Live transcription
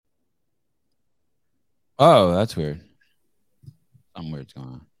Oh, that's weird. Something weird's going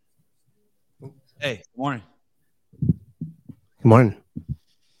on. Hey, good morning. Good morning.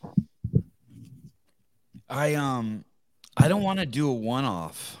 I don't want to do a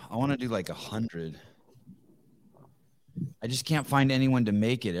one-off. I want to do like 100. I just can't find anyone to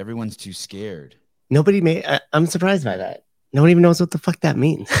make it. Everyone's too scared. Nobody made. I'm surprised by that. No one even knows what the fuck that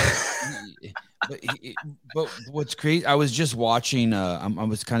means. but what's crazy? I was just watching. I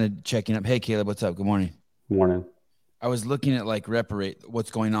was kind of checking up. Hey, Caleb, what's up? Good morning. Good morning. I was looking at like what's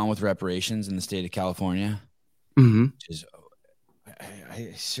going on with reparations in the state of California. Mm-hmm. Which is,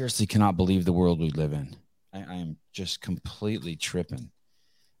 I seriously cannot believe the world we live in. I am just completely tripping.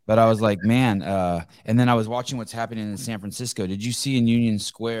 But I was like, man, and then I was watching what's happening in San Francisco. Did you see in Union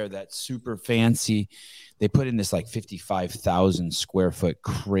Square that super fancy? They put in this like 55,000 square foot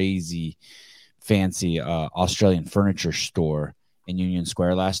crazy fancy Australian furniture store in Union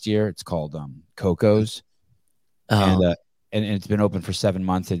Square last year. It's called Coco's. And it's been open for 7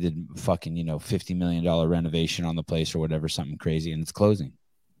 months. They did fucking, $50 million renovation on the place or whatever, something crazy, and it's closing.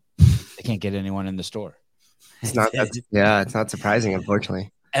 They can't get anyone in the store. It's not. It's not surprising,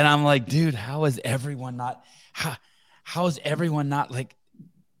 unfortunately. And I'm like, dude, how is everyone not like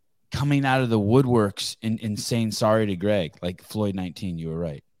coming out of the woodworks and saying sorry to Greg? Like Floyd 19, you were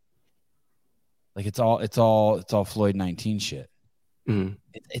right. Like it's all Floyd 19 shit. Mm-hmm.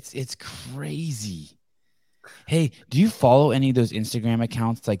 It's crazy. Hey, do you follow any of those Instagram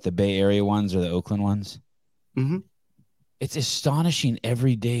accounts, like the Bay Area ones or the Oakland ones? Mm-hmm. It's astonishing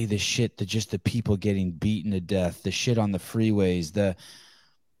every day, the shit, just the people getting beaten to death, the shit on the freeways.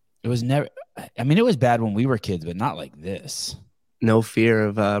 It was bad when we were kids, but not like this. No fear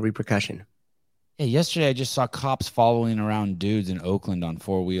of repercussion. Hey, yesterday I just saw cops following around dudes in Oakland on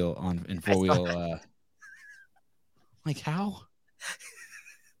four wheel. Like how?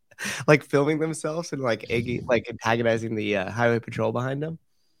 Like filming themselves and like antagonizing the highway patrol behind them.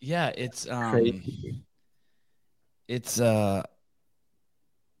 Yeah, it's crazy. It's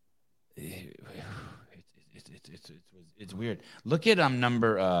weird. Look at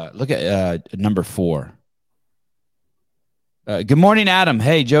number 4. Good morning, Adam.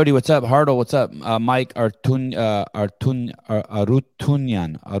 Hey, Jody, what's up? Hardle, what's up? Mike Arutunyan.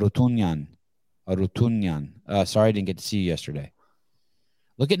 Sorry, I didn't get to see you yesterday.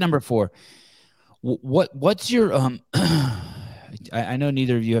 Look at number 4. What's your I know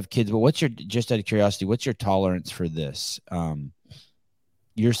neither of you have kids, but just out of curiosity, what's your tolerance for this?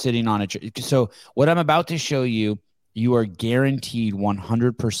 You're sitting on so what I'm about to show you, you are guaranteed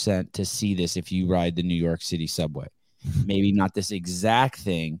 100% to see this if you ride the New York City subway. Maybe not this exact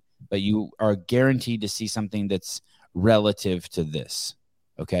thing, but you are guaranteed to see something that's relative to this.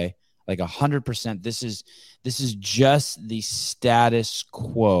 Okay? Like 100%. This is just the status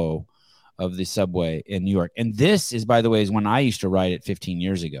quo of the subway in New York. And this is, by the way, is when I used to ride it 15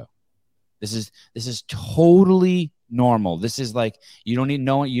 years ago. This is totally normal. This is like, you don't even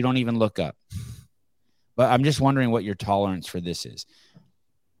know it. You don't even look up. But I'm just wondering what your tolerance for this is.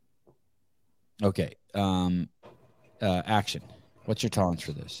 Okay. Action. What's your tolerance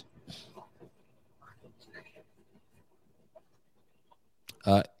for this?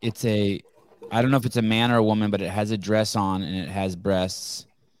 I don't know if it's a man or a woman, but it has a dress on and it has breasts.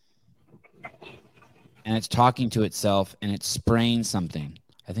 And it's talking to itself and it's spraying something.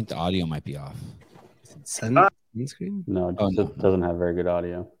 I think the audio might be off. Sunscreen? No, it doesn't have very good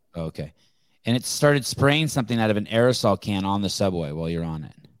audio. Oh, okay. And it started spraying something out of an aerosol can on the subway while you're on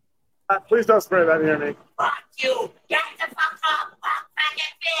it. Please don't spray that near me. Fuck you! Get the fuck up! Fuck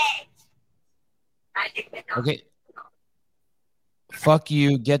fucking bitch! Okay. Fuck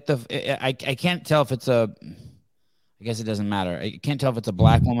you. Get the. I can't tell if it's a. I guess it doesn't matter. I can't tell if it's a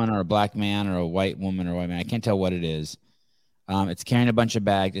black woman or a black man or a white woman or a white man. I can't tell what it is. It's carrying a bunch of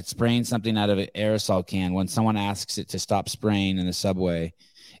bags. It's spraying something out of an aerosol can. When someone asks it to stop spraying in the subway,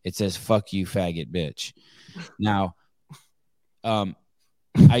 it says, fuck you, faggot bitch. Now,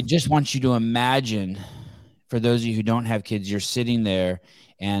 I just want you to imagine, for those of you who don't have kids, you're sitting there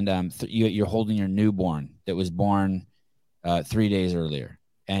and you're holding your newborn that was born 3 days earlier.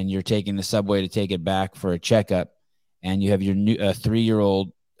 And you're taking the subway to take it back for a checkup. And you have your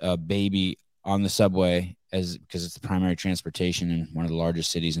 3-year-old baby on the subway because it's the primary transportation in one of the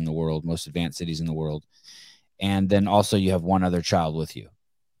largest cities in the world, most advanced cities in the world. And then also you have one other child with you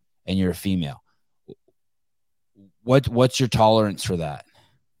and you're a female. What's your tolerance for that?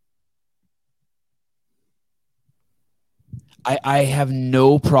 I have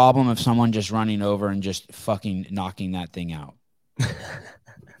no problem if someone just running over and just fucking knocking that thing out.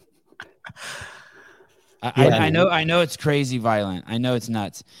 I know it's crazy violent. I know it's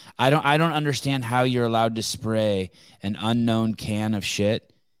nuts. I don't understand how you're allowed to spray an unknown can of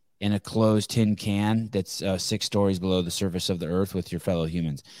shit in a closed tin can that's 6 stories below the surface of the earth with your fellow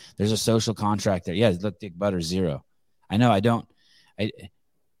humans. There's a social contract there. Yeah, look, Dick Butter 0. I know. I don't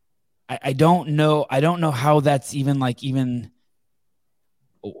know. I don't know how that's even I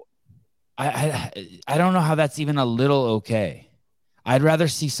don't know how that's even a little okay. I'd rather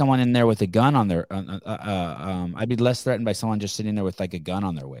see someone in there with a gun on their. I'd be less threatened by someone just sitting there with like a gun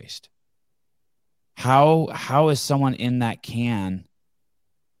on their waist. How is someone in that can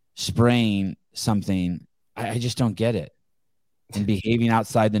spraying something? I just don't get it. And behaving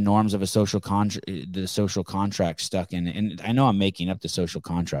outside the norms of a social contract, the social contract stuck in. And I know I'm making up the social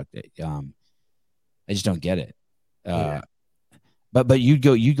contract. I just don't get it. But you'd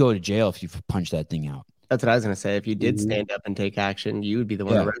go to jail if you punch that thing out. That's what I was going to say. If you did stand up and take action, you would be the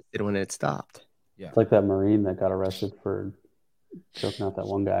one arrested when it stopped. Yeah. It's like that Marine that got arrested for choking out that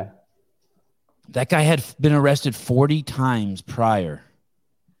one guy. That guy had been arrested 40 times prior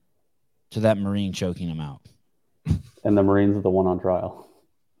to that Marine choking him out. And the Marine's the one on trial.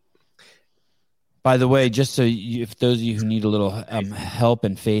 By the way, just so if those of you who need a little help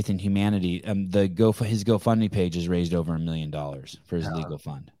and faith in humanity, his GoFundMe page has raised over $1 million for his legal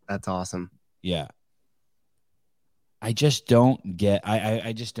fund. That's awesome. Yeah. I just don't get.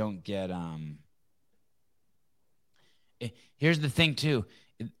 I just don't get. Here's the thing too.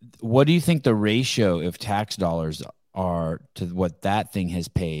 What do you think the ratio of tax dollars are to what that thing has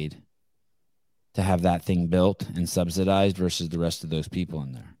paid to have that thing built and subsidized versus the rest of those people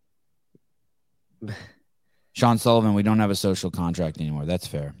in there? Sean Sullivan, we don't have a social contract anymore. That's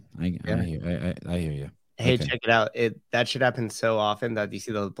fair. I hear you. Hey, Okay. check it out. That should happen so often that you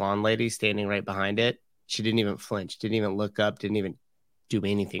see the blonde lady standing right behind it. She didn't even flinch, didn't even look up, didn't even do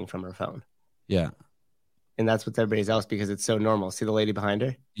anything from her phone. Yeah. And that's with everybody else because it's so normal. See the lady behind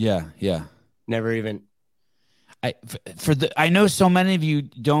her? Yeah. Yeah. Never even. I know so many of you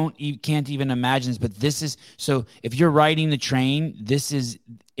can't even imagine this, but this is so. If you're riding the train, this is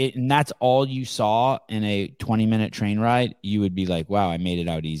it, and that's all you saw in a 20-minute train ride. You would be like, "Wow, I made it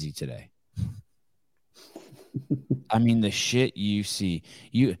out easy today." I mean, the shit you see,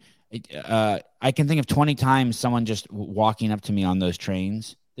 I can think of 20 times someone just walking up to me on those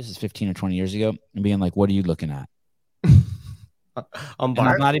trains. This is 15 or 20 years ago, and being like, "What are you looking at?" I'm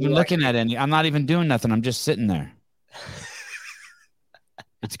not even looking at any. I'm not even doing nothing. I'm just sitting there.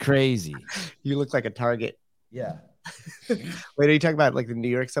 It's crazy. You look like a target. Yeah. Wait, are you talking about like the New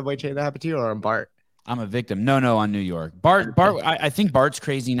York subway chain that happened to you, or on BART? I'm a victim. No, on New York. Bart. I think Bart's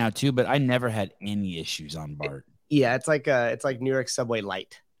crazy now too, but I never had any issues on Bart. Yeah, it's like New York subway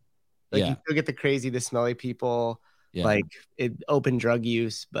light. Like you still get the crazy, the smelly people. Yeah. Like open drug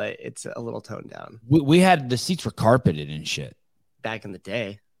use, but it's a little toned down. We had the seats were carpeted and shit back in the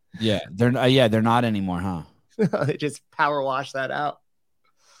day. Yeah, they're not anymore, huh? They just power wash that out.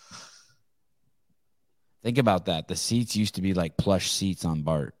 Think about that. The seats used to be like plush seats on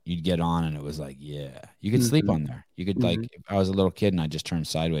Bart. You'd get on and it was like, yeah, you could sleep on there. You could like, if I was a little kid and I just turned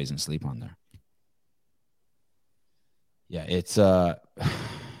sideways and sleep on there. Yeah, it's oh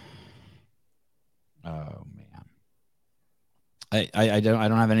man. I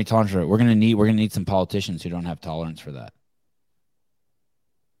don't have any tolerance for it. We're gonna need some politicians who don't have tolerance for that.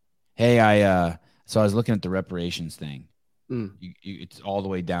 Hey, so I was looking at the reparations thing. It's all the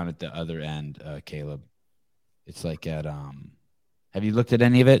way down at the other end, Caleb. It's like at have you looked at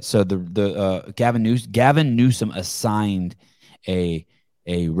any of it? So the Gavin Newsom assigned a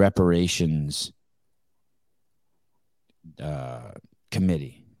reparations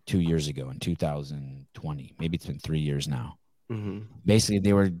committee 2 years ago in 2020. Maybe it's been 3 years now. Basically,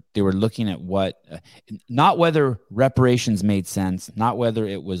 they were looking at not whether reparations made sense, not whether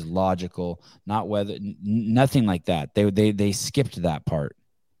it was logical, not whether nothing like that. They skipped that part.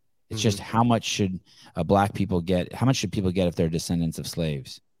 It's just how much should black people get? How much should people get if they're descendants of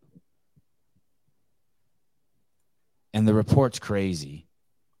slaves? And the report's crazy.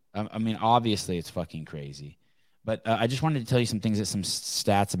 I mean, obviously, it's fucking crazy. But I just wanted to tell you some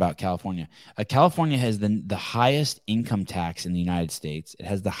stats about California. California has the highest income tax in the United States. It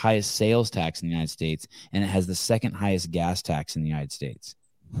has the highest sales tax in the United States, and it has the second highest gas tax in the United States.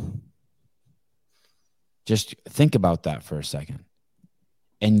 Just think about that for a second.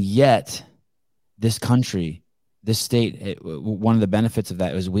 And yet, this country, this state, one of the benefits of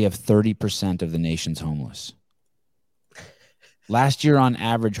that is we have 30% of the nation's homeless. Last year, on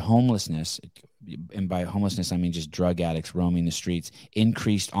average, homelessness, and by homelessness, I mean just drug addicts roaming the streets,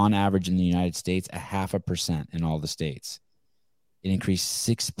 increased on average in the United States 0.5% in all the states. It increased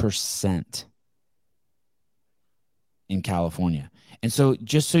 6%. in California. And so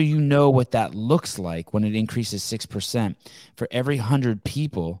just so you know what that looks like when it increases 6%, for every 100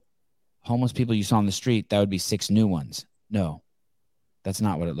 people, homeless people you saw on the street, that would be 6 new ones. No, that's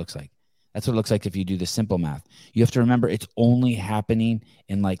not what it looks like. That's what it looks like if you do the simple math. You have to remember it's only happening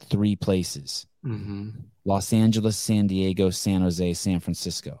in like 3 places. Mm-hmm. Los Angeles, San Diego, San Jose, San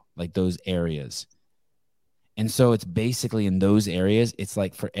Francisco, like those areas. And so it's basically in those areas, it's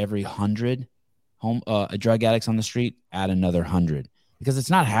like for every 100 drug addicts on the street, add another 100, because it's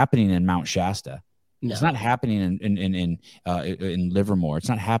not happening in Mount Shasta. No. It's not happening in Livermore. It's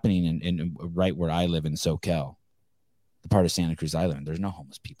not happening in right where I live in SoCal, the part of Santa Cruz Island. There's no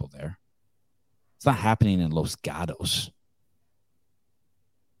homeless people there. It's not happening in Los Gatos.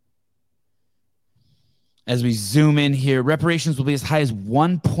 As we zoom in here, reparations will be as high as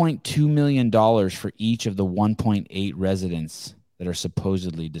 $1.2 million for each of the 1.8 residents that are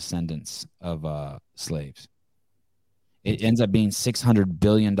supposedly descendants of slaves. It ends up being $600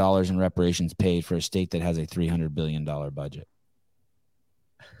 billion in reparations paid for a state that has a $300 billion budget.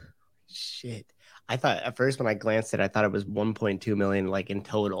 Shit. I thought at first when I glanced at it, I thought it was 1.2 million like in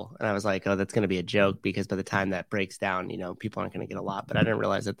total. And I was like, oh, that's going to be a joke because by the time that breaks down, you know, people aren't going to get a lot. But I didn't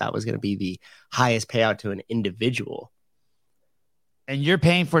realize that that was going to be the highest payout to an individual. And you're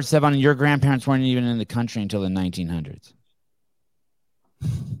paying for it, Sevon, and your grandparents weren't even in the country until the 1900s.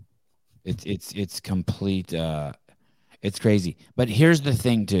 It's complete. It's crazy. But here's the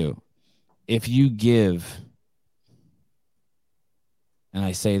thing, too. If you give, and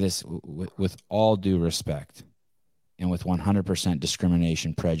I say this with all due respect and with 100%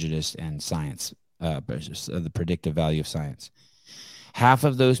 discrimination, prejudice, and science, the predictive value of science, half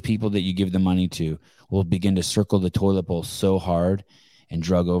of those people that you give the money to will begin to circle the toilet bowl so hard and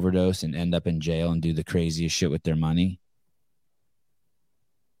drug overdose and end up in jail and do the craziest shit with their money.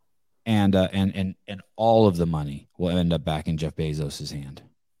 And all of the money will end up back in Jeff Bezos's hand.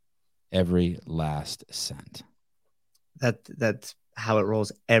 Every last cent. That's how it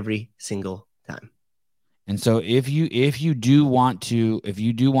rolls every single time. And so if you do want to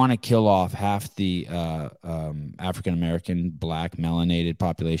kill off half the African American, Black, melanated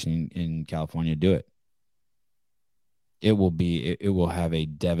population in California, do it. It will have a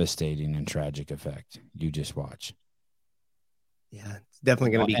devastating and tragic effect. You just watch. Yeah, it's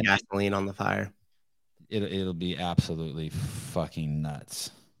definitely going to be gasoline on the fire. It'll be absolutely fucking nuts.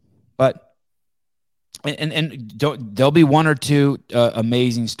 But and there'll be one or two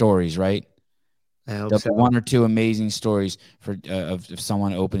amazing stories, right? I hope There'll so. be one or two amazing stories for of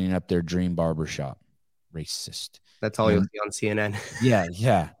someone opening up their dream barbershop. Racist. That's all you'll see on CNN.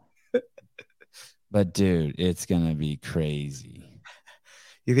 Yeah. But dude, it's gonna be crazy.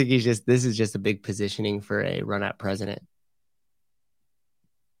 You think this is just a big positioning for a run at president?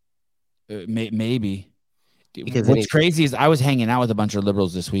 Maybe. Because what's crazy is I was hanging out with a bunch of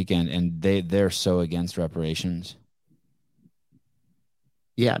liberals this weekend, and they're so against reparations.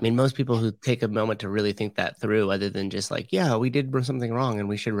 Yeah, I mean, most people who take a moment to really think that through, other than just like, yeah, we did something wrong and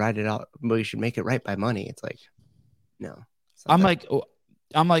we should write it out, we should make it right by money. It's like, no. I'm like,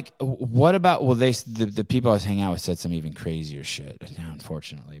 what about? Well, the people I was hanging out with said some even crazier shit,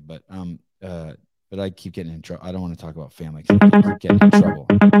 unfortunately. But I keep getting in trouble. I don't want to talk about family. I keep getting in trouble.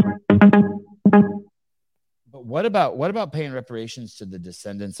 But what about paying reparations to the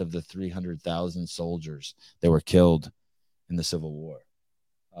descendants of the 300,000 soldiers that were killed in the Civil War,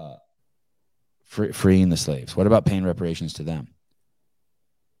 freeing the slaves? What about paying reparations to them?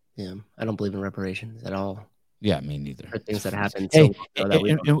 Yeah, I don't believe in reparations at all. Yeah, me neither. For things that happened. Hey,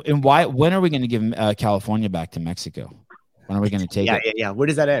 and why? When are we going to give California back to Mexico? When are we going to take it? Yeah. Where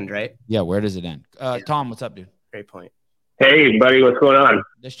does that end, right? Yeah, where does it end? Tom, what's up, dude? Great point. Hey, buddy, what's going on?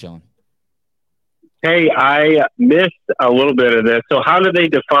 Just chilling. Hey, I missed a little bit of this. So how do they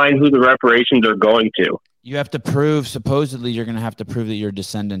define who the reparations are going to? You have to prove, supposedly you're going to have to prove that you're a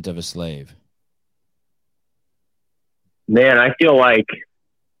descendant of a slave. Man, I feel like,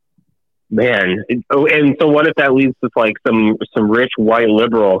 and so what if that leads to like some rich white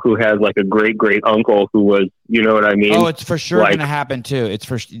liberal who has like a great uncle who was, you know what I mean? Oh, it's for sure going to happen too.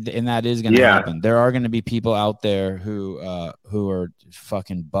 And that is going to happen. There are going to be people out there who are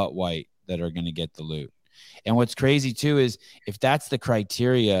fucking butt white that are going to get the loot. And what's crazy too is if that's the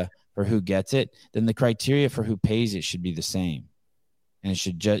criteria for who gets it, then the criteria for who pays it should be the same. And it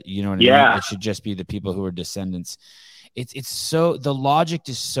should just, you know what I mean? It should just be the people who are descendants. It's so, the logic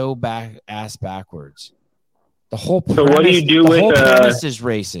is so backwards. The whole premise, so what do you do with whole premise is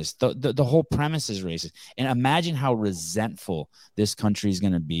racist. The whole premise is racist. And imagine how resentful this country is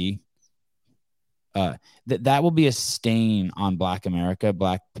going to be. That will be a stain on Black America,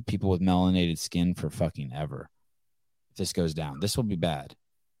 Black people with melanated skin for fucking ever. if this goes down. This will be bad.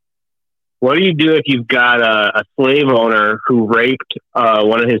 What do you do if you've got a slave owner who raped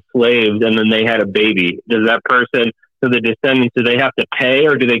one of his slaves and then they had a baby? Does that person, so the descendants, do they have to pay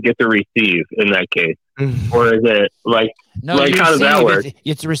or do they get to receive in that case? Or is it like, No, like how does that work?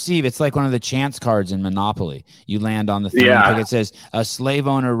 It's receive. It's like one of the chance cards in Monopoly. You land on the thing. Yeah. Like it says, a slave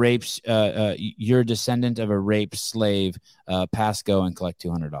owner rapes, you're a descendant of a raped slave, pass go and collect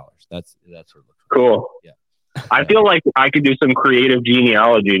 $200. That's what it looks like. Cool. Yeah. I feel like I could do some creative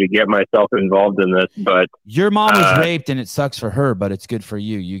genealogy to get myself involved in this, but Your mom was raped and it sucks for her, but it's good for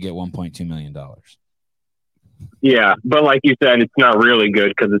you. You get $1.2 million. yeah, but like you said, it's not really good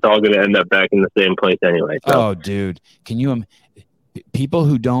because it's all going to end up back in the same place anyway. So. Oh, dude, can you? People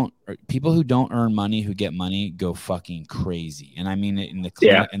who don't earn money who get money go fucking crazy, and I mean it in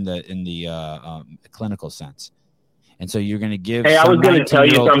the clinical sense. And so you're going to give. Hey, I was going to tell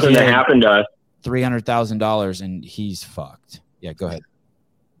you something that happened to us. $300,000 and he's fucked. Yeah, go ahead.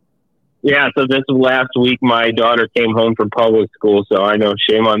 Yeah, so this last week, my daughter came home from public school, so I know,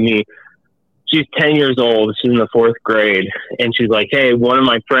 shame on me. She's 10 years old. She's in the 4th grade, and she's like, hey, one of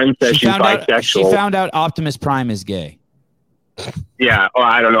my friends says she's bisexual. She found out Optimus Prime is gay. Yeah, well,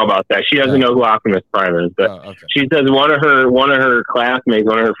 I don't know about that. She doesn't know who Optimus Prime is, but okay. She says one of her classmates,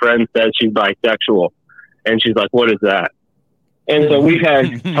 one of her friends says she's bisexual, and she's like, what is that? And so we've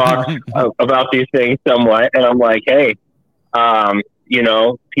had talks about these things somewhat, and I'm like, hey, you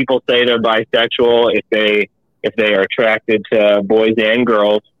know, people say they're bisexual if they are attracted to boys and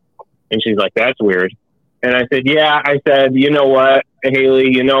girls. And she's like, that's weird. And I said, yeah. I said, you know what,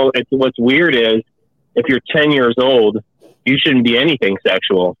 Haley, you know, what's weird is if you're 10 years old, you shouldn't be anything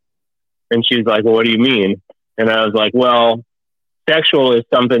sexual. And she's like, well, what do you mean? And I was like, well, sexual is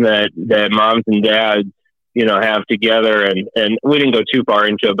something that moms and dads, you know, have together. And we didn't go too far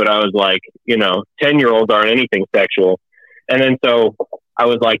into it, but I was like, you know, 10-year-olds aren't anything sexual. And then so I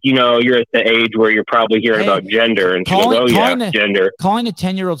was like, you know, you're at the age where you're probably hearing about gender. And she goes, oh, yeah, gender. Calling a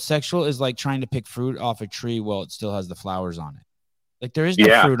 10-year-old sexual is like trying to pick fruit off a tree while it still has the flowers on it. Like there is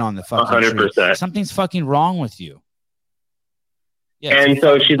no fruit on the fucking 100%. tree. Something's fucking wrong with you. Yeah, and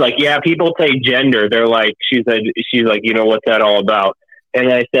so she's like, yeah, people say gender. They're like, she's like, you know, what's that all about?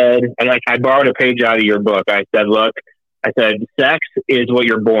 And I said, and like, I borrowed a page out of your book. I said, look, I said, sex is what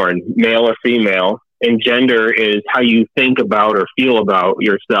you're born, male or female. And gender is how you think about or feel about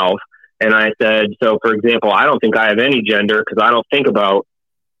yourself. And I said, so for example, I don't think I have any gender because I don't think about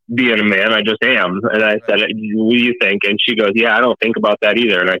being a man. I just am. And I said, what do you think? And she goes, yeah, I don't think about that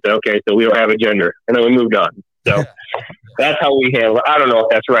either. And I said, okay, so we don't have a gender. And then we moved on. So that's how we handle it. I don't know if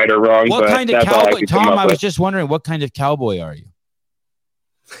that's right or wrong. What kind of cowboy? Tom, I was with. just wondering, what kind of cowboy are you?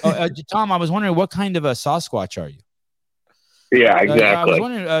 Tom, I was wondering, what kind of a Sasquatch are you? Yeah, exactly. I was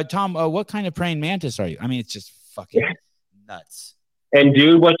wondering, Tom, what kind of praying mantis are you? I mean, it's just fucking nuts. And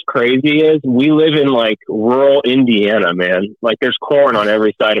dude, what's crazy is we live in like rural Indiana, man. Like there's corn on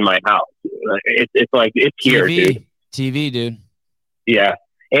every side of my house. It's like, it's here, dude. TV, dude. Yeah.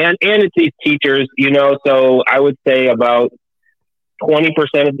 And it's these teachers, you know, so I would say about 20%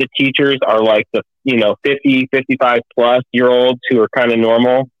 of the teachers are like the, you know, 50, 55 plus year olds who are kind of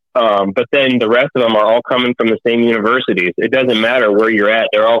normal. But then the rest of them are all coming from the same universities. It doesn't matter where you're at.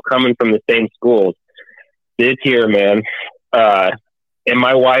 They're all coming from the same schools. It's here, man. And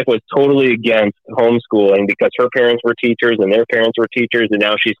my wife was totally against homeschooling because her parents were teachers and their parents were teachers. And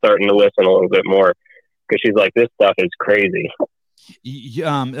now she's starting to listen a little bit more because she's like, this stuff is crazy.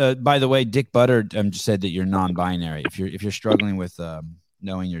 By the way, Dick Butter just said that you're non-binary. If you're struggling with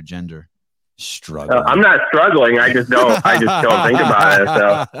knowing your gender, I'm not struggling. I just don't think about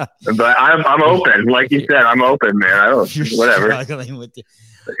it. So, but I'm open. Like you said, I'm open, man. I don't. You're whatever. Struggling with it.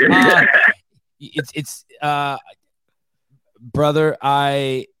 It's brother.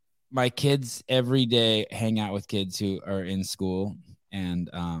 My kids every day hang out with kids who are in school,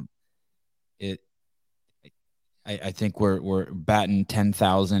 and I think we're batting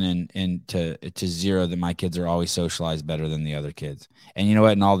 10,000 and to zero that my kids are always socialized better than the other kids. And you know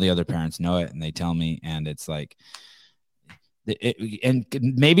what? And all the other parents know it, and they tell me, and it's like, and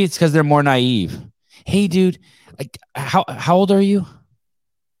maybe it's because they're more naive. Hey, dude, how old are you?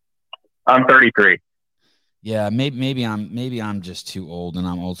 I'm 33. Yeah, maybe I'm just too old and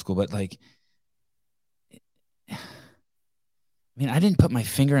I'm old school, but like, I mean, I didn't put my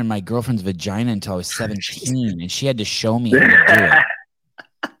finger in my girlfriend's vagina until I was 17, and she had to show me how to do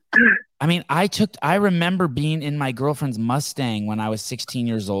it. I mean, I remember being in my girlfriend's Mustang when I was 16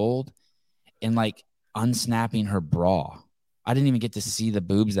 years old and like unsnapping her bra. I didn't even get to see the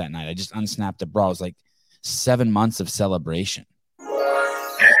boobs that night. I just unsnapped the bra. It was like 7 months of celebration.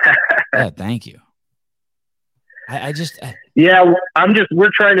 Yeah, thank you. Yeah, we're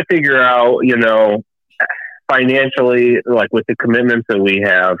trying to figure out, financially, like with the commitments that we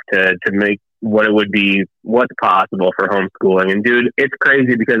have to make what's possible for homeschooling. And dude, it's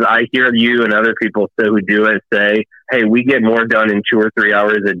crazy because I hear you and other people who do it say, hey, we get more done in 2 or 3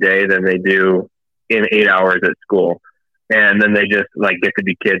 hours a day than they do in 8 hours at school. And then they just like get to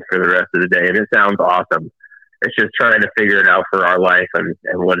be kids for the rest of the day. And it sounds awesome. It's just trying to figure it out for our life and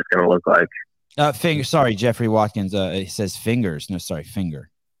what it's going to look like. Sorry, Jeffrey Watkins. He says fingers. No, sorry, finger.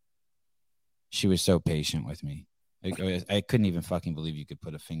 She was so patient with me. I couldn't even fucking believe you could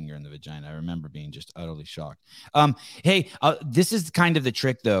put a finger in the vagina. I remember being just utterly shocked. Hey, this is kind of the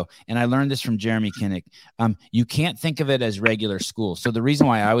trick, though, and I learned this from Jeremy Kinnick. You can't think of it as regular school. So the reason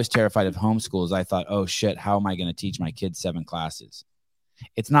why I was terrified of homeschool is I thought, oh, shit, how am I going to teach my kids 7 classes?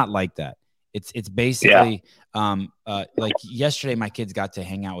 It's not like that. It's basically like yesterday my kids got to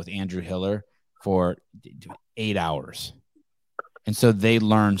hang out with Andrew Hiller for 8 hours. And so they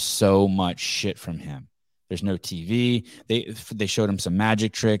learned so much shit from him. There's no TV. They showed him some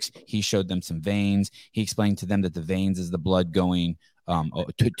magic tricks. He showed them some veins. He explained to them that the veins is the blood going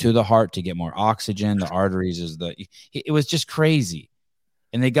to the heart to get more oxygen. The arteries is it was just crazy.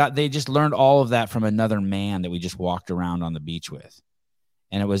 And they just learned all of that from another man that we just walked around on the beach with.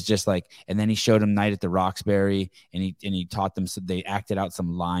 And it was just like, and then he showed them Night at the Roxbury, and he taught them. So they acted out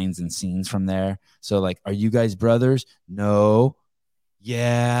some lines and scenes from there. So like, are you guys brothers? No.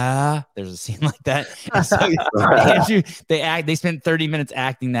 Yeah, there's a scene like that. And so Andrew, they spent 30 minutes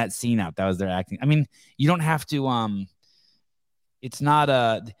acting that scene out. That was their acting. I mean, you don't have to. It's not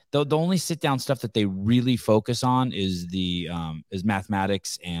the only sit down stuff that they really focus on is is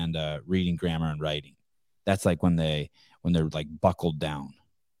mathematics and reading, grammar, and writing. That's like when they're like buckled down.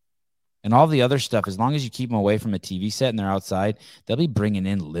 And all the other stuff, as long as you keep them away from a TV set and they're outside, they'll be bringing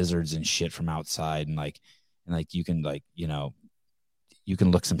in lizards and shit from outside, and you can you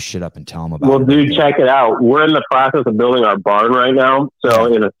can look some shit up and tell them about it. Well, dude, check it out. We're in the process of building our barn right now.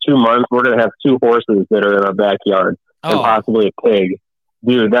 So in 2 months, we're going to have 2 horses that are in our backyard and possibly a pig.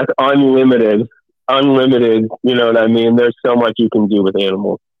 Dude, that's unlimited. You know what I mean? There's so much you can do with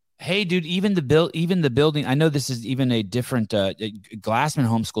animals. Hey, dude, even the building. I know this is even a different. Glassman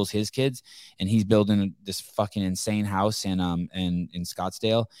homeschools his kids, and he's building this fucking insane house in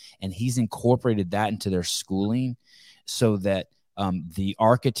Scottsdale, and he's incorporated that into their schooling so that the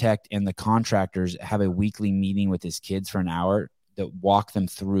architect and the contractors have a weekly meeting with his kids for an hour that walk them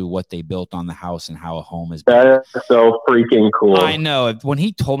through what they built on the house and how a home is built. That is so freaking cool. I know. When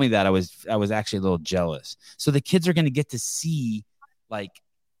he told me that, I was actually a little jealous. So the kids are going to get to see like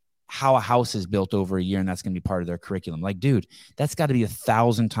how a house is built over a year, and that's going to be part of their curriculum. Like, dude, that's got to be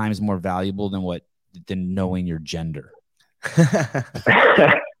 1,000 times more valuable than knowing your gender. How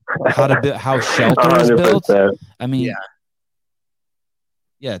shelter is built. I mean,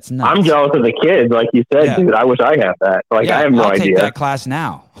 yeah, it's nuts. I'm jealous of the kids, like you said, dude. I wish I had that. Like, I have no idea. I'll take that class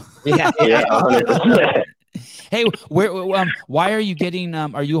now. Yeah, 100%. Hey, why are you getting?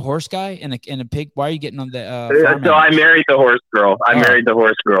 Are you a horse guy and a pig? Why are you getting on the? So I married the horse girl.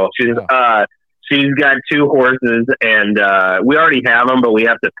 She's got 2 horses, and we already have them, but we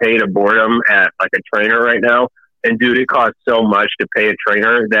have to pay to board them at like a trainer right now. And dude, it costs so much to pay a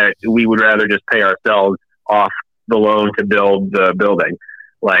trainer that we would rather just pay ourselves off the loan to build the building.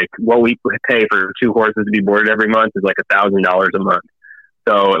 Like what we pay for 2 horses to be boarded every month is like $1,000 a month.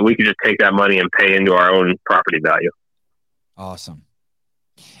 So we could just take that money and pay into our own property value. Awesome.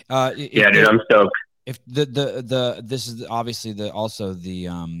 Dude, I'm stoked. If this is obviously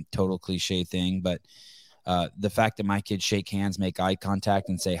the total cliche thing, but the fact that my kids shake hands, make eye contact,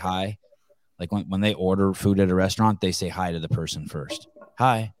 and say hi, like when they order food at a restaurant, they say hi to the person first.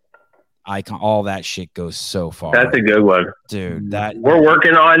 Hi. All that shit goes so far. That's a good one, dude. That we're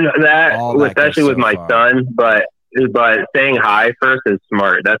working on that, especially with my son. But saying hi first is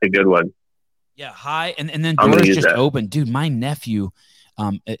smart. That's a good one. Yeah, hi, and then doors just open, dude. My nephew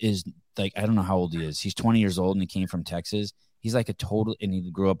is like, I don't know how old he is. He's 20 years old, and he came from Texas. He's like and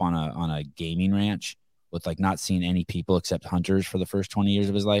he grew up on a gaming ranch with like not seeing any people except hunters for the first 20 years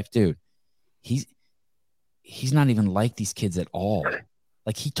of his life, dude. He's not even like these kids at all.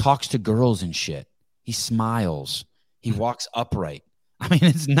 Like, he talks to girls and shit. He smiles. He walks upright. I mean,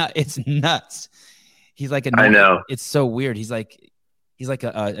 it's nuts. He's like I know. It's so weird. He's like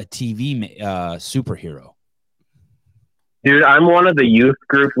a TV superhero. Dude, I'm one of the youth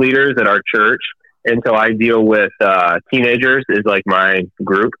group leaders at our church, and so I deal with teenagers is like my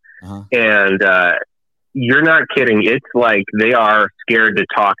group. Uh-huh. And you're not kidding. It's like they are scared to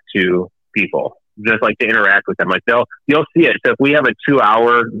talk to people. Just like to interact with them. Like you'll see it. So if we have a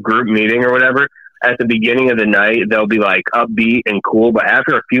 2-hour group meeting or whatever, at the beginning of the night, they'll be like upbeat and cool, but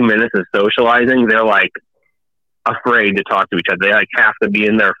after a few minutes of socializing, they're like afraid to talk to each other. They like have to be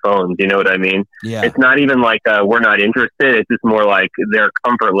in their phones. You know what I mean? Yeah. It's not even like we're not interested. It's just more like their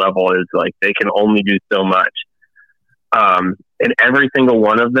comfort level is like they can only do so much. And every single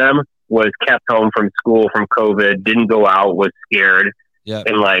one of them was kept home from school from COVID, didn't go out, was scared. Yeah.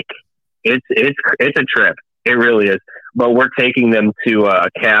 And like, it's a trip. It really is. But we're taking them to a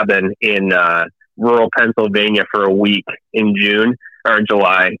cabin in rural Pennsylvania for a week in June or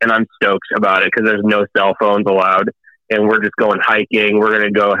July. And I'm stoked about it because there's no cell phones allowed. And we're just going hiking. We're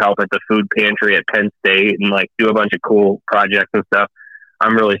going to go help at the food pantry at Penn State and like do a bunch of cool projects and stuff.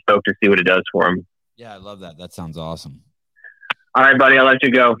 I'm really stoked to see what it does for them. Yeah, I love that. That sounds awesome. All right, buddy. I'll let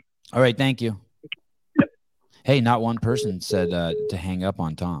you go. All right, thank you. Hey, not one person said to hang up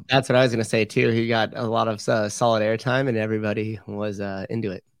on Tom. That's what I was going to say, too. He got a lot of solid airtime, and everybody was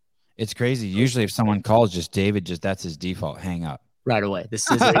into it. It's crazy. Usually if someone calls, David, that's his default, hang up. Right away. This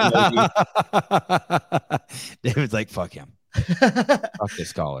is David's like, fuck him. Fuck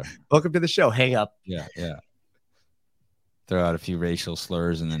this caller. Welcome to the show. Hang up. Yeah. Throw out a few racial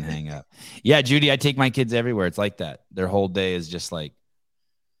slurs and then hang up. Yeah, Judy, I take my kids everywhere. It's like that. Their whole day is just like,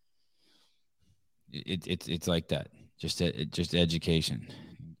 it's like that. Just education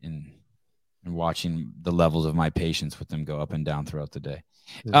and watching the levels of my patience with them go up and down throughout the day.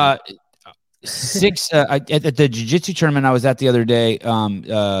 At the jiu-jitsu tournament I was at the other day,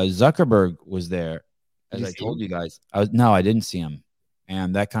 Zuckerberg was there, as I told you guys. I didn't see him,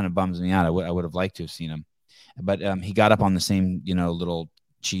 and that kind of bums me out. I would have liked to have seen him, but he got up on the same little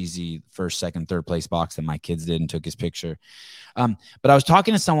cheesy first, second, third place box that my kids did and took his picture. But I was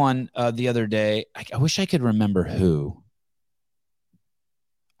talking to someone the other day. I wish I could remember who.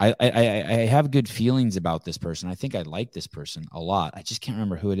 I have good feelings about this person. I think I like this person a lot. I just can't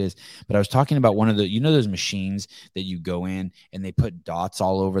remember who it is. But I was talking about one of the, those machines that you go in and they put dots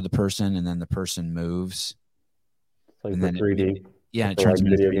all over the person and then the person moves. It's like and the then 3D. It turns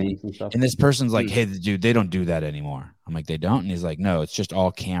into video 3D. games and stuff. And this person's like, hey, dude, they don't do that anymore. I'm like, they don't? And he's like, no, it's just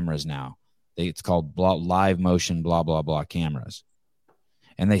all cameras now. It's called live motion, blah, blah, blah cameras.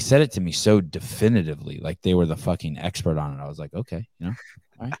 And they said it to me so definitively, like they were the fucking expert on it. I was like, okay,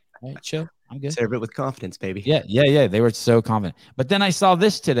 all right, chill. I'm good. Serve it with confidence, baby. Yeah. They were so confident. But then I saw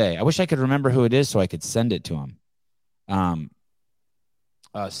this today. I wish I could remember who it is so I could send it to him.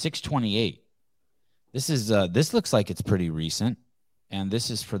 628. This looks like it's pretty recent. And this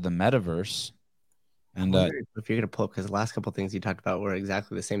is for the metaverse. And if you're gonna pull up, because the last couple of things you talked about were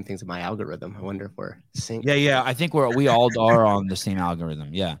exactly the same things in my algorithm. I wonder if we're synced. Yeah. I think we all are on the same algorithm.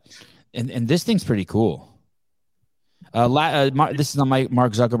 Yeah, and this thing's pretty cool. This is on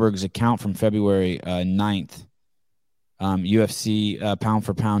Mark Zuckerberg's account from February 9th. UFC pound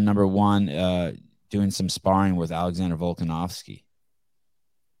for pound #1, doing some sparring with Alexander Volkanovski,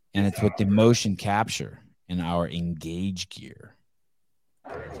 and it's with the motion capture in our Engage gear.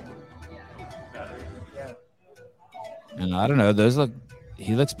 And I don't know,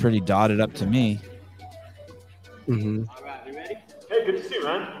 he looks pretty dotted up to me. Mm-hmm. All right, you ready? Hey, good to see you,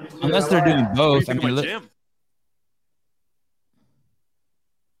 man. Unless they're doing both. I mean,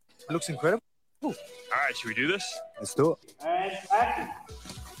 It looks incredible. All right, should we do this? Let's do it. And action.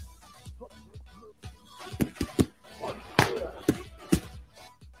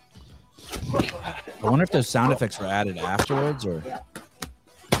 I wonder if those sound effects were added afterwards or.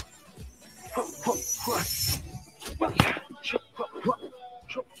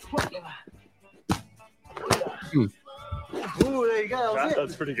 Ooh, there you go.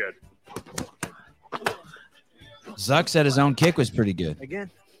 That's pretty good. Zuck said his own kick was pretty good.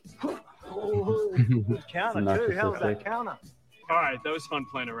 Again. Counter, too. How's that counter? All right, that was fun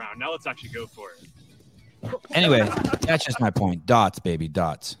playing around. Now let's actually go for it. Anyway, that's just my point. Dots, baby,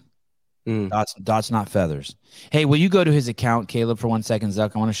 dots. Dots, not feathers. Hey, will you go to his account, Caleb, for 1 second,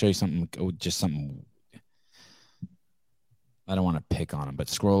 Zuck? I want to show you something, just something. I don't want to pick on him, but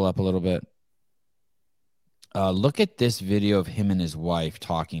scroll up a little bit. Look at this video of him and his wife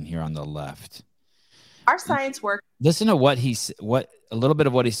talking here on the left. Our science work. Listen to a little bit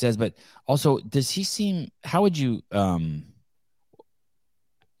of what he says, but also, does he seem? How would you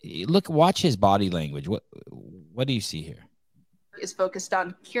watch his body language? What do you see here? Is focused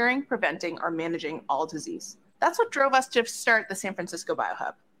on curing, preventing, or managing all disease. That's what drove us to start the San Francisco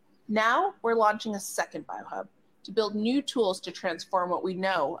BioHub. Now we're launching a second BioHub to build new tools to transform what we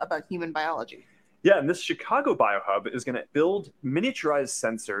know about human biology. Yeah, and this Chicago BioHub is going to build miniaturized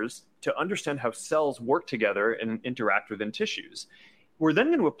sensors to understand how cells work together and interact within tissues. We're then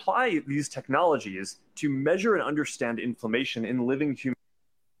going to apply these technologies to measure and understand inflammation in living humans.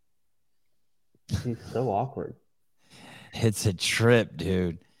 He's so awkward. It's a trip,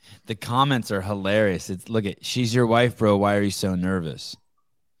 dude. The comments are hilarious. It's look at she's your wife, bro. Why are you so nervous?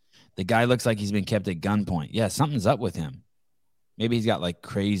 The guy looks like he's been kept at gunpoint. Yeah, something's up with him. Maybe he's got like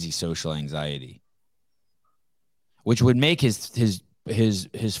crazy social anxiety, which would make his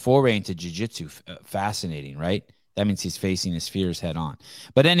foray into jiu-jitsu fascinating, right? That means he's facing his fears head on.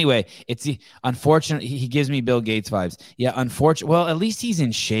 But anyway, it's unfortunate. He gives me Bill Gates vibes. Yeah, unfortunate. Well, at least he's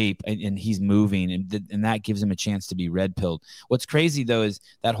in shape and he's moving, and that gives him a chance to be red pilled. What's crazy though is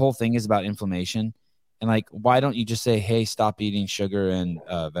that whole thing is about inflammation. And like, why don't you just say, hey, stop eating sugar and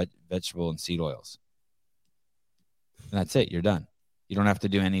vegetable and seed oils? And that's it. You're done. You don't have to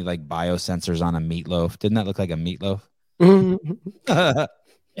do any like biosensors on a meatloaf. Didn't that look like a meatloaf?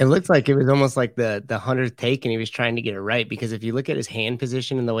 It looks like it was almost like the 100th take, and he was trying to get it right. Because if you look at his hand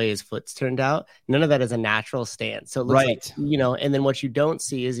position and the way his foot's turned out, none of that is a natural stance. So it looks like, and then what you don't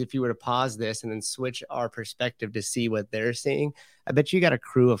see is if you were to pause this and then switch our perspective to see what they're seeing, I bet you got a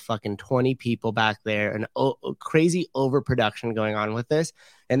crew of fucking 20 people back there and crazy overproduction going on with this.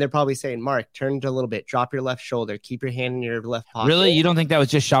 And they're probably saying, Mark, turn it a little bit, drop your left shoulder, keep your hand in your left pocket. Really? You don't think that was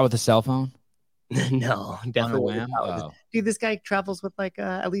just shot with a cell phone? No, definitely. Oh. Dude, this guy travels with like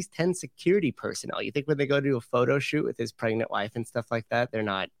at least 10 security personnel. You think when they go to a photo shoot with his pregnant wife and stuff like that, they're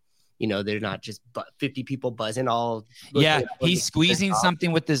not just 50 people buzzing all. Yeah, he's squeezing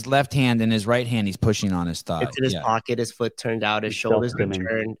something with his left hand and his right hand he's pushing on his thigh. It's in his pocket, his foot turned out, his shoulders are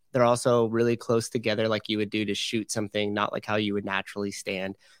turned. They're also really close together like you would do to shoot something, not like how you would naturally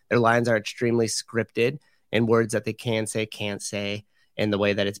stand. Their lines are extremely scripted in words that they can say, can't say, and the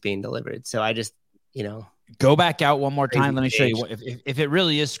way that it's being delivered. So I just, go back out one more time. Let me show you. If it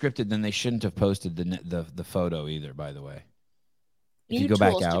really is scripted, then they shouldn't have posted the photo either, by the way. If you go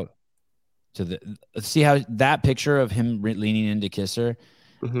back out to see how that picture of him leaning in to kiss her,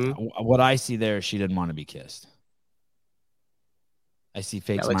 what I see there, she didn't want to be kissed. I see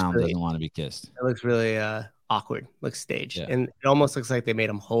fake smile, doesn't want to be kissed. It looks really awkward, looks staged. Yeah. And it almost looks like they made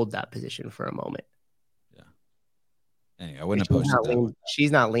him hold that position for a moment. Yeah. Anyway, I wouldn't have posted that.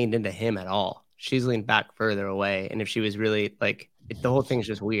 She's not leaned into him at all. She's leaned back further away. And if she was really like, the whole thing's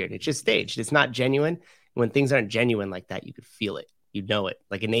just weird. It's just staged. It's not genuine. When things aren't genuine like that, you could feel it. You know it.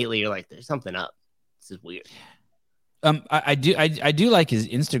 Like innately, you're like, there's something up. This is weird. I do like his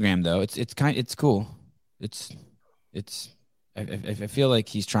Instagram though. It's cool. I feel like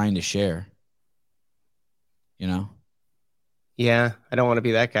he's trying to share. Yeah, I don't want to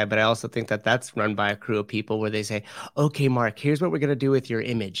be that guy, but I also think that that's run by a crew of people where they say, "Okay, Mark, here's what we're gonna do with your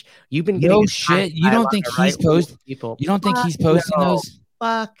image. You've been getting shit. You don't think he's posting people? You don't think he's posting those?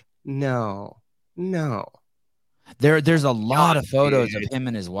 Fuck no. There's a lot of photos of him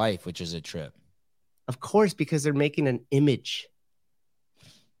and his wife, which is a trip. Of course, because they're making an image.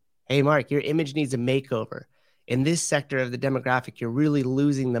 Hey, Mark, your image needs a makeover. In this sector of the demographic, you're really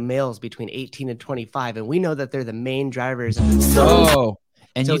losing the males between 18 and 25. And we know that they're the main drivers. So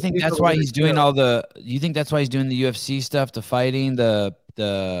you think that's why he's doing you think that's why he's doing the UFC stuff, the fighting, the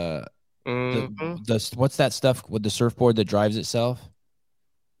what's that stuff with the surfboard that drives itself?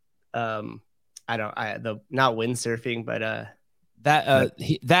 Not windsurfing, but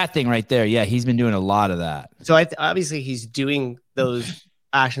that thing right there. Yeah, he's been doing a lot of that. So obviously he's doing those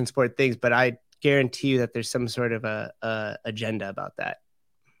action sport things, but I guarantee you that there's some sort of a agenda about that.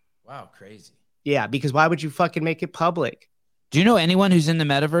 Wow, crazy. Yeah, because why would you fucking make it public? Do you know anyone who's in the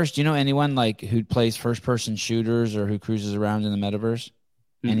metaverse? Do you know anyone like who plays first-person shooters or who cruises around in the metaverse?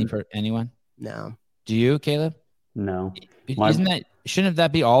 Anyone? No. Do you, Caleb? No. Shouldn't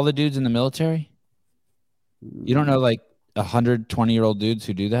that be all the dudes in the military? You don't know like 120-year-old dudes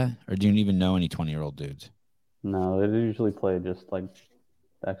who do that, or do you even know any 20-year-old dudes? No, they usually play just like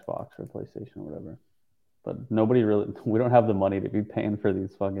Xbox or PlayStation or whatever. But nobody really, we don't have the money to be paying for these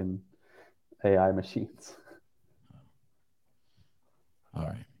fucking AI machines. All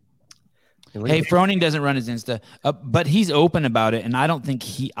right. Hey, Froning doesn't run his Insta, but he's open about it, and I don't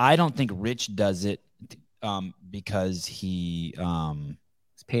think Rich does it because he's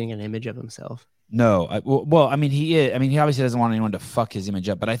painting an image of himself. No, he is. I mean, he obviously doesn't want anyone to fuck his image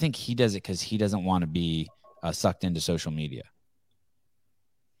up, but I think he does it because he doesn't want to be sucked into social media.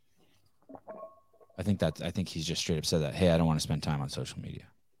 I think he's just straight up said that. Hey, I don't want to spend time on social media.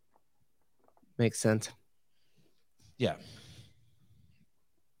 Makes sense. Yeah.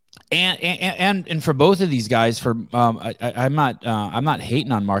 And for both of these guys, I'm not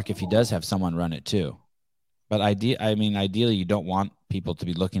hating on Mark if he does have someone run it too, but ideally you don't want people to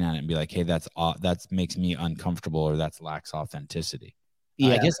be looking at it and be like, hey, that makes me uncomfortable or that lacks authenticity.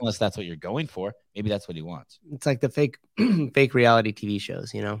 Yeah, I guess unless that's what you're going for, maybe that's what he wants. It's like the fake reality TV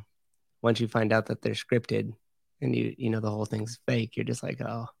shows, once you find out that they're scripted and you know the whole thing's fake, you're just like,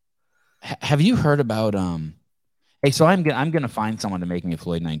 oh. Have you heard about Hey, so I'm gonna find someone to make me a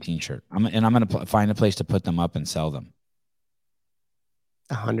Floyd 19 shirt. I'm gonna find a place to put them up and sell them.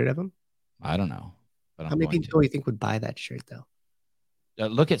 100 of them? I don't know, but How many people do you think would buy that shirt though?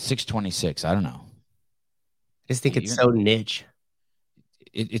 Look at 626. I don't know. I just think it's so niche.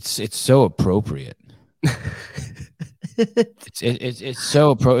 It's so appropriate. it's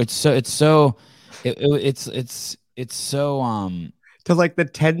so to like the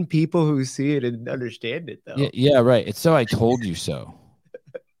 10 people who see it and understand it though. Yeah, right. It's so I told you so.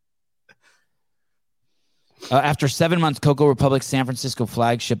 After 7 months, Cocoa Republic's San Francisco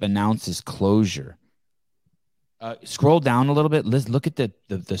flagship announces closure. Scroll down a little bit. Let's look at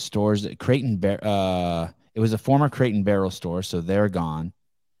the stores. It was a former Crate and Barrel store, so they're gone.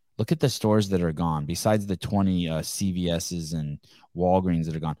 Look at the stores that are gone. Besides the 20 CVS's and Walgreens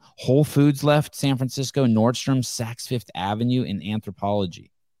that are gone, Whole Foods left San Francisco, Nordstrom, Saks Fifth Avenue, and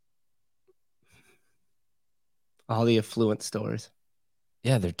Anthropology. All the affluent stores.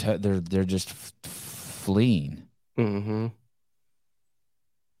 Yeah, they're just fleeing. Mm-hmm.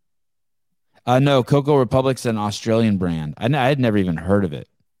 No, Cocoa Republic's an Australian brand. I had never even heard of it.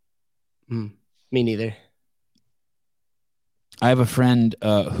 Me neither. I have a friend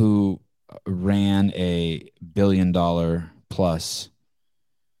who ran a $1 billion plus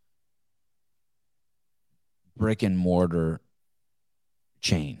brick and mortar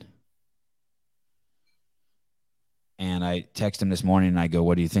chain. And I text him this morning and I go,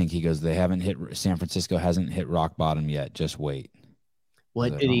 "What do you think?" He goes, San Francisco hasn't hit rock bottom yet. Just wait.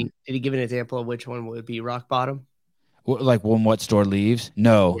 What did he give an example of which one would be rock bottom? Like when what store leaves?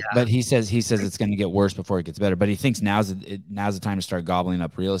 No, yeah. But he says it's going to get worse before it gets better. But he thinks now's the time to start gobbling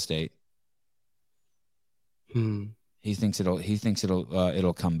up real estate. He thinks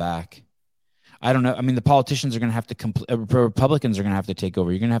it'll come back. I don't know. I mean, the politicians are going to have to Republicans are going to have to take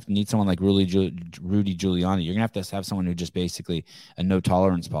over. You're going to have to need someone like Rudy Giuliani. You're going to have someone who just basically a no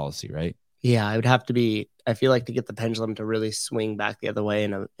tolerance policy, right? Yeah, it would have to be. I feel like to get the pendulum to really swing back the other way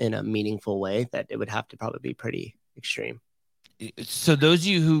in a meaningful way, that it would have to probably be pretty extreme. So those of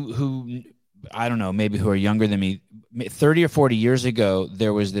you who I don't know, maybe who are younger than me, 30 or 40 years ago,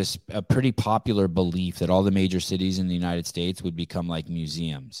 there was this a pretty popular belief that all the major cities in the United States would become like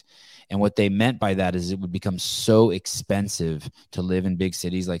museums. And what they meant by that is it would become so expensive to live in big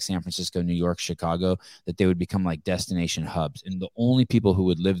cities like San Francisco, New York, Chicago, that they would become like destination hubs. And the only people who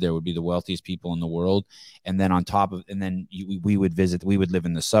would live there would be the wealthiest people in the world. And then on top of, and then we would live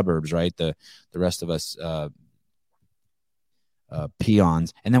in the suburbs, right? The rest of us,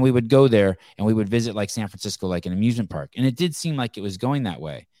 peons. And then we would go there and we would visit like San Francisco, like an amusement park. And it did seem like it was going that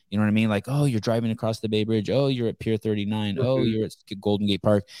way. You know what I mean? Like, oh, you're driving across the Bay Bridge. Oh, you're at Pier 39. Mm-hmm. Oh, you're at Golden Gate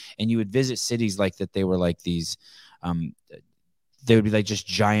Park. And you would visit cities like that. They were like these, they would be like just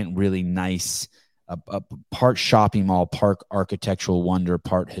giant, really nice, part shopping mall, part architectural wonder,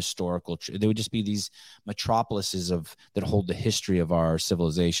 part historical. They would just be these metropolises that hold the history of our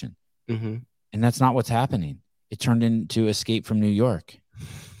civilization. Mm-hmm. And that's not what's happening. It turned into Escape from New York.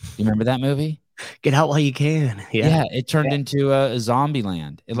 You remember that movie? Get out while you can. Yeah, it turned into a zombie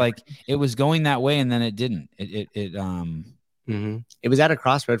land. It was going that way, and then it didn't. It was at a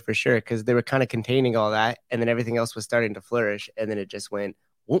crossroad for sure, because they were kind of containing all that, and then everything else was starting to flourish, and then it just went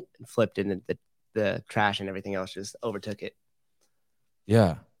whoop and flipped, and the trash and everything else just overtook it.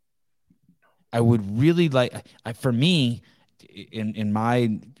 Yeah, I would really like. For me, in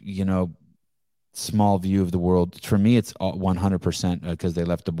my small view of the world, for me it's 100% because they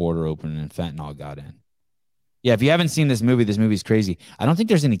left the border open and fentanyl got in. Yeah, if you haven't seen this movie's crazy. I don't think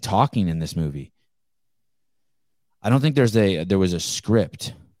there's any talking in this movie. I don't think there was a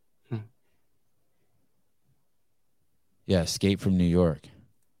script. Yeah, Escape from New York.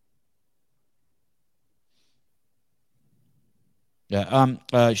 Yeah,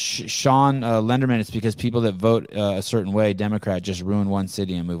 Sean Lenderman, it's because people that vote a certain way, Democrat, just ruin one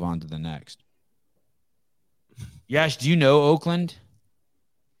city and move on to the next. Yash, do you know Oakland?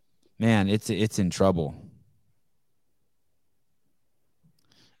 Man, it's in trouble.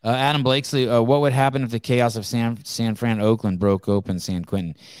 Adam Blakesley, what would happen if the chaos of San Fran, Oakland broke open San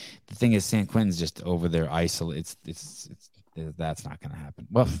Quentin? The thing is, San Quentin's just over there isolated. It's that's not going to happen.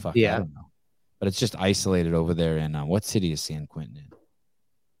 Well, fuck, yeah. I don't know. But it's just isolated over there in what city is San Quentin in?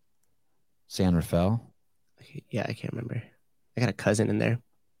 San Rafael? Yeah, I can't remember. I got a cousin in there.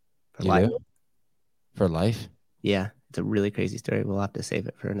 For life. For life? Yeah, it's a really crazy story. We'll have to save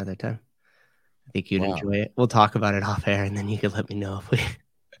it for another time. I think you'd enjoy it. We'll talk about it off air, and then you can let me know if we.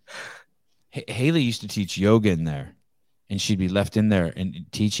 Haley used to teach yoga in there, and she'd be left in there and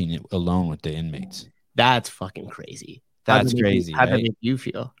teaching it alone with the inmates. That's fucking crazy. That's crazy. How did Right? that make you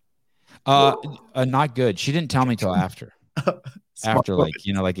feel? Not good. She didn't tell me till after. After like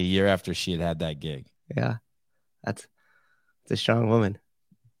a year after she had that gig. Yeah, that's a strong woman.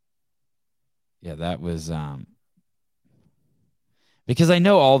 Yeah, that was because I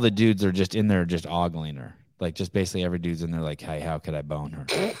know all the dudes are just in there just ogling her. Like just basically every dude's in there like, hey, how could I bone her?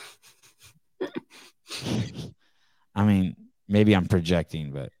 I mean, maybe I'm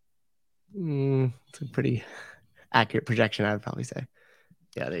projecting, but it's a pretty accurate projection, I would probably say.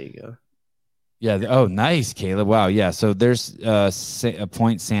 Yeah, there you go. yeah. Oh, nice, Caleb. Wow. Yeah. So there's a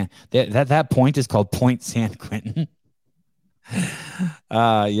Point San that point is called Point San Quentin.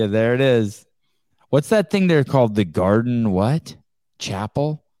 Yeah, there it is. What's that thing they're called? The Garden what?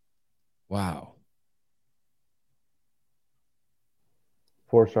 Chapel? Wow.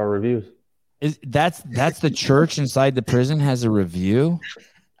 4-star reviews. That's the church inside the prison has a review?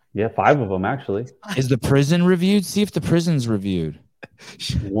 Yeah, 5 of them actually. Is the prison reviewed? See if the prison's reviewed.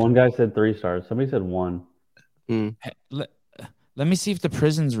 One guy said 3 stars. Somebody said 1. Let me see if the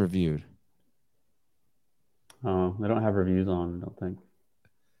prison's reviewed. Oh, they don't have reviews on, I don't think.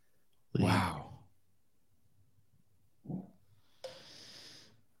 Wow.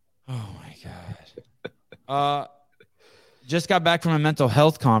 Oh my God. Just got back from a mental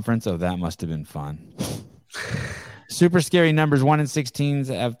health conference. Oh, that must have been fun. Super scary numbers. 1 in 16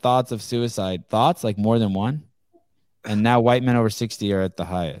 have thoughts of suicide. Thoughts like more than one? And now white men over 60 are at the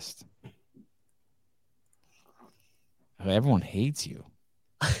highest. Oh, everyone hates you.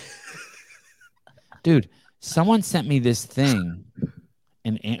 Dude, someone sent me this thing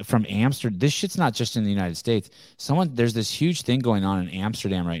from Amsterdam. This shit's not just in the United States. There's this huge thing going on in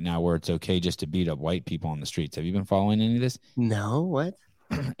Amsterdam right now where it's okay just to beat up white people on the streets. Have you been following any of this? No, what?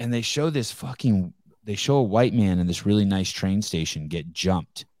 And they show a white man in this really nice train station get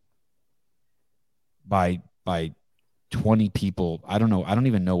jumped by 20 people. I don't know. I don't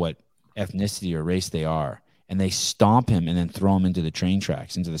even know what ethnicity or race they are. And they stomp him and then throw him into the train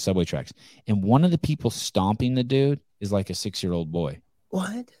tracks, into the subway tracks. And one of the people stomping the dude is like a 6-year-old boy.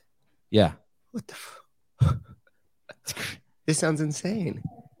 What? Yeah. What the This sounds insane.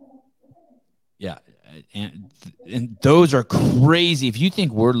 Yeah. And those are crazy. If you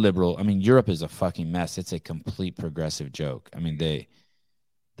think we're liberal, I mean, Europe is a fucking mess. It's a complete progressive joke. I mean, the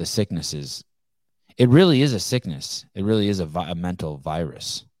sickness is, it really is a sickness. It really is a mental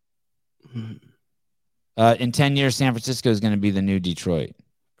virus. In 10 years, San Francisco is going to be the new Detroit.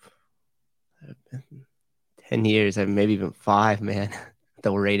 10 years, maybe even 5, man.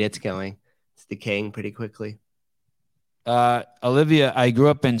 The rate it's going. It's decaying pretty quickly. Olivia, I grew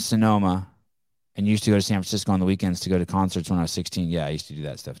up in Sonoma and used to go to San Francisco on the weekends to go to concerts when I was 16. Yeah, I used to do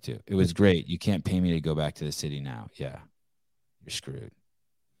that stuff too. It was great. You can't pay me to go back to the city now. Yeah, you're screwed.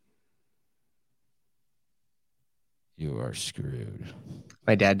 You are screwed.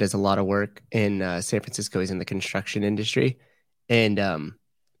 My dad does a lot of work in San Francisco. He's in the construction industry. And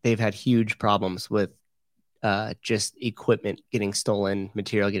they've had huge problems with just equipment getting stolen,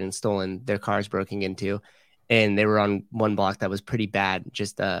 material getting stolen, their cars broken into. And they were on one block that was pretty bad,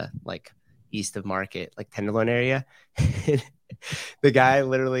 just like east of Market, like Tenderloin area. The guy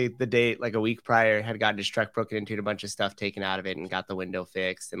literally the day, like a week prior, had gotten his truck broken into and a bunch of stuff taken out of it and got the window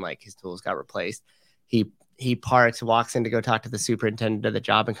fixed and like his tools got replaced. He parks, walks in to go talk to the superintendent of the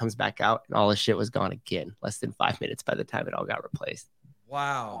job and comes back out and all his shit was gone again. Less than 5 minutes by the time it all got replaced.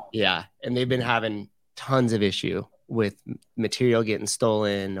 Wow. Yeah. And they've been having tons of issue with material getting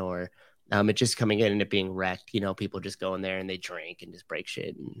stolen or it just coming in and it being wrecked. You know, people just go in there and they drink and just break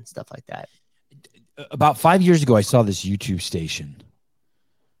shit and stuff like that. About 5 years ago, I saw this YouTube station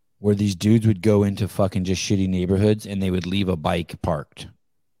where these dudes would go into fucking just shitty neighborhoods and they would leave a bike parked.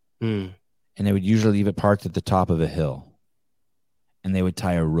 And they would usually leave it parked at the top of a hill. And they would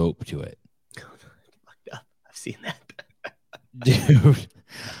tie a rope to it. I've seen that. Dude,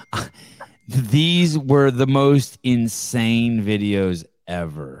 these were the most insane videos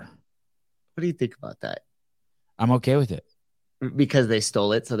ever. What do you think about that? I'm okay with it. Because they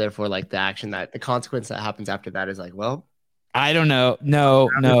stole it. So therefore, like the consequence that happens after that is like, well, I don't know. No.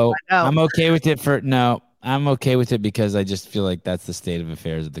 I'm okay with it I'm okay with it because I just feel like that's the state of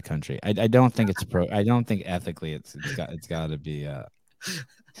affairs of the country. I don't think it's I don't think ethically it's got to be.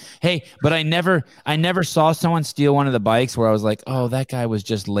 Hey, but I never saw someone steal one of the bikes where I was like, oh, that guy was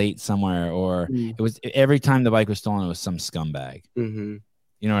just late somewhere, or it was every time the bike was stolen, it was some scumbag. Mm-hmm.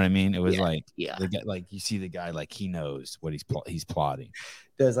 You know what I mean? It was yeah. the guy, like you see the guy like he knows what he's plotting.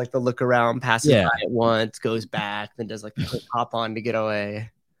 Does like the look around, passes by it once, goes back, then does like the quick hop on to get away.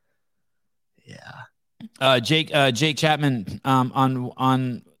 Yeah. Jake Chapman, on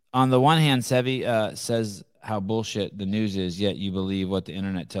the one hand, Sevi says how bullshit the news is, yet you believe what the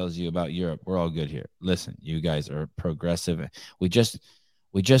internet tells you about Europe. We're all good here. Listen, you guys are progressive. We just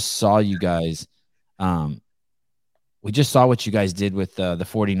saw you guys. We just saw what you guys did with the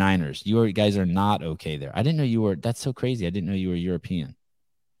 49ers. You guys are not okay there. I didn't know you were. That's so crazy. I didn't know you were European.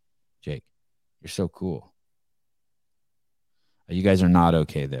 Jake, you're so cool. You guys are not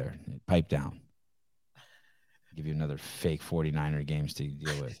okay there. Pipe down. Give you another fake 49er games to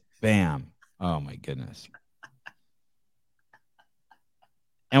deal with. Bam. Oh, my goodness.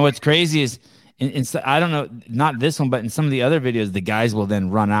 And what's crazy is, I don't know, not this one, but in some of the other videos, the guys will then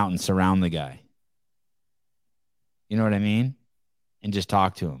run out and surround the guy. You know what I mean? And just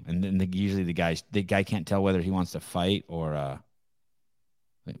talk to him. And then usually the guy can't tell whether he wants to fight or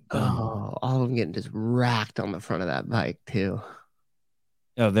all of them getting just racked on the front of that bike too.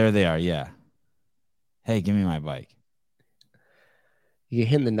 Oh, there they are. Yeah. Hey, give me my bike. You get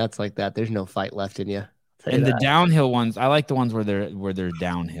hit in the nuts like that, there's no fight left in you. And the downhill ones, I like the ones where they're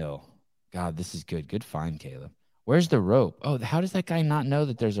downhill. God, this is good. Good find, Caleb. Where's the rope? Oh, how does that guy not know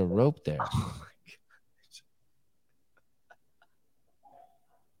that there's a rope there?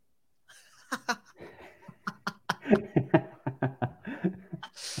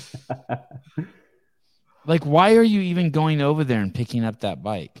 Like, why are you even going over there and picking up that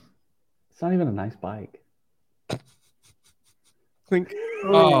bike? It's not even a nice bike.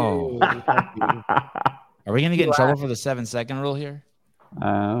 Oh. Are we going to get in trouble for the 7-second rule here?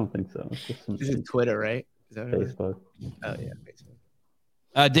 I don't think so. It's just This is Twitter, right? Is that Facebook. Oh, yeah,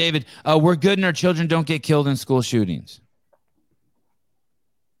 Facebook. David, we're good and our children don't get killed in school shootings.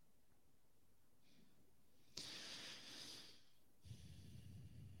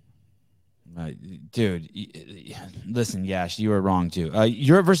 Dude, listen, Yash, you were wrong too.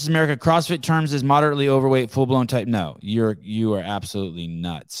 Europe versus America, CrossFit terms is moderately overweight, full-blown type. No, you are absolutely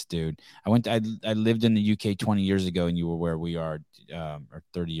nuts, dude. I lived in the UK 20 years ago, and you were where we are, or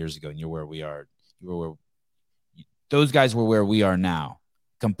 30 years ago, and you're where we are. Those guys were where we are now.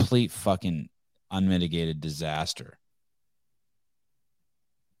 Complete fucking unmitigated disaster.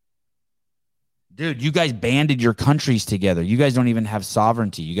 Dude, you guys banded your countries together. You guys don't even have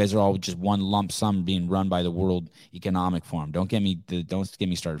sovereignty. You guys are all just one lump sum being run by the World Economic Forum. Don't get me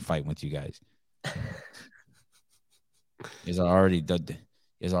started fighting with you guys. Is already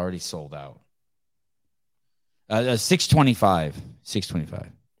sold out. 625.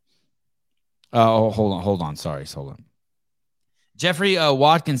 625. Oh, hold on. Sorry, hold on. Jeffrey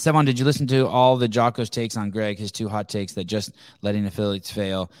Watkins, Sevon, did you listen to all the Jocko's takes on Greg? His 2 hot takes that just letting affiliates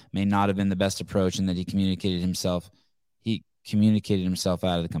fail may not have been the best approach, and that he communicated himself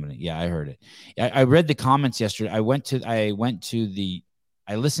out of the company. Yeah, I heard it. I read the comments yesterday. I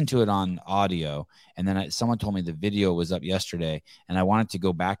listened to it on audio, and then someone told me the video was up yesterday, and I wanted to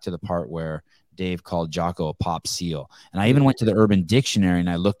go back to the part where Dave called Jocko a pop seal. And I even went to the Urban Dictionary and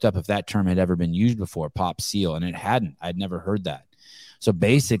I looked up if that term had ever been used before, pop seal, and it hadn't. I'd never heard that. So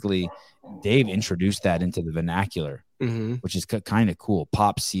basically, Dave introduced that into the vernacular, which is kind of cool,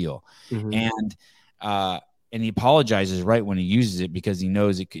 pop seal. And he apologizes right when he uses it because he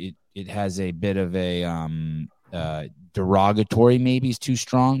knows it has a bit of a derogatory, maybe is too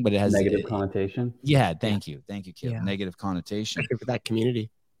strong, but it has negative connotation. Yeah, thank you, Caleb. Yeah. Negative connotation for that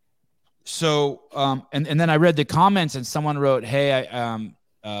community. So, and then I read the comments, and someone wrote, "Hey,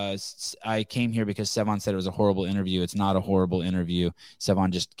 I came here because Sevon said it was a horrible interview. It's not a horrible interview.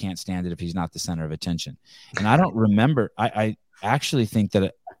 Sevon just can't stand it if he's not the center of attention." And I don't remember. I actually think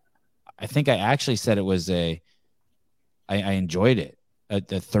that I actually said it was I enjoyed it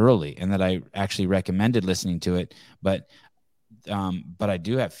thoroughly, and that I actually recommended listening to it. But I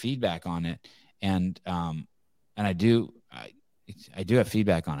do have feedback on it, and I do have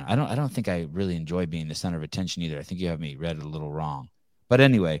feedback on it. I don't think I really enjoy being the center of attention either. I think you have me read it a little wrong. But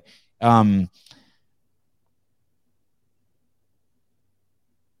anyway, I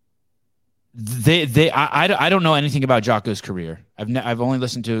don't know anything about Jocko's career. I've only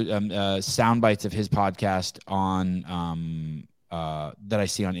listened to sound bites of his podcast on that I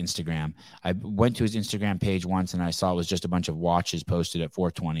see on Instagram. I went to his Instagram page once and I saw it was just a bunch of watches posted at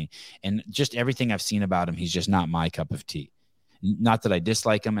 420, and just everything I've seen about him, he's just not my cup of tea. Not that I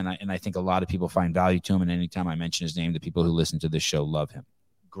dislike him, and I think a lot of people find value to him, and anytime I mention his name, the people who listen to this show love him.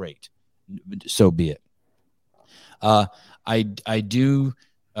 Great. So be it. I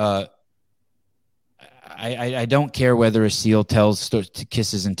don't care whether a seal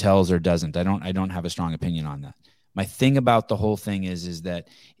kisses and tells or doesn't. I don't have a strong opinion on that. My thing about the whole thing is that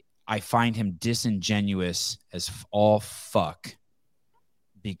I find him disingenuous as all fuck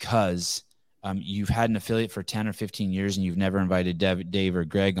because You've had an affiliate for 10 or 15 years and you've never invited Dave or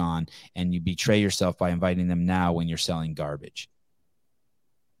Greg on, and you betray yourself by inviting them now when you're selling garbage.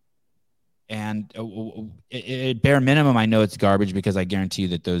 And at bare minimum, I know it's garbage because I guarantee you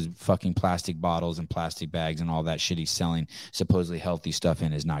that those fucking plastic bottles and plastic bags and all that shit he's selling supposedly healthy stuff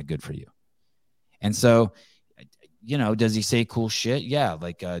in is not good for you. And so, does he say cool shit? Yeah.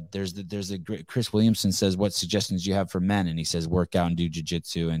 Like there's a great, Chris Williamson says, what suggestions do you have for men? And he says, work out and do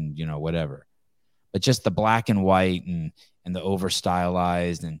jujitsu and, whatever. But just the black and white and the over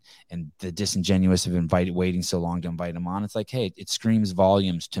stylized and the disingenuous of waiting so long to invite him on. It's like, hey, it screams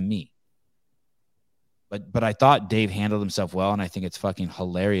volumes to me. But I thought Dave handled himself well, and I think it's fucking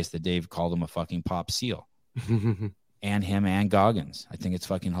hilarious that Dave called him a fucking pop seal. And him and Goggins. I think it's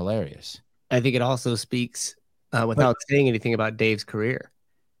fucking hilarious. I think it also speaks without saying anything about Dave's career.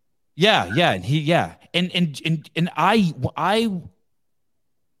 Yeah, and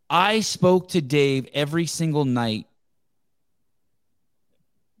I spoke to Dave every single night,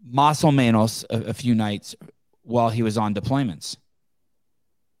 más o menos a few nights while he was on deployments.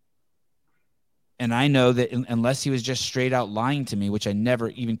 And I know that unless he was just straight out lying to me, which I never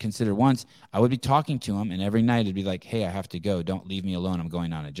even considered once, I would be talking to him. And every night it'd be like, hey, I have to go. Don't leave me alone. I'm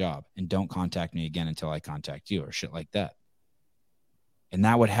going on a job. And don't contact me again until I contact you, or shit like that. And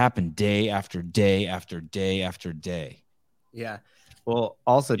that would happen day after day after day after day. Yeah. Well,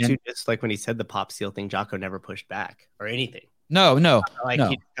 also, too, just like when he said the pop seal thing, Jocko never pushed back or anything. No. He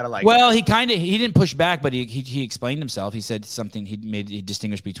He didn't push back, but he explained himself. He said something. He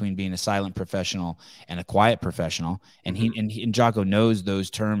distinguished between being a silent professional and a quiet professional, and and Jocko knows those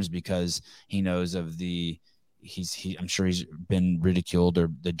terms because he knows of I'm sure he's been ridiculed or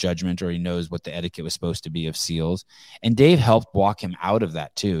the judgment, or he knows what the etiquette was supposed to be of SEALs. And Dave helped walk him out of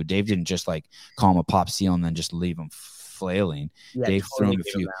that too. Dave didn't just like call him a pop SEAL and then just leave him flailing. Yeah, Dave totally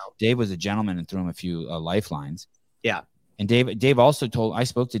threw him a few. Dave was a gentleman and threw him a few lifelines. Yeah. And Dave also told, I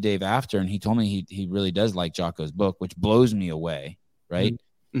spoke to Dave after, and he told me he really does like Jocko's book, which blows me away, right?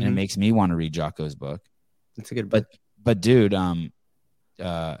 Mm-hmm. And it makes me want to read Jocko's book. It's a good book. But dude, I'll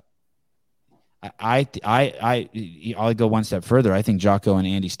go one step further. I think Jocko and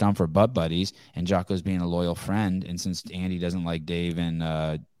Andy Stumpf are butt buddies, and Jocko's being a loyal friend. And since Andy doesn't like Dave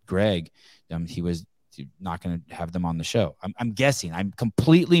and Greg, he was not going to have them on the show. I'm guessing. I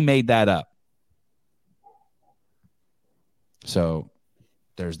completely made that up. So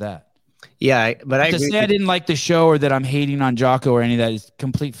there's that. Yeah, but to say I didn't like the show or that I'm hating on Jocko or any of that is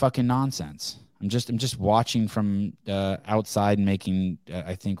complete fucking nonsense. I'm just watching from outside and making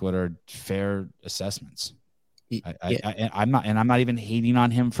I think what are fair assessments. I'm not even hating on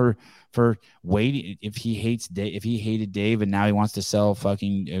him for waiting. If he hated Dave and now he wants to sell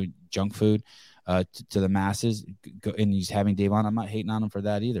fucking junk food to the masses, and he's having Dave on, I'm not hating on him for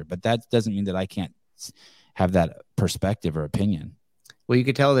that either. But that doesn't mean that I can't have that perspective or opinion. Well, you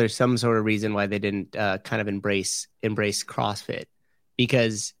could tell there's some sort of reason why they didn't kind of embrace CrossFit,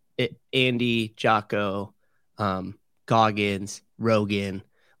 because Andy, Jocko, Goggins, Rogan,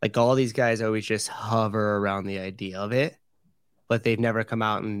 like all these guys always just hover around the idea of it, but they've never come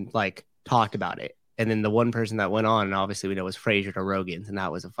out and like talked about it. And then the one person that went on, and obviously we know, was Frazier to Rogan's, and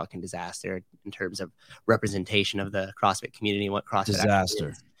that was a fucking disaster in terms of representation of the CrossFit community and what CrossFit disaster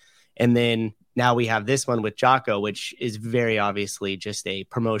is. And then now we have this one with Jocko, which is very obviously just a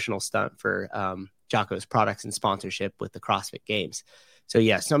promotional stunt for Jocko's products and sponsorship with the CrossFit Games. So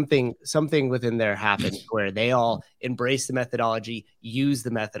yeah, something within there happened where they all embraced the methodology, used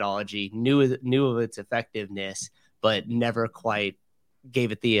the methodology, knew of its effectiveness, but never quite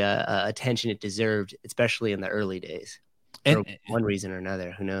gave it the attention it deserved, especially in the early days. For one reason or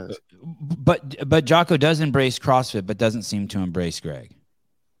another, who knows? But Jocko does embrace CrossFit, but doesn't seem to embrace Greg.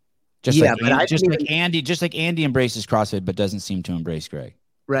 Just like Andy embraces CrossFit, but doesn't seem to embrace Greg.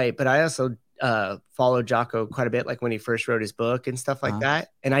 Right, but I also followed Jocko quite a bit, like when he first wrote his book and stuff like that.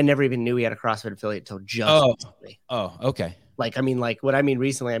 And I never even knew he had a CrossFit affiliate until just recently. Oh, okay. Like, I mean, like what I mean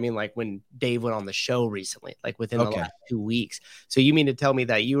recently, I mean like when Dave went on the show recently, like within the last 2 weeks. So you mean to tell me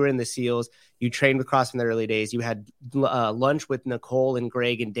that you were in the SEALs, you trained with CrossFit in the early days, you had lunch with Nicole and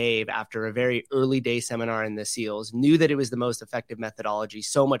Greg and Dave after a very early day seminar in the SEALs, knew that it was the most effective methodology,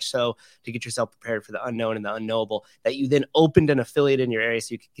 so much so to get yourself prepared for the unknown and the unknowable, that you then opened an affiliate in your area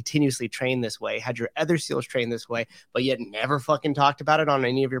so you could continuously train this way, had your other SEALs train this way, but yet never fucking talked about it on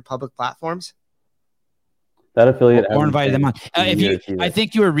any of your public platforms? That affiliate or invited them on. I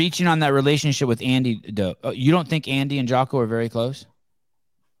think you were reaching on that relationship with Andy. You don't think Andy and Jocko are very close?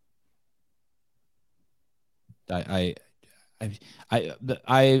 I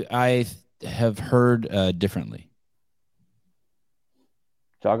have heard differently.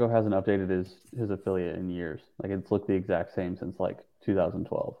 Jocko hasn't updated his affiliate in years. Like it's looked the exact same since like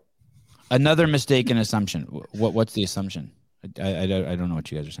 2012. Another mistaken assumption. What's the assumption? I don't know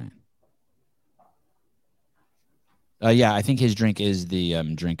what you guys are saying. Yeah, I think his drink is the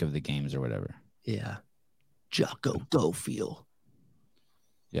drink of the games or whatever. Yeah. Jocko Go Feel.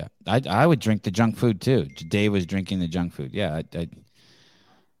 Yeah, I would drink the junk food too. Dave was drinking the junk food. Yeah,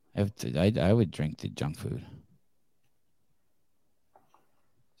 I would drink the junk food.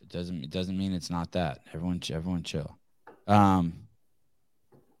 It doesn't mean it's not that. Everyone chill.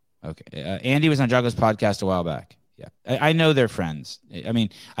 Okay. Andy was on Jocko's podcast a while back. Yeah, I know they're friends. I mean,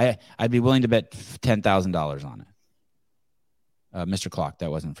 I'd be willing to bet $10,000 on it. Mr. Clock,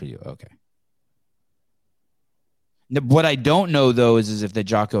 that wasn't for you. Okay. What I don't know though is if the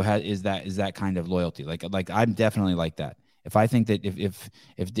Jocko is that kind of loyalty. Like I'm definitely like that. If I think that if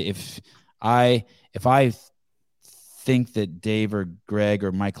I think that Dave or Greg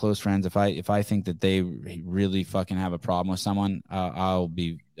or my close friends, if I think that they really fucking have a problem with someone, I'll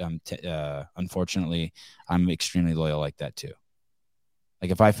be unfortunately I'm extremely loyal like that too.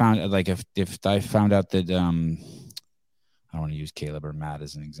 Like if I found out that I don't want to use Caleb or Matt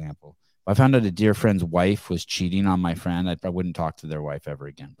as an example. If I found out a dear friend's wife was cheating on my friend, I wouldn't talk to their wife ever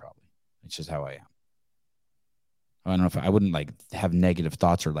again. Probably. It's just how I am. I don't know if I wouldn't like have negative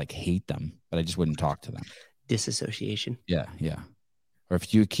thoughts or like hate them, but I just wouldn't talk to them. Disassociation. Yeah. Or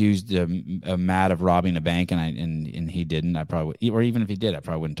if you accused Matt of robbing a bank and he didn't, I probably would, or even if he did, I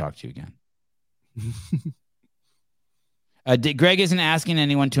probably wouldn't talk to you again. Greg isn't asking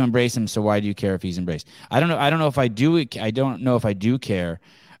anyone to embrace him, so why do you care if he's embraced? I don't know. I don't know if I do. I don't know if I do care.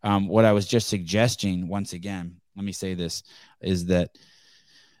 What I was just suggesting, once again, let me say this, is that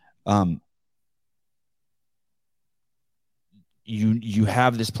you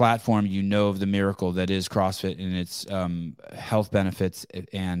have this platform, of the miracle that is CrossFit and its health benefits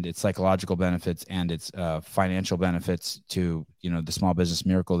and its psychological benefits and its financial benefits to the small business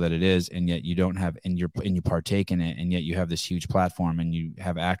miracle that it is, and yet you don't have and you partake in it, and yet you have this huge platform and you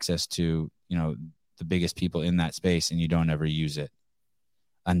have access to the biggest people in that space, and you don't ever use it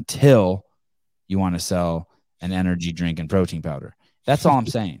until you want to sell an energy drink and protein powder. That's all I'm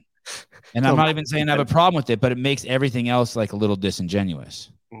saying. And I'm not even saying I have a problem with it, but it makes everything else like a little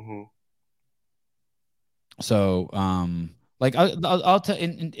disingenuous. Mm-hmm. So, like I'll tell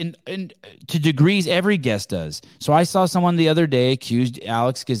in to degrees every guest does. So I saw someone the other day accused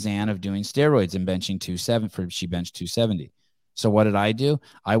Alex Kazan of doing steroids and benching 270. She benched 270. So what did I do?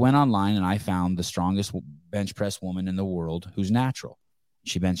 I went online and I found the strongest bench press woman in the world who's natural.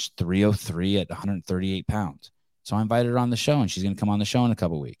 She benched 303 at 138 pounds. So I invited her on the show, and she's going to come on the show in a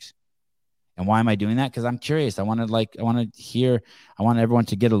couple of weeks. And why am I doing that? Because I'm curious. I want everyone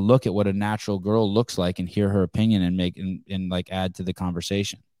to get a look at what a natural girl looks like and hear her opinion and make and like add to the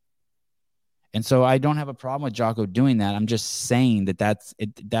conversation. And so I don't have a problem with Jocko doing that. I'm just saying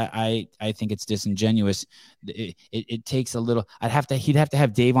that I think it's disingenuous. It takes a little. He'd have to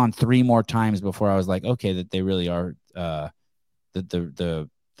have Dave on 3 more times before I was like, okay, that they really are the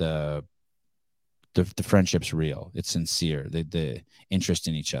friendship's real. It's sincere. The interest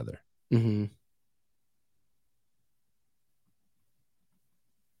in each other. Mm-hmm.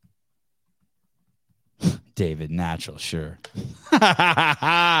 David, natural, sure.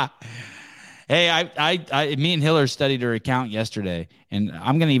 Hey, me and Hiller studied her account yesterday, and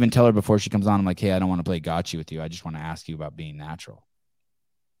I'm gonna even tell her before she comes on. I'm like, hey, I don't want to play gotcha with you. I just want to ask you about being natural.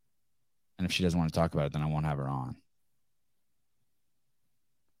 And if she doesn't want to talk about it, then I won't have her on.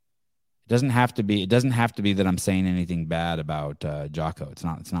 It doesn't have to be that I'm saying anything bad about Jocko. It's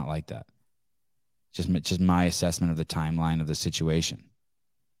not like that. It's just my assessment of the timeline of the situation.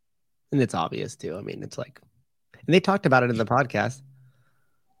 And it's obvious too. I mean, it's like, and they talked about it in the podcast.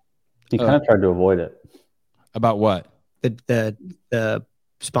 He kind of tried to avoid it. About what? The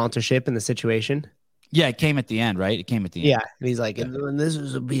sponsorship and the situation. Yeah, it came at the end, right? It came at the end. Yeah, and he's like, and this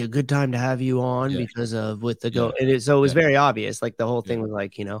would be a good time to have you on because of with the go. And so it was very obvious. Like the whole thing was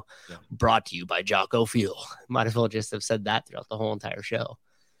like, brought to you by Jocko Fuel. Might as well just have said that throughout the whole entire show.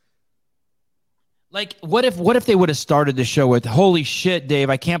 Like, what if they would have started the show with, holy shit, Dave,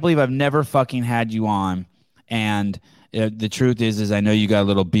 I can't believe I've never fucking had you on. And the truth is I know you got a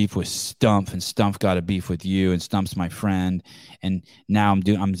little beef with Stump, and Stump got a beef with you, and Stump's my friend. And now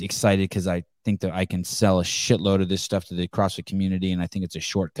I'm excited because I think that I can sell a shitload of this stuff to the CrossFit community, and I think it's a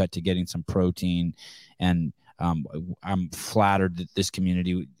shortcut to getting some protein. And I'm flattered that this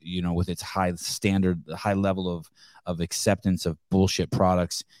community, with its high standard, high level of acceptance of bullshit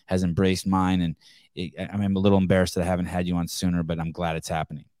products, has embraced mine. And I'm a little embarrassed that I haven't had you on sooner, but I'm glad it's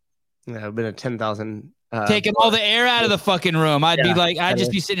happening. Yeah, I've been a 10,000 taking all the air out of the fucking room. I'd be Yeah, like, I'd and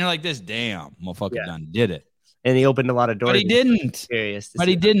just be sitting here like this. Damn, motherfucker Yeah. done did it. And he opened a lot of doors. But he didn't. Curious to But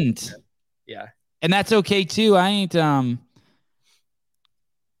see he that. didn't. Yeah. And that's okay too. I ain't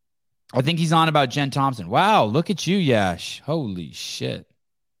I think he's on about Jen Thompson. Wow, look at you, Yash. Holy shit.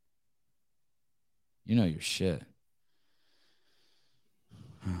 You know your shit.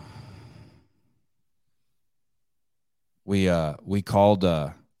 We called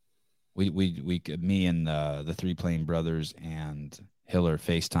me and the Three Plane brothers and Hiller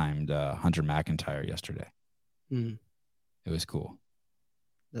FaceTimed Hunter McIntyre yesterday. Mm. It was cool.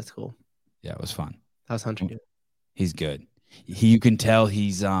 That's cool. Yeah, it was fun. How's Hunter doing? He's good. You can tell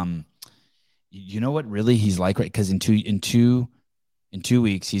he's you know what really he's like, right? Because in two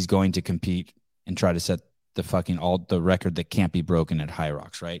weeks he's going to compete and try to set the record that can't be broken at High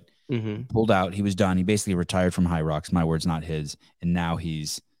Rocks, right? Mm-hmm. Pulled out, he was done. He basically retired from High Rocks. My words, not his. And now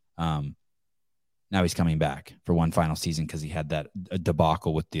he's coming back for one final season because he had that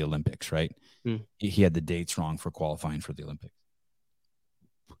debacle with the Olympics, right? Mm. He had the dates wrong for qualifying for the Olympics.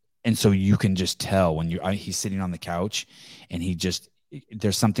 And so you can just tell when he's sitting on the couch and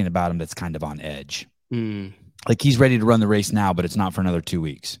there's something about him that's kind of on edge. Mm. Like he's ready to run the race now, but it's not for another 2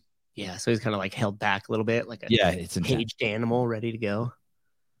 weeks. Yeah, so he's kind of like held back a little bit, like a it's intense. caged animal ready to go.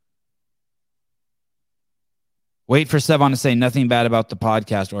 Wait for Sevon to say nothing bad about the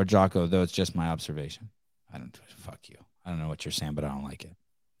podcast or Jocko, though it's just my observation. Fuck you. I don't know what you're saying, but I don't like it.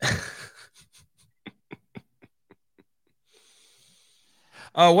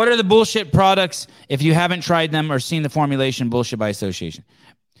 What are the bullshit products if you haven't tried them or seen the formulation? Bullshit by association.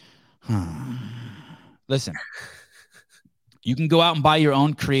 Listen, you can go out and buy your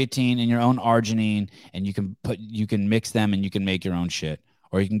own creatine and your own arginine, and you can mix them and you can make your own shit.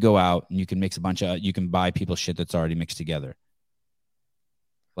 Or you can go out and you can mix you can buy people's shit that's already mixed together.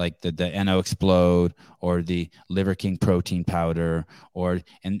 Like the NO Explode or the Liver King protein powder,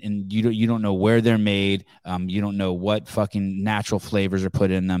 and you don't know where they're made. You don't know what fucking natural flavors are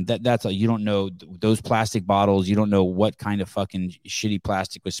put in them. That's all. You don't know those plastic bottles. You don't know what kind of fucking shitty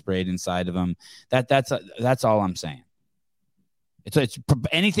plastic was sprayed inside of them. That's all I'm saying. It's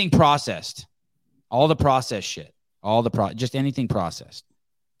anything processed, all the processed shit, just anything processed,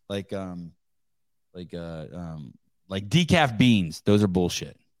 like decaf beans. Those are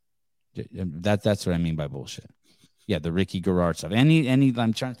bullshit. That's what I mean by bullshit. Yeah, the Ricky Garrard stuff. Any.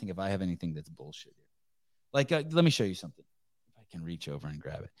 I'm trying to think if I have anything that's bullshit. Like, let me show you something. If I can reach over and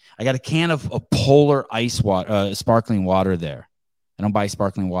grab it. I got a can of Polar ice water, sparkling water there. I don't buy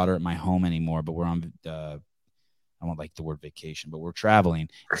sparkling water at my home anymore, but we're on. I don't like the word vacation, but we're traveling.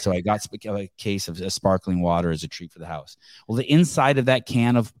 So I got a case of sparkling water as a treat for the house. Well, the inside of that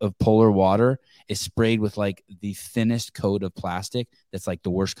can of Polar water is sprayed with like the thinnest coat of plastic. That's like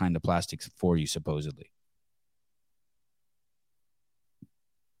the worst kind of plastic for you, supposedly.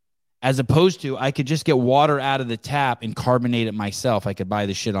 As opposed to, I could just get water out of the tap and carbonate it myself. I could buy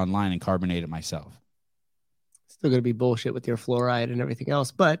the shit online and carbonate it myself. Still going to be bullshit with your fluoride and everything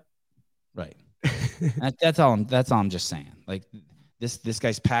else, but. Right. That's all I'm just saying. Like this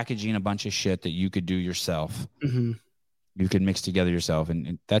guy's packaging a bunch of shit that you could do yourself. Mm-hmm. You could mix together yourself,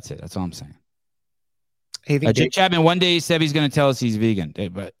 and that's it. That's all I'm saying. Hey, Jake Chapman, one day he said he's going to tell us he's vegan,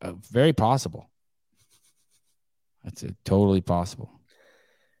 but very possible. That's totally possible.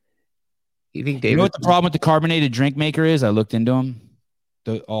 You think David? You know what the problem with the carbonated drink maker is? I looked into them.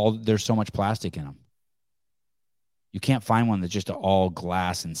 There's so much plastic in them. You can't find one that's just an all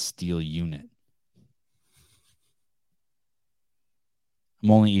glass and steel unit. I'm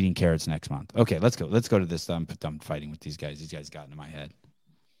only eating carrots next month. Okay, let's go. Let's go to this. I'm fighting with these guys. These guys got into my head.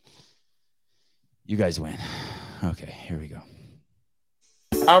 You guys win. Okay, here we go.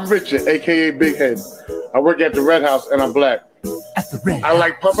 I'm Richard, a.k.a. Big Head. I work at the Red House, and I'm black. At the Red I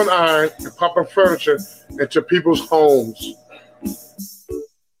like pumping iron and pumping furniture into people's homes.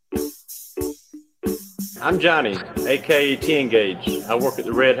 I'm Johnny, a.k.a. T-Engage. I work at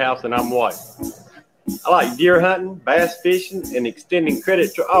the Red House, and I'm white. I like deer hunting, bass fishing, and extending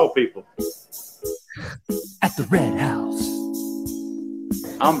credit to all people. At the Red House.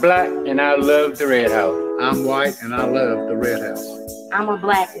 I'm black, and I love the Red House. I'm white, and I love the Red House. I'm a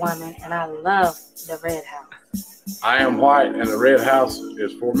black woman, and I love the Red House. I am white, and the Red House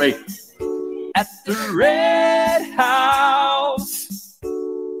is for me. At the Red House.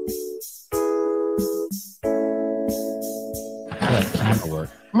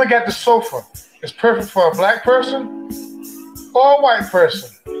 Look at the sofa. It's perfect for a black person or a white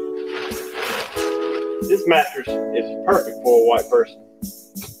person. This mattress is perfect for a white person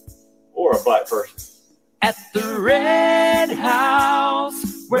or a black person. At the Red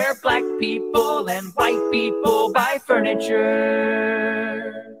House, where black people and white people buy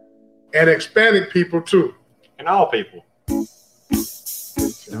furniture. And Hispanic people too. And all people.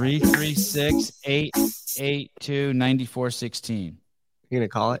 336-882-9416. You're gonna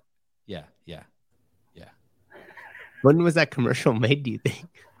call it? Yeah. When was that commercial made, do you think?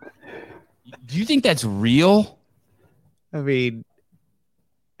 Do you think that's real? I mean,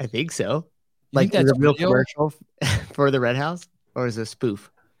 I think so. You think that's is it a real real? commercial for the Red House, or is it a spoof?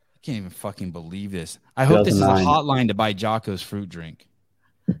 I can't even fucking believe this. I hope this is a 2009. hotline to buy Jocko's fruit drink.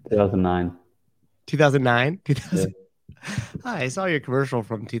 2009. 2009? 2000. Hi, I saw your commercial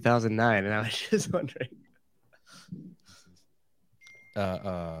from 2009, and I was just wondering.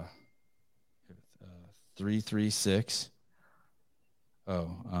 336.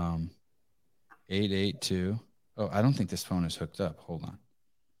 882. Oh, I don't think this phone is hooked up. Hold on.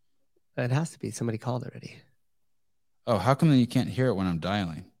 It has to be. Somebody called already. Oh, how come then you can't hear it when I'm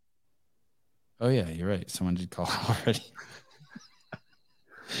dialing? Oh, yeah, you're right. Someone did call already.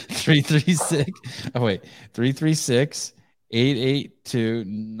 336. Oh, wait.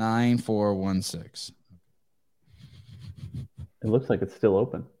 336-882-9416. It looks like it's still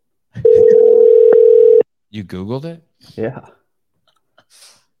open. You Googled it? Yeah.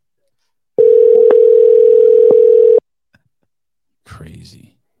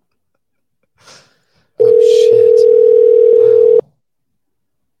 Crazy. Oh, shit. Wow.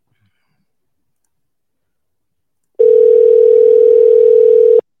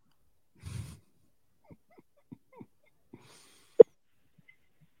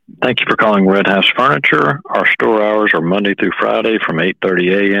 Thank you for calling Red House Furniture. Our store hours are Monday through Friday from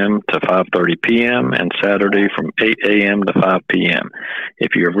 8:30 a.m. to 5:30 p.m. and Saturday from 8 a.m. to 5 p.m.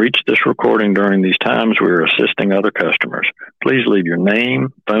 If you have reached this recording during these times, we are assisting other customers. Please leave your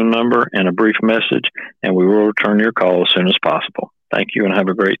name, phone number, and a brief message, and we will return your call as soon as possible. Thank you and have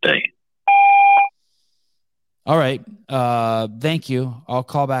a great day. All right. Thank you. I'll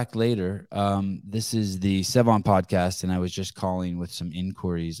call back later. This is the Sevon podcast, and I was just calling with some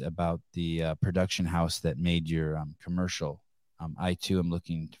inquiries about the production house that made your commercial. I, too, am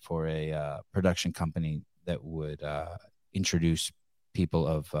looking for a production company that would introduce people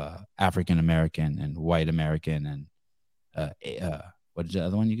of African-American and white American and what is the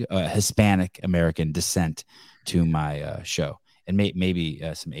other one? Hispanic American descent to my show, and maybe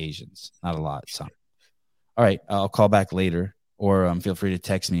some Asians. Not a lot, some. All right, I'll call back later, or feel free to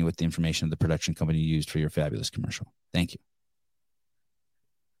text me with the information of the production company you used for your fabulous commercial. Thank you.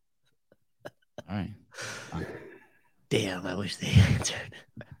 All right. Damn, I wish they answered.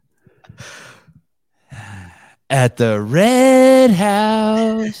 At the Red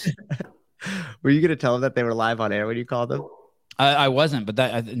House. Were you going to tell them that they were live on air when you called them? I wasn't, but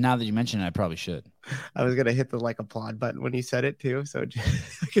now that you mention it, I probably should. I was going to hit the applaud button when you said it, too, so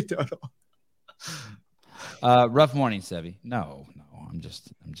just like a total. Rough morning, Sevy. No, I'm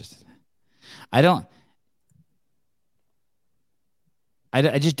just I just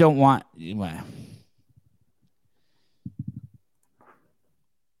don't want. Well,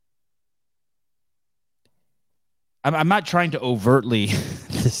 I'm not trying to overtly.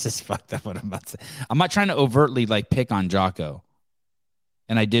 This is fucked up. What I'm about to say. I'm not trying to overtly pick on Jocko,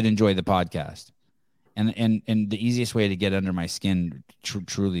 and I did enjoy the podcast, and the easiest way to get under my skin,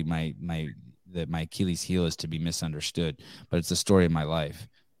 truly, my Achilles heel is to be misunderstood, but it's the story of my life.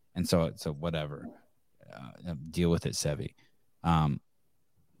 And so whatever, deal with it, Sevy.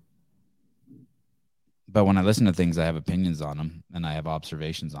 But when I listen to things, I have opinions on them and I have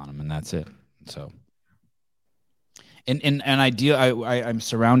observations on them, and that's it. So, and I'm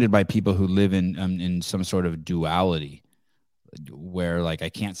surrounded by people who live in some sort of duality where I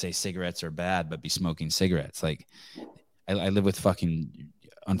can't say cigarettes are bad, but be smoking cigarettes. I live with fucking,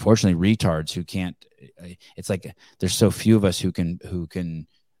 unfortunately, retards who can't. It's there's so few of us who can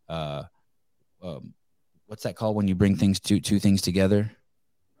what's that called when you bring two things together?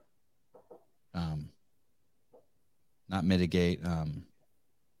 Not mitigate.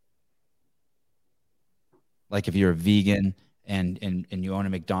 If you're a vegan and you own a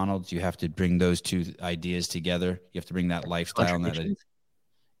McDonald's, you have to bring those two ideas together. You have to bring that lifestyle and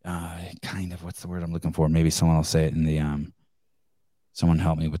that. Kind of. What's the word I'm looking for? Maybe someone will say it in the Someone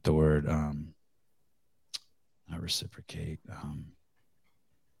help me with the word. Not reciprocate.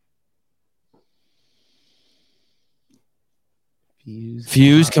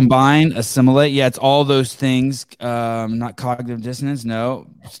 Fuse, combine, assimilate. Yeah, it's all those things. Not cognitive dissonance. No,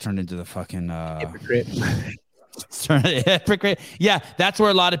 it's turned into the fucking hypocrite. Hypocrite. Yeah, that's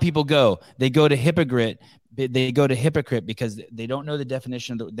where a lot of people go. They go to hypocrite they go to hypocrite because they don't know the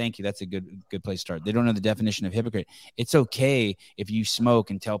definition of thank you. That's a good place to start. They don't know the definition of hypocrite. It's okay if you smoke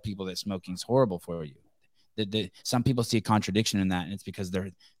and tell people that smoking is horrible for you. Some people see a contradiction in that, and it's because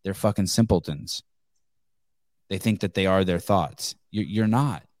they're fucking simpletons. They think that they are their thoughts. You're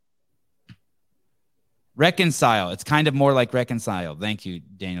not. Reconcile. It's kind of more like reconcile. Thank you,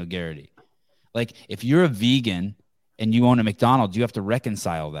 Daniel Garrity. Like if you're a vegan and you own a McDonald's, you have to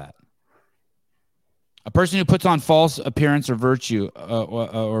reconcile that. A person who puts on false appearance or virtue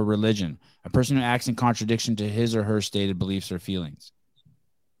or religion. A person who acts in contradiction to his or her stated beliefs or feelings.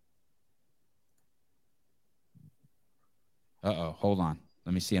 Hold on.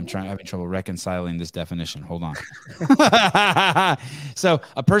 Let me see. I'm having trouble reconciling this definition. Hold on. So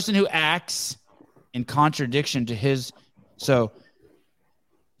a person who acts in contradiction to his. So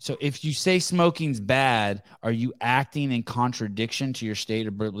if you say smoking's bad, are you acting in contradiction to your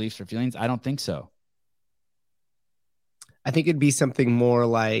stated beliefs or feelings? I don't think so. I think it'd be something more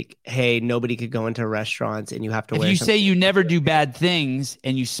like, hey, nobody could go into restaurants and you have to wear. If you say you never do bad things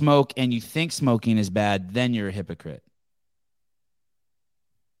and you smoke and you think smoking is bad, then you're a hypocrite.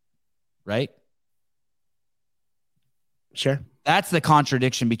 Right? Sure. That's the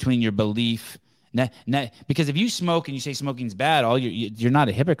contradiction between your belief. Because if you smoke and you say smoking's bad, you're not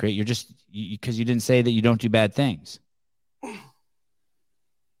a hypocrite. You're just because you didn't say that you don't do bad things.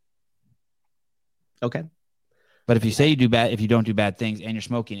 Okay. But if you say if you don't do bad things and you're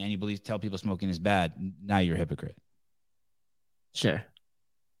smoking and you tell people smoking is bad, now you're a hypocrite. Sure.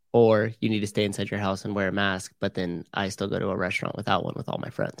 Or you need to stay inside your house and wear a mask, but then I still go to a restaurant without one with all my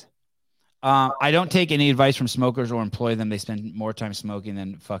friends. I don't take any advice from smokers or employ them. They spend more time smoking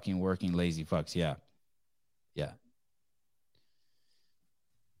than fucking working, lazy fucks. Yeah.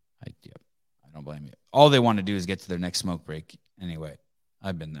 I don't blame you. All they want to do is get to their next smoke break. Anyway,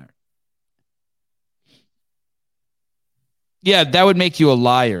 I've been there. Yeah, that would make you a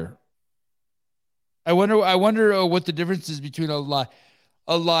liar. I wonder what the difference is between a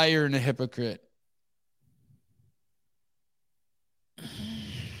liar and a hypocrite.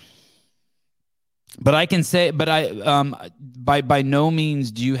 But I can say, by no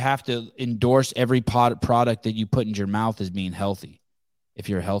means do you have to endorse every product that you put in your mouth as being healthy. If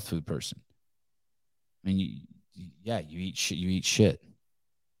you're a health food person, I mean, you eat shit. You eat shit.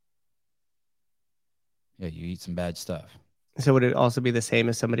 Yeah, you eat some bad stuff. So would it also be the same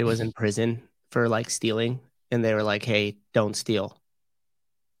if somebody was in prison for like stealing and they were like, hey, don't steal?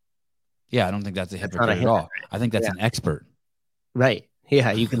 Yeah, I don't think that's a hypocrite at all. I think that's an expert. Right.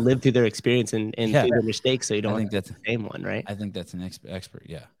 Yeah, you can live through their experience and through their mistakes, so you don't think that's the same one, right? I think that's an expert,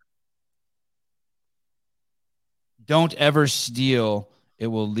 yeah. Don't ever steal. It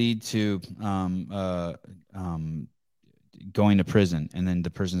will lead to going to prison, and then the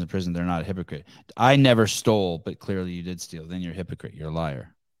person's in prison, they're not a hypocrite. I never stole, but clearly you did steal. Then you're a hypocrite. You're a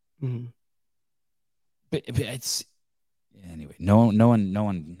liar. Mm-hmm. But it's anyway. No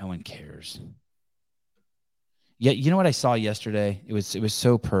one cares. Yeah, you know what I saw yesterday? It was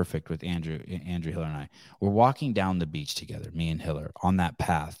so perfect with Andrew Hiller and I. We're walking down the beach together, me and Hiller, on that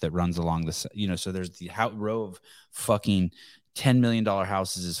path that runs along the. So there's the row of fucking $10 million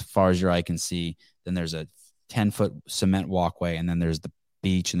houses as far as your eye can see. Then there's a 10-foot cement walkway, and then there's the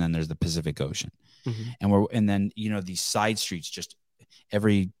beach, and then there's the Pacific Ocean. Mm-hmm. And then these side streets, just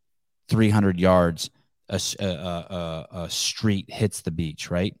every 300 yards, a street hits the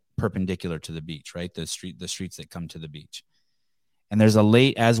beach, right? Perpendicular to the beach, right? The streets that come to the beach. And there's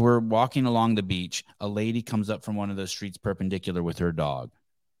as we're walking along the beach, a lady comes up from one of those streets perpendicular with her dog.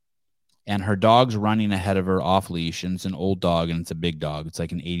 And her dog's running ahead of her off leash, and it's an old dog, and it's a big dog. It's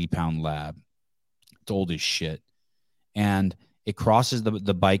like an 80-pound lab. It's old as shit. And it crosses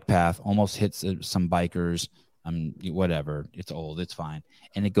the bike path, almost hits some bikers, whatever. It's old, it's fine.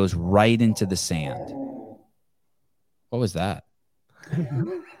 And it goes right into the sand. What was that?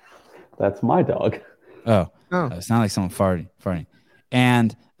 That's my dog. Oh. It sounded like someone farting.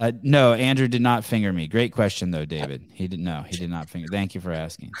 And no, Andrew did not finger me. Great question, though, David. He did not finger. Thank you for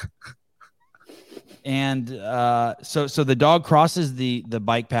asking. And so the dog crosses the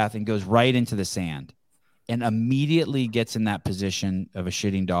bike path and goes right into the sand, and immediately gets in that position of a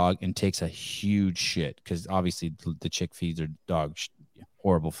shitting dog and takes a huge shit, because obviously the chick feeds her dog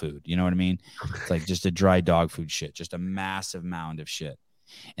horrible food. You know what I mean? It's like just a dry dog food shit, just a massive mound of shit.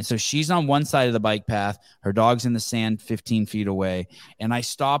 And so she's on one side of the bike path. Her dog's in the sand 15 feet away. And I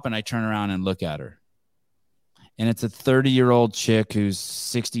stop and I turn around and look at her. And it's a 30-year-old chick who's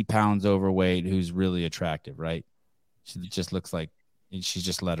 60 pounds overweight, who's really attractive, right? She just looks like she's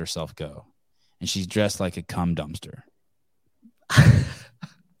just let herself go. And she's dressed like a cum dumpster.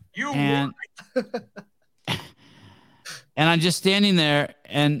 And I'm just standing there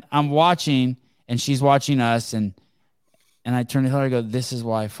and I'm watching, and she's watching us, and I turn to Hillary and go, this is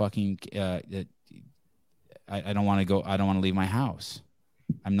why fucking I don't want to go. I don't want to leave my house.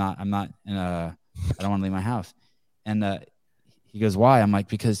 I don't want to leave my house. And he goes, why? I'm like,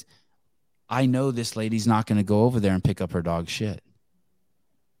 because I know this lady's not going to go over there and pick up her dog's shit.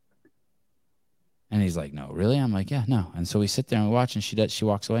 And he's like, no, really? I'm like, yeah, no. And so we sit there and we watch, and she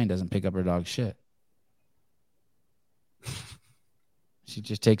walks away and doesn't pick up her dog's shit. She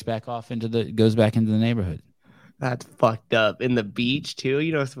just takes back off goes back into the neighborhood. That's fucked up. In the beach too.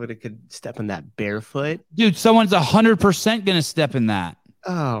 You know, somebody could step in that barefoot. Dude, someone's 100% gonna step in that.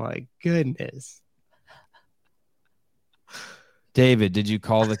 Oh my goodness. David, did you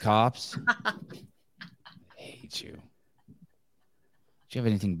call the cops? I hate you. Do you have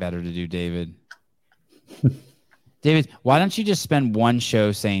anything better to do, David? David, why don't you just spend one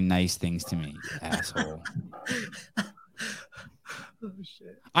show saying nice things to me, you asshole? Oh,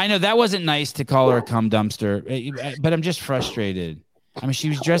 shit. I know that wasn't nice to call her a cum dumpster, but I'm just frustrated. I mean, she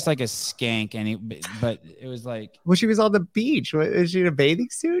was dressed like a skank, but it was like. Well, she was on the beach. Is she in a bathing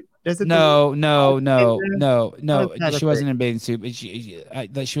suit? No. She wasn't in a bathing suit. But she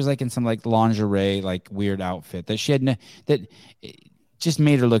was like in some like lingerie, like weird outfit that she had. That just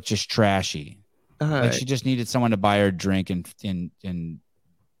made her look just trashy. Like she just needed someone to buy her a drink and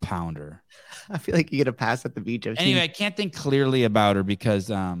pound her. I feel like you get a pass at the beach. Anyway, I can't think clearly about her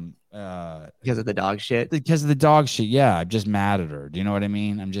because of the dog shit. Because of the dog shit, yeah. I'm just mad at her. Do you know what I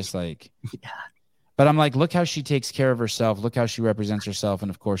mean? I'm just like, yeah. But I'm like, look how she takes care of herself. Look how she represents herself,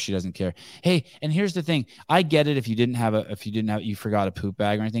 and of course she doesn't care. Hey, and here's the thing. I get it if you forgot a poop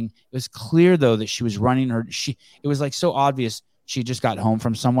bag or anything. It was clear though that she was running it was like so obvious. She just got home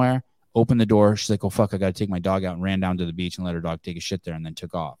from somewhere, opened the door. She's like, oh fuck, I got to take my dog out, and ran down to the beach and let her dog take a shit there, and then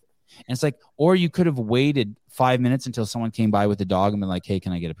took off. And it's like, or you could have waited 5 minutes until someone came by with the dog and been like, hey,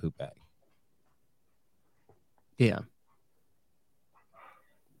 can I get a poop bag? Yeah.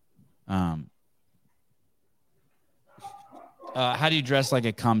 How do you dress like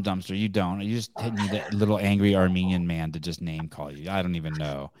a cum dumpster? You don't. You just need that little angry Armenian man to just name call you. I don't even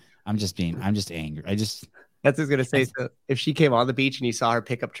know. I'm just angry. That's what I was gonna say. So if she came on the beach and you saw her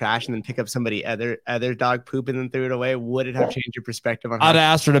pick up trash and then pick up somebody other dog poop and then threw it away, would it have changed your perspective on? I'd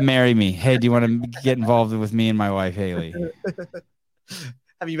ask her to marry me. Hey, do you want to get involved with me and my wife Haley?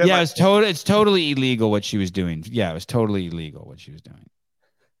 It's totally illegal what she was doing. Yeah, it was totally illegal what she was doing.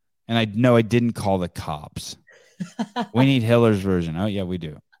 And I didn't call the cops. We need Hiller's version. Oh yeah, we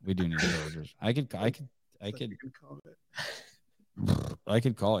do. We do need Hiller's version. I could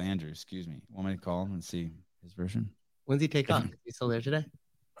call Andrew. Excuse me. Want me to call him and see his version? When's he take off? Is he still there today?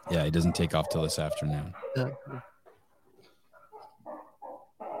 Yeah, he doesn't take off till this afternoon.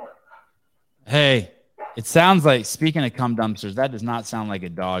 Hey, it sounds like, speaking of cum dumpsters, that does not sound like a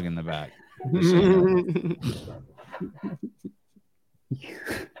dog in the back.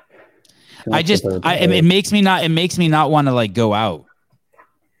 It makes me not want to like go out.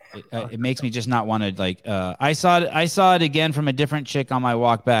 It makes me just not want to like. I saw it again from a different chick on my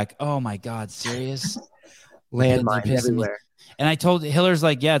walk back. Oh my god, serious? Landmine everywhere. And I told Hiller's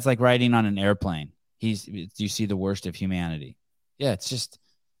like, yeah, it's like riding on an airplane. You see the worst of humanity. Yeah, it's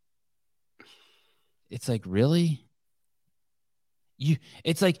like, really?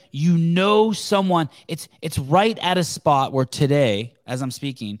 It's like, someone. It's right at a spot where today, as I'm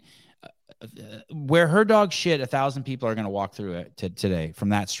speaking, where her dog shit, 1,000 people are going to walk through it today from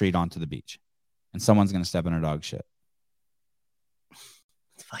that street onto the beach, and someone's going to step in her dog shit.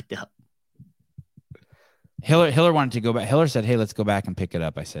 It's fucked up. Hiller wanted to go back. Hiller said, hey, let's go back and pick it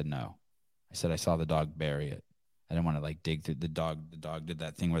up. I said, no. I said, I saw the dog bury it. I didn't want to like dig through the dog. The dog did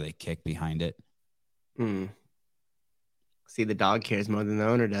that thing where they kick behind it. See, the dog cares more than the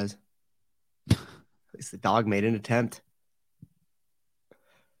owner does. At least the dog made an attempt.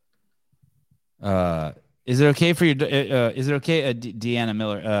 Is it okay for Deanna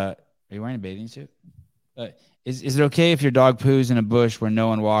Miller? Are you wearing a bathing suit? Is it okay if your dog poos in a bush where no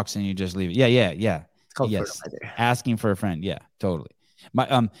one walks and you just leave it? Yeah. It's called fertilizer. Asking for a friend. Yeah, totally.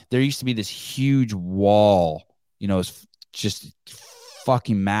 There used to be this huge wall, it's just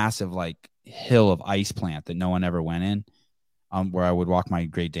fucking massive, like hill of ice plant that no one ever went in, where I would walk my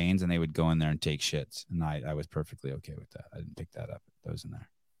Great Danes and they would go in there and take shits. And I was perfectly okay with that. I didn't pick that up. That was in there.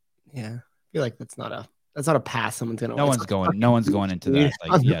 Yeah. I feel like that's not a pass someone's gonna. No one's going into that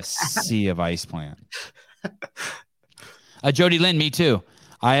like sea of ice plant. Jody Lynn, me too.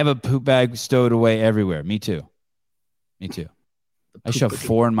 I have a poop bag stowed away everywhere. Me too. I shove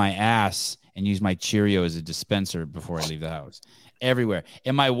 4 in my ass and use my Cheerio as a dispenser before I leave the house. Everywhere.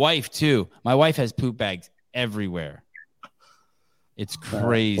 And my wife too. My wife has poop bags everywhere. It's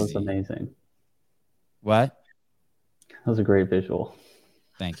crazy. That was amazing. What? That was a great visual.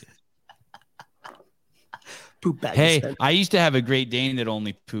 Thank you. Poop bag. Hey, I used to have a Great Dane that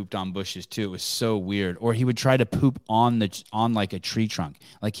only pooped on bushes too. It was so weird. Or he would try to poop on like a tree trunk.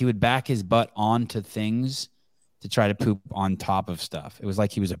 Like he would back his butt onto things to try to poop on top of stuff. It was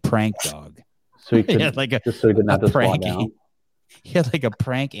like he was a prank dog. So he could, like just so he didn't have to squat down. He had like a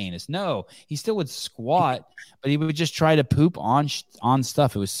prank anus. No, he still would squat, but he would just try to poop on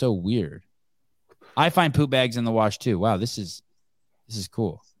stuff. It was so weird. I find poop bags in the wash too. Wow, this is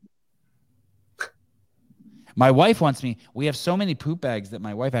cool. My wife wants me. We have so many poop bags that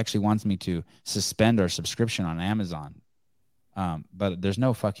my wife actually wants me to suspend our subscription on Amazon. But there's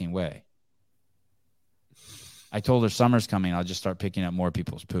no fucking way. I told her summer's coming. I'll just start picking up more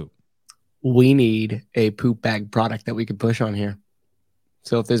people's poop. We need a poop bag product that we could push on here.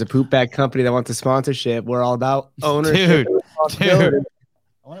 So if there's a poop bag company that wants a sponsorship, we're all about ownership. Dude.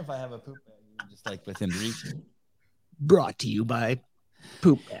 I wonder if I have a poop bag just like within reach. Brought to you by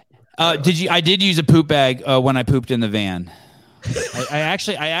Poop Bag. I did use a poop bag when I pooped in the van. I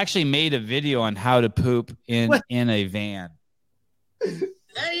actually made a video on how to poop in a van.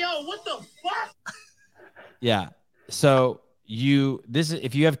 Hey yo, what the fuck? Yeah. So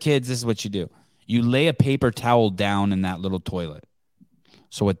if you have kids, this is what you do. You lay a paper towel down in that little toilet.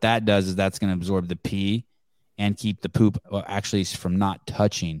 So what that does is that's going to absorb the pee and keep the poop actually from not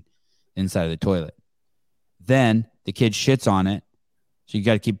touching inside of the toilet. Then the kid shits on it. So you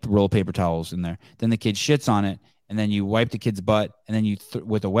got to keep roll of paper towels in there. Then the kid shits on it, and then you wipe the kid's butt, and then you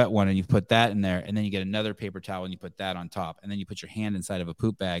with a wet one, and you put that in there, and then you get another paper towel, and you put that on top, and then you put your hand inside of a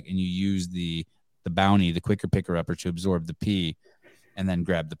poop bag, and you use the Bounty, the quicker picker upper, to absorb the pee, and then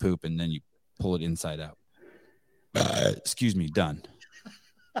grab the poop, and then you pull it inside out. Excuse me, done.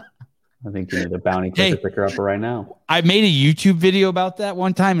 I think you need a Bounty quicker picker upper right now. I made a YouTube video about that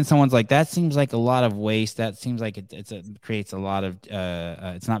one time, and someone's like, "That seems like a lot of waste. That seems like it creates a lot of.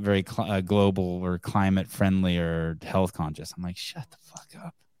 It's not very global or climate friendly or health conscious." I'm like, "Shut the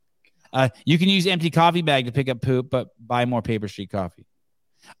fuck up." You can use empty coffee bag to pick up poop, but buy more Paper Street coffee.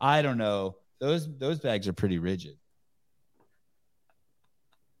 I don't know. Those bags are pretty rigid.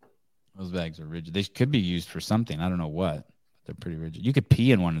 Those bags are rigid. They could be used for something. I don't know what. They're pretty rigid. You could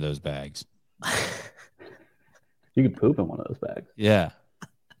pee in one of those bags. You could poop in one of those bags. Yeah.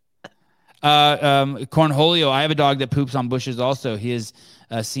 Cornholio, I have a dog that poops on bushes also. He has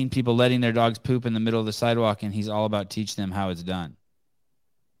seen people letting their dogs poop in the middle of the sidewalk, and he's all about teaching them how it's done.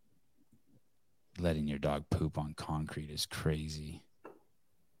 Letting your dog poop on concrete is crazy.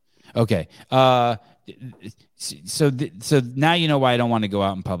 Okay. So now you know why I don't want to go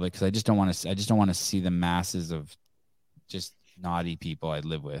out in public, because I just don't want to see the masses of just naughty people I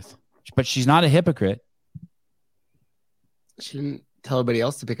live with. But she's not a hypocrite. She didn't tell everybody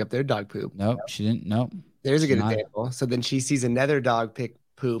else to pick up their dog poop. Nope, she didn't. Nope. There's a good example. So then she sees another dog pick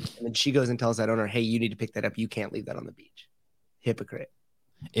poop, and then she goes and tells that owner, "Hey, you need to pick that up. You can't leave that on the beach." Hypocrite.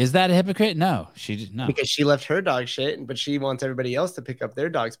 Is that a hypocrite? No, she did not. Because she left her dog shit, but she wants everybody else to pick up their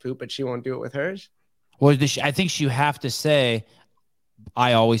dog's poop, but she won't do it with hers. Well, I think you have to say,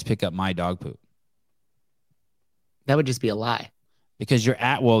 "I always pick up my dog poop." That would just be a lie. Because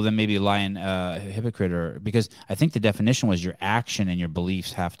then maybe lying hypocrite, or because I think the definition was your action and your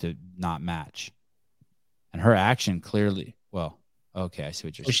beliefs have to not match. And her action clearly, okay, I see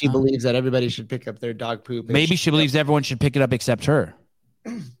what you're saying. She believes that everybody should pick up their dog poop. Maybe she believes everyone should pick it up except her.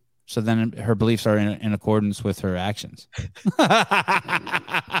 So then her beliefs are in accordance with her actions.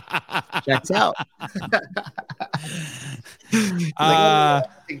 Checks out.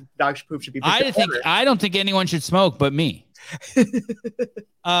 Dog poop should be. I don't think anyone should smoke, but me.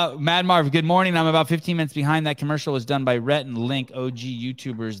 Mad Marv, good morning. I'm about 15 minutes behind. That commercial was done by Rhett and Link, OG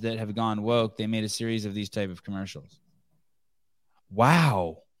YouTubers that have gone woke. They made a series of these type of commercials.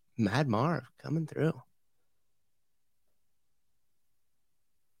 Wow, Mad Marv coming through.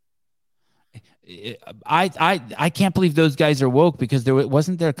 I can't believe those guys are woke, because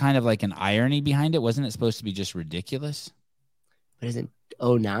wasn't there kind of like an irony behind it? Wasn't it supposed to be just ridiculous? But isn't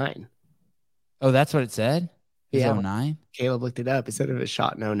 09? Oh, that's what it said? Yeah. 09? Caleb looked it up. It said it was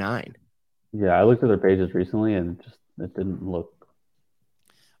shot in 09. Yeah, I looked at their pages recently, and it didn't look.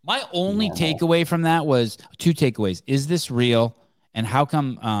 My only takeaway from that was 2 takeaways. Is this real? And how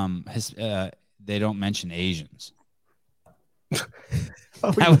come they don't mention Asians?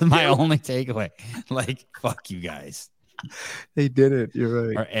 That was my only takeaway. Like, fuck you guys. They did it. You're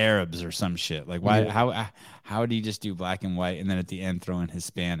right. Or Arabs or some shit. Like, why? Yeah. How do you just do black and white and then at the end throw in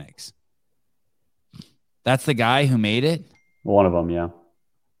Hispanics? That's the guy who made it? One of them, yeah.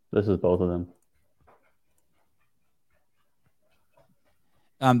 This is both of them.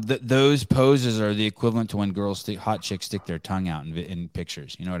 Those poses are the equivalent to when hot chicks stick their tongue out in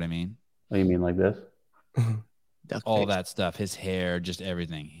pictures. You know what I mean? Oh, you mean like this? All that stuff, his hair, just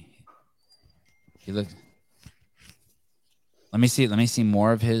everything. He looked. Let me see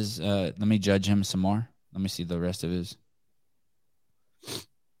more of his. Let me judge him some more. Let me see the rest of his.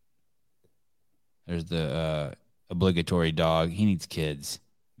 There's the obligatory dog. He needs kids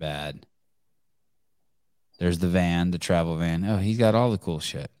bad. There's the van, the travel van. Oh, he's got all the cool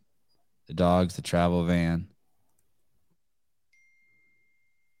shit. The dogs, the travel van.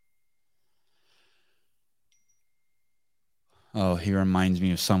 Oh, he reminds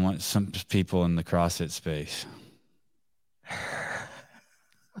me of some people in the CrossFit space.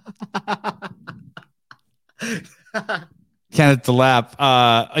 Kenneth DeLapp.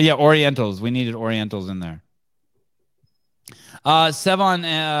 Yeah, Orientals. We needed Orientals in there. Sevon,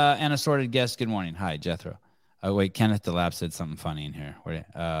 an assorted guest. Good morning. Hi, Jethro. Oh, wait, Kenneth DeLapp said something funny in here.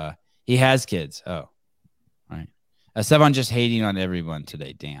 He has kids. Oh, all right. Sevon just hating on everyone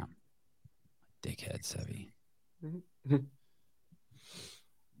today. Damn. Dickhead, Sevi.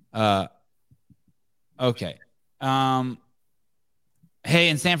 Okay. Hey,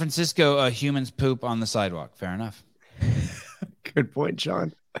 in San Francisco, humans poop on the sidewalk. Fair enough. Good point,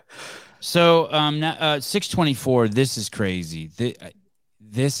 Sean. So, 624. This is crazy.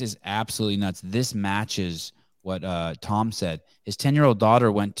 This is absolutely nuts. This matches what Tom said. His 10-year-old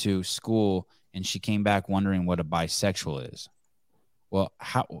daughter went to school and she came back wondering what a bisexual is. Well,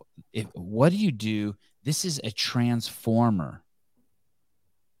 what do you do? This is a transformer.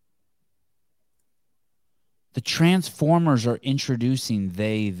 The Transformers are introducing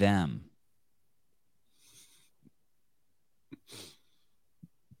they, them.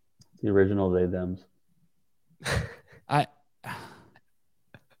 The original they, thems.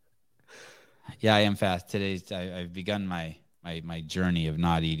 Yeah, I am fast. I've begun my journey of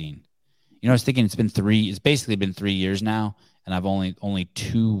not eating. You know, I was thinking it's basically been 3 years now, and I've only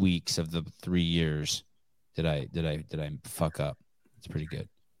 2 weeks of the 3 years did I fuck up. It's pretty good.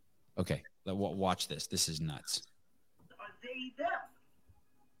 Okay, watch this. This is nuts. Are they them?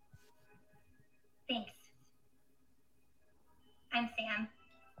 Thanks. I'm Sam.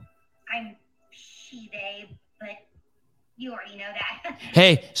 I'm she, they, but you already know that.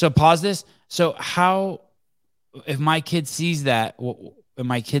 Hey, so pause this. So how, if my kid sees that, and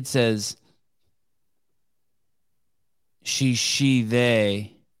my kid says she,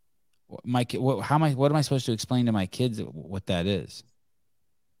 they, my kid, what am I supposed to explain to my kids what that is?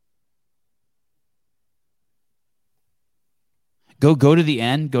 Go to the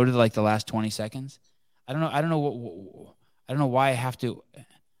end. Go to like the last 20 seconds. I don't know why I have to.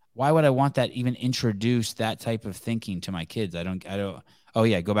 Why would I want that even introduce that type of thinking to my kids? I don't. Oh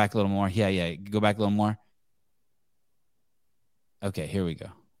yeah, go back a little more. Yeah. Go back a little more. Okay, here we go.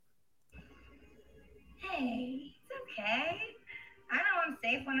 Hey, it's okay. I know I'm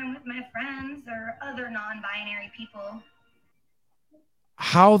safe when I'm with my friends or other non-binary people.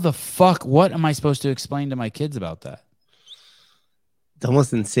 How the fuck? What am I supposed to explain to my kids about that? It's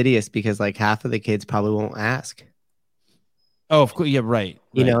almost insidious because like half of the kids probably won't ask. Oh, of course. Yeah, right.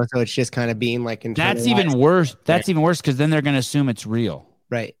 You know, so it's just kind of being like internalized. That's even worse. That's even worse because then they're going to assume it's real.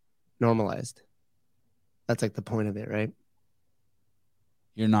 Right. Normalized. That's like the point of it, right?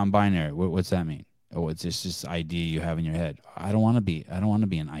 You're non-binary. What's that mean? Oh, it's just this idea you have in your head. I don't want to be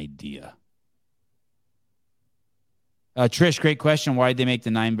an idea. Trish, great question. Why'd they make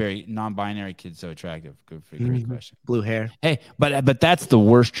the non-binary kids so attractive? Great question. Blue hair. Hey, but that's the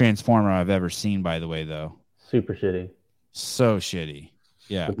worst Transformer I've ever seen, by the way, though. Super shitty. So shitty.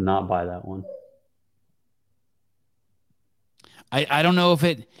 Yeah. Would not buy that one. I don't know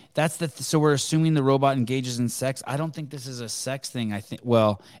if so we're assuming the robot engages in sex. I don't think this is a sex thing. I think,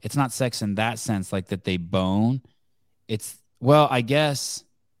 well, it's not sex in that sense, like that they bone. I guess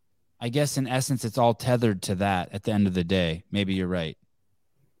in essence, it's all tethered to that at the end of the day. Maybe you're right.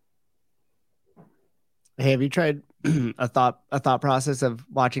 Hey, have you tried a thought process of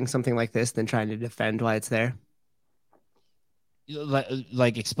watching something like this, then trying to defend why it's there?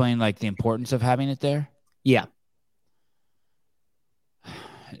 Like explain like the importance of having it there? Yeah.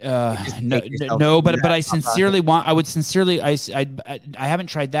 No, but I sincerely want. I would sincerely. I haven't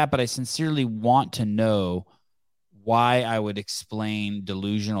tried that, but I sincerely want to know why I would explain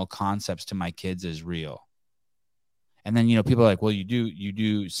delusional concepts to my kids as real. And then people are like, well, you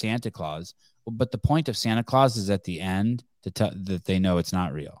do Santa Claus, but the point of Santa Claus is at the end to tell that they know it's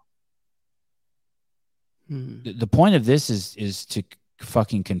not real. The point of this is to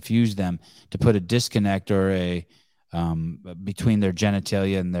fucking confuse them, to put a disconnect or a between their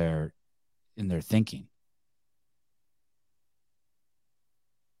genitalia and their thinking.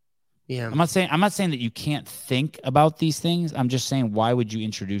 Yeah. I'm not saying that you can't think about these things. I'm just saying, why would you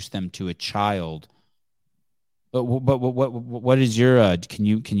introduce them to a child? But what is your can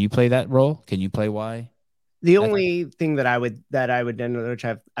you play that role? Can you play why? The only thing that I would which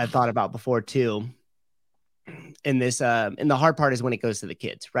I've thought about before too, in this and the hard part is when it goes to the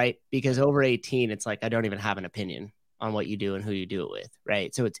kids, right? Because over 18, it's like I don't even have an opinion on what you do and who you do it with,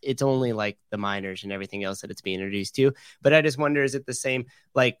 right? So it's only like the minors and everything else that it's being introduced to. But I just wonder, is it the same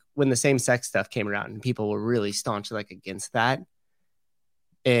like when the same sex stuff came around and people were really staunch like against that?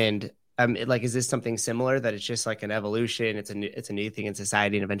 And like, is this something similar that it's just like an evolution? It's a new thing in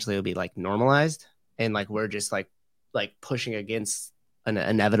society, and eventually it'll be like normalized, and like we're just like pushing against an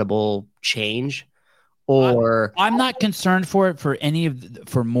inevitable change. Or I'm not concerned for it for any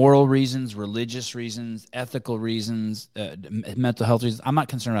for moral reasons, religious reasons, ethical reasons, mental health reasons. I'm not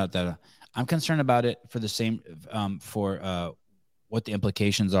concerned about that. I'm concerned about it for the same for what the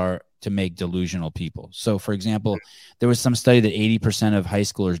implications are to make delusional people. So, for example, there was some study that 80% of high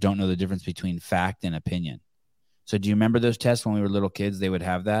schoolers don't know the difference between fact and opinion. So, do you remember those tests when we were little kids? They would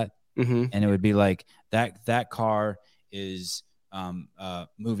have that, and it would be like that car is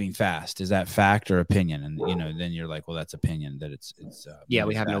moving fast. Is that fact or opinion? And then you're like, well, that's opinion. That it's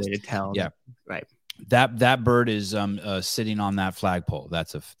we have no way to tell. Yeah, right. That bird is sitting on that flagpole.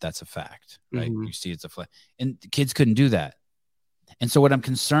 That's a fact, right? You see, it's a flag, and kids couldn't do that. And so, what I'm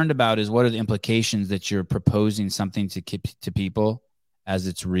concerned about is what are the implications that you're proposing something to people as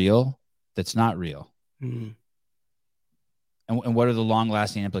it's real that's not real, and what are the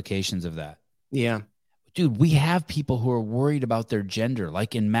long-lasting implications of that? Yeah. Dude, we have people who are worried about their gender,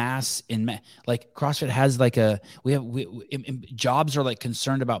 like like CrossFit has like jobs are like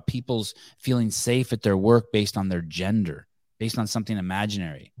concerned about people's feeling safe at their work based on their gender, based on something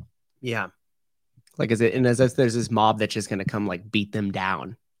imaginary. Yeah. Like, there's this mob that's just going to come like beat them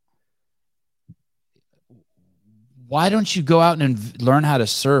down. Why don't you go out and learn how to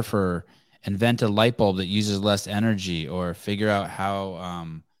surf or invent a light bulb that uses less energy, or figure out how,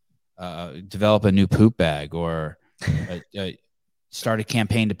 develop a new poop bag, or start a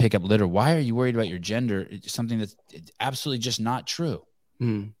campaign to pick up litter? Why are you worried about your gender? It's something that's absolutely just not true.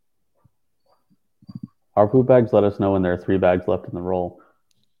 Our poop bags let us know when there are 3 bags left in the roll.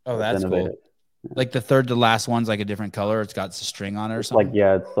 Oh, that's cool. Like the third to last one's like a different color. It's got a string on it or something.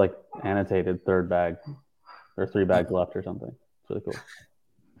 It's like annotated third bag. There are 3 bags left or something. It's really cool.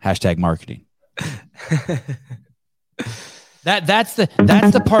 Hashtag marketing. That's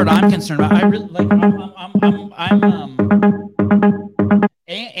the part I'm concerned about. I really like.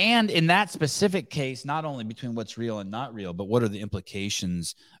 And in that specific case, not only between what's real and not real, but what are the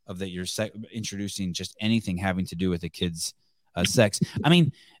implications of that you're introducing just anything having to do with a kid's sex? I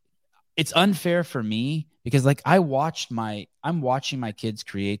mean, it's unfair for me because like I'm watching my kids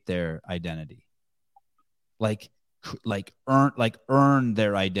create their identity, like earn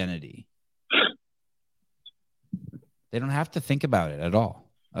their identity. They don't have to think about it at all.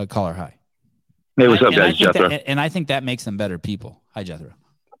 Caller, hi. Hey, what's up, guys? Jethro. And I think that makes them better people. Hi, Jethro.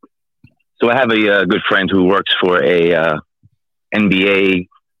 So I have a good friend who works for a NBA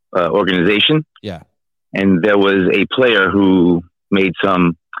organization. Yeah. And there was a player who made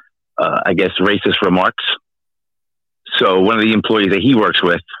some, I guess, racist remarks. So one of the employees that he works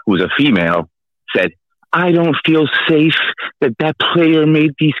with, who's a female, said, I don't feel safe that player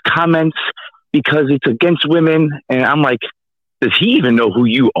made these comments because it's against women. And I'm like, does he even know who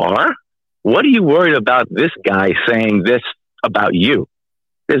you are? What are you worried about this guy saying this about you?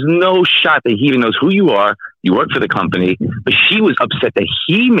 There's no shot that he even knows who you are. You work for the company, but she was upset that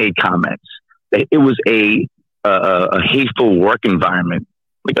he made comments, that it was a hateful work environment.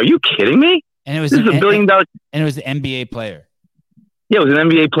 Like, are you kidding me? And it was this is $1 billion. And it was an NBA player. Yeah, it was an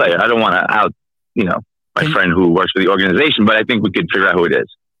NBA player. I don't want to out, my friend who works for the organization, but I think we could figure out who it is.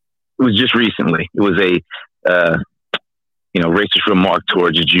 It was just recently. It was a, racist remark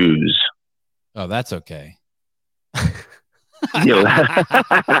towards Jews. Oh, that's okay.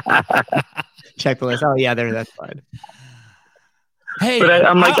 Check the list. Oh yeah, that's fine. Hey, but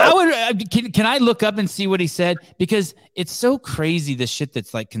I'm like, can I look up and see what he said? Because it's so crazy, the shit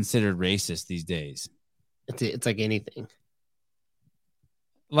that's like considered racist these days. It's like anything.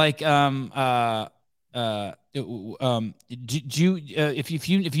 Like if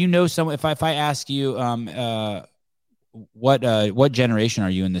you know someone, if I ask you what generation are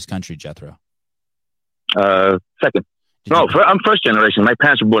you in this country, Jethro? Second. I'm first generation. My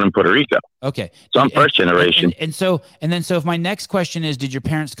parents were born in Puerto Rico. Okay. So I'm first generation. And so if my next question is, did your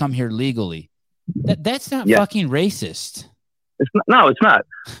parents come here legally? That's not fucking racist. It's not, no, it's not.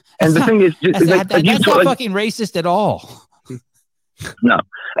 And the thing is, that's not fucking racist at all. No.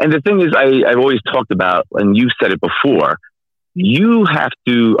 And the thing is, I've always talked about, and you've said it before, you have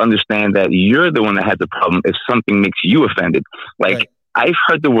to understand that you're the one that has the problem if something makes you offended. Like, I've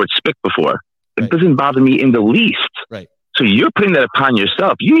heard the word spick before. It doesn't bother me in the least. Right. So you're putting that upon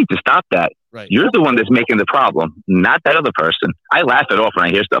yourself. You need to stop that. Right. You're the one that's making the problem, not that other person. I laugh it off when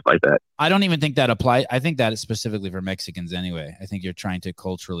I hear stuff like that. I don't even think that applies. I think that is specifically for Mexicans anyway. I think you're trying to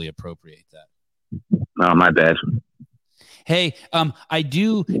culturally appropriate that. Oh, my bad. Hey, I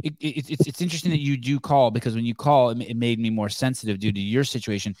do. It's interesting that you do call, because when you call, it made me more sensitive due to your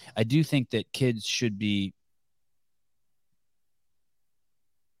situation. I do think that kids should be,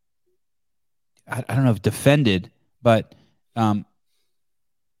 I don't know if defended, but I'm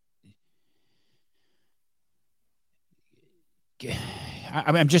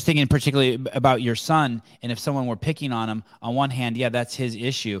just thinking particularly about your son, and if someone were picking on him, on one hand, yeah, that's his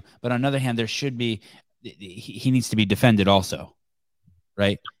issue, but on the other hand, there should be, he needs to be defended also,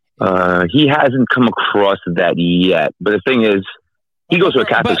 right? He hasn't come across that yet, but the thing is, he goes to a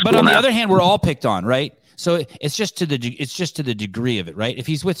Catholic school. But on the now. other hand, we're all picked on, right? So it's just to the degree of it, right? If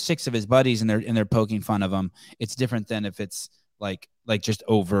he's with 6 of his buddies and they're poking fun of him, it's different than if it's like just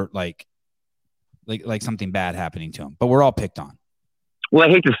over like something bad happening to him. But we're all picked on. Well,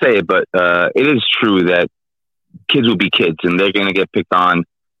 I hate to say it, but it is true that kids will be kids, and they're going to get picked on,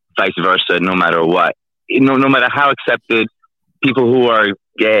 vice versa, no matter what. No matter how accepted people who are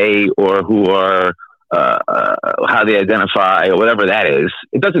gay or who are how they identify or whatever that is,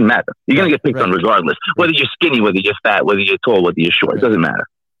 it doesn't matter. You're going to get picked on regardless, whether you're skinny, whether you're fat, whether you're tall, whether you're short. It doesn't matter.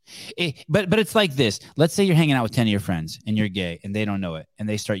 But it's like this. Let's say you're hanging out with 10 of your friends and you're gay and they don't know it, and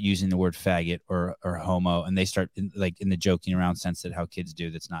they start using the word faggot or homo, and they start in the joking around sense that how kids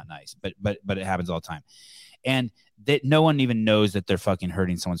do that's not nice. But it happens all the time. And that no one even knows that they're fucking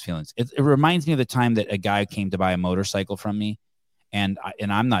hurting someone's feelings. It reminds me of the time that a guy came to buy a motorcycle from me. And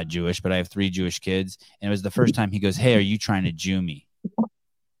I'm not Jewish, but I have 3 Jewish kids. And it was the first time he goes, "Hey, are you trying to Jew me?"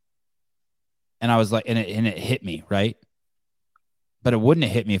 And I was like, and it hit me, right? But it wouldn't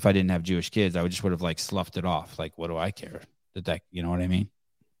have hit me if I didn't have Jewish kids. I would have like sloughed it off. Like, what do I care? You know what I mean?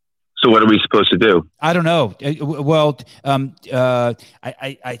 So what are we supposed to do? I don't know. Well,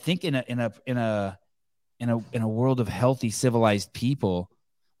 I think in a world of healthy, civilized people,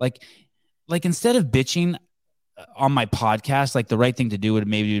 like instead of bitching on my podcast, like the right thing to do would have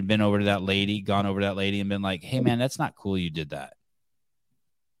maybe been gone over to that lady and been like, "Hey man, that's not cool you did that."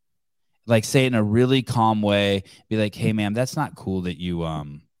 Like, say it in a really calm way, be like, "Hey ma'am, that's not cool that you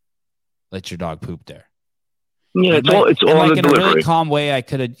let your dog poop there." Yeah, it's all like in delivery. a really calm way I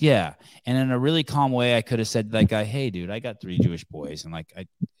could have, and in a really calm way I could have said like, "Hey dude, I got 3 Jewish boys," and like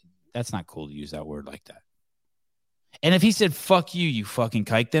that's not cool to use that word like that. And if he said, "Fuck you, you fucking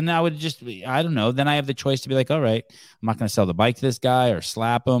kike," then I would just, I don't know. Then I have the choice to be like, all right, I'm not going to sell the bike to this guy or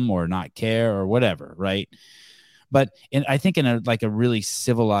slap him or not care or whatever. Right. But I think in a really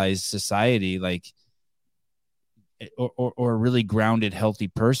civilized society, like, or a really grounded, healthy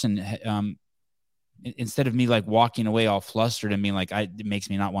person, instead of me like walking away all flustered and being like, it makes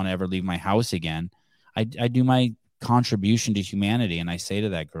me not want to ever leave my house again. I do my contribution to humanity. And I say to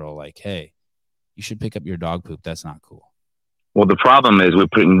that girl, like, "Hey, you should pick up your dog poop. That's not cool." Well, the problem is we're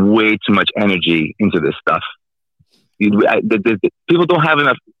putting way too much energy into this stuff. People don't have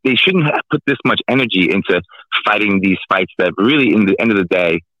enough. They shouldn't have put this much energy into fighting these fights that really, in the end of the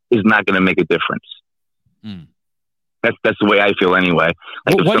day, is not going to make a difference. Mm. That's the way I feel anyway.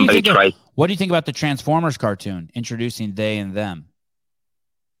 Like What do you think about the Transformers cartoon introducing they and them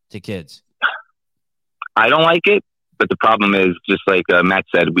to kids? I don't like it, but the problem is, just like Matt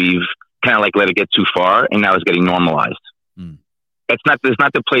said, we've kind of like let it get too far, and now it's getting normalized. Mm. There's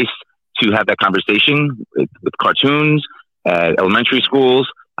not the place to have that conversation with cartoons at elementary schools.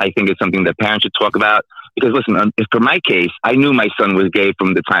 I think it's something that parents should talk about, because listen, for my case, I knew my son was gay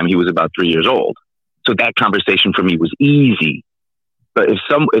from the time he was about 3 years old. So that conversation for me was easy. But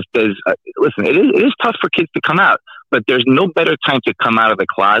listen, it is tough for kids to come out, but there's no better time to come out of the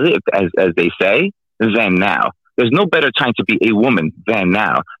closet, as they say, than now. There's no better time to be a woman than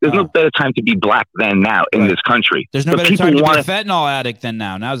now. There's no better time to be black than now in this country. There's no better time to be a fentanyl addict than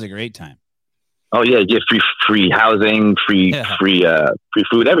now. Now's a great time. Oh yeah, get free housing, free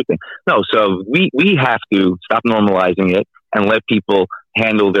food, everything. No, so we have to stop normalizing it and let people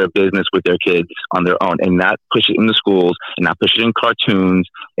handle their business with their kids on their own, and not push it in the schools, and not push it in cartoons,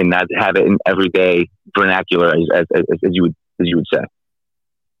 and not have it in everyday vernacular, as you would say.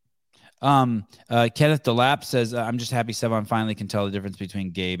 Kenneth DeLapp says, "I'm just happy Sevon finally can tell the difference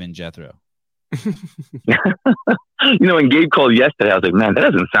between Gabe and Jethro." When Gabe called yesterday, I was like, man, that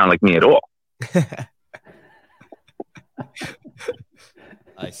doesn't sound like me at all.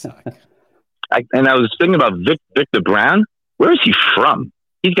 I suck. And I was thinking about Victor Brown. Where is he from?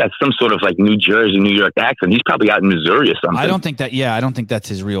 He's got some sort of like New Jersey, New York accent. He's probably out in Missouri or something. I don't think that's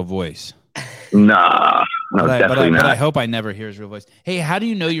his real voice. No, definitely not. But I hope I never hear his real voice. Hey, how do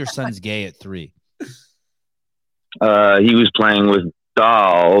you know your son's gay at 3? He was playing with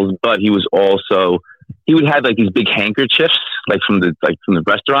dolls, but he would have like these big handkerchiefs, like from the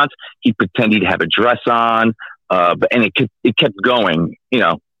restaurants. He'd pretend he'd have a dress on, and it kept going. You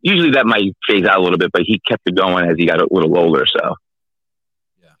know, usually that might phase out a little bit, but he kept it going as he got a little older. So,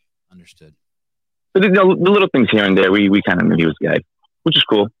 yeah, understood. But the little things here and there, we kind of knew he was gay, which is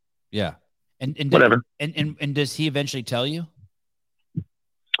cool. Yeah, and whatever. And does he eventually tell you?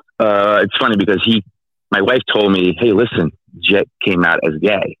 It's funny because my wife told me, "Hey, listen, Jet came out as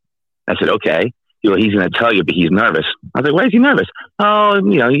gay." I said, "Okay." He's going to tell you, but he's nervous. I was like, "Why is he nervous?" "Oh,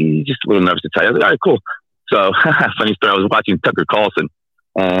 he's just a little nervous to tell you." I was like, "All right, cool." So, funny story. I was watching Tucker Carlson,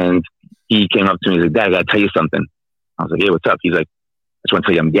 and he came up to me and said, "Dad, I got to tell you something." I was like, "Hey, what's up?" He's like, "I just want to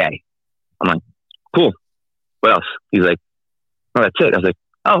tell you I'm gay." I'm like, "Cool. What else?" He's like, "Oh, that's it." I was like,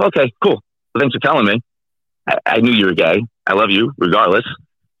 "Oh, okay, cool. Well, thanks for telling me. I knew you were gay. I love you regardless.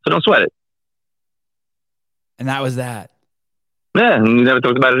 So don't sweat it." And that was that. Yeah, and we never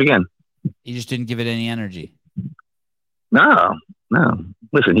talked about it again. You just didn't give it any energy. No.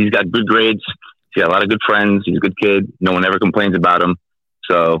 Listen, he's got good grades. He's got a lot of good friends. He's a good kid. No one ever complains about him.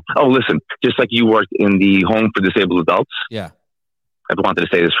 So, listen, just like you worked in the home for disabled adults. Yeah. I've wanted to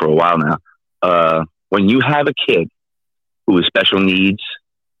say this for a while now. When you have a kid who has special needs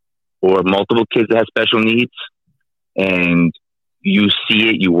or multiple kids that have special needs and you see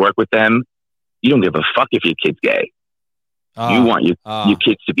it, you work with them, you don't give a fuck if your kid's gay. You want your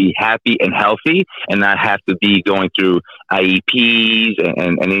kids to be happy and healthy and not have to be going through IEPs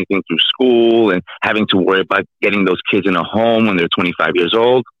and anything through school and having to worry about getting those kids in a home when they're 25 years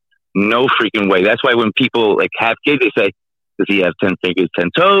old. No freaking way. That's why when people like have kids, they say, does he have 10 fingers, 10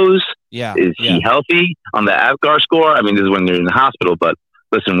 toes? Yeah. Is he healthy on the AVGAR score? I mean, this is when they're in the hospital. But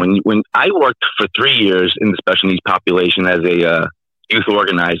listen, when I worked for 3 years in the special needs population as a youth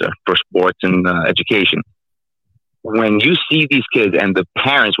organizer for sports and education, when you see these kids and the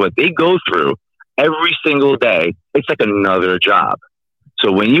parents, what they go through every single day, it's like another job.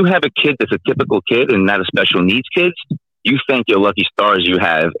 So when you have a kid that's a typical kid and not a special needs kid, you think you're lucky stars you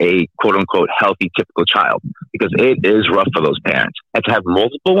have a quote unquote healthy, typical child, because it is rough for those parents. And to have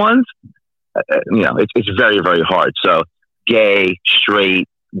multiple ones, it's very, very hard. So gay, straight,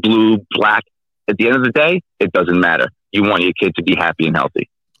 blue, black, at the end of the day, it doesn't matter. You want your kid to be happy and healthy.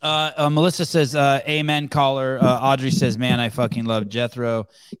 Melissa says, amen, caller. Audrey says, man, I fucking love Jethro.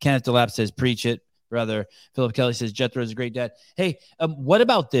 Kenneth DeLapp says, preach it, brother. Philip Kelly says, Jethro is a great dad. Hey, what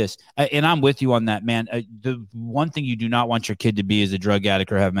about this? And I'm with you on that, man. The one thing you do not want your kid to be is a drug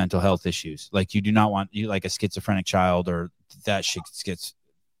addict or have mental health issues. Like you do not want you like a schizophrenic child or that shit gets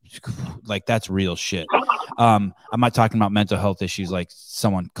like that's real shit. I'm not talking about mental health issues like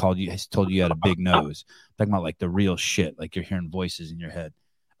someone told you you had a big nose. I'm talking about like the real shit, like you're hearing voices in your head.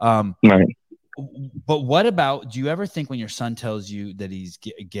 Right. But what about, do you ever think when your son tells you that he's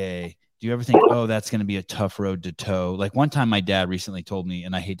gay, do you ever think, oh, that's going to be a tough road to toe? Like one time my dad recently told me,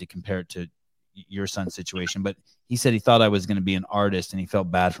 and I hate to compare it to your son's situation, but he said he thought I was going to be an artist and he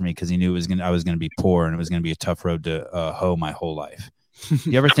felt bad for me because he knew I was going to be poor and it was going to be a tough road to hoe my whole life.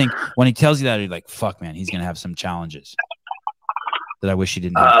 You ever think when he tells you that, you're like, fuck, man, he's going to have some challenges that I wish he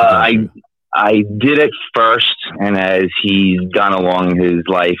didn't have to go through? I did it first, and as he's gone along in his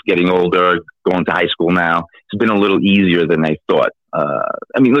life, getting older, going to high school now, it's been a little easier than I thought.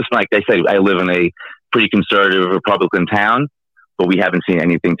 I mean, listen, like I said, I live in a pretty conservative Republican town, but we haven't seen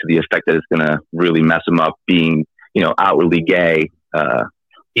anything to the effect that it's going to really mess him up being, outwardly gay.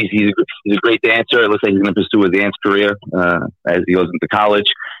 He's a great dancer. It looks like he's going to pursue a dance career as he goes into college,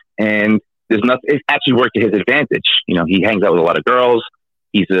 and there's nothing. It's actually worked to his advantage. He hangs out with a lot of girls.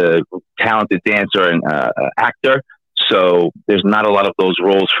 He's a talented dancer and actor, so there's not a lot of those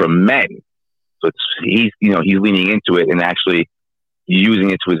roles for men. So he's leaning into it and actually using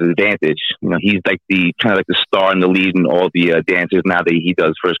it to his advantage. He's like the star and the lead in all the dances now that he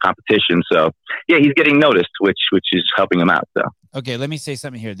does for his competition. So yeah, he's getting noticed, which is helping him out. So okay, let me say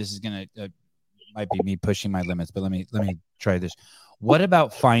something here. This is gonna might be me pushing my limits, but let me try this. What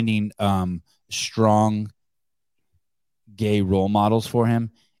about finding strong gay role models for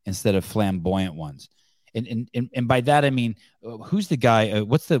him instead of flamboyant ones? And by that I mean, who's the guy?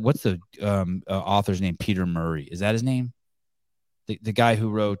 What's the author's name? Peter Murray, is that his name? The guy who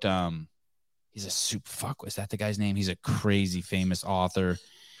wrote he's a super fuck. Is that the guy's name? He's a crazy famous author.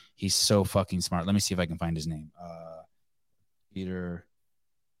 He's so fucking smart. Let me see if I can find his name. Peter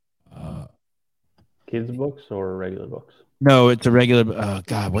Kids books or regular books? No, it's a regular. Oh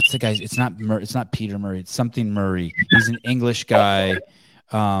God, what's the guy's? It's not Peter Murray. It's something Murray. He's an English guy.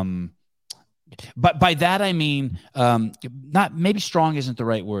 But by that I mean, not maybe strong isn't the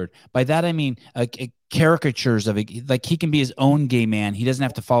right word. By that I mean caricatures of it. Like he can be his own gay man. He doesn't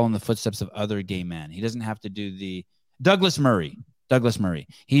have to follow in the footsteps of other gay men. He doesn't have to do the Douglas Murray.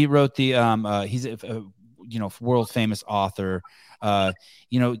 He wrote the. He's a world famous author.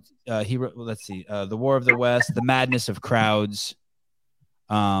 He wrote. Let's see. The War of the West, The Madness of Crowds.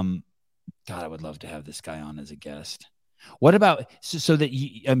 God, I would love to have this guy on as a guest. What about so that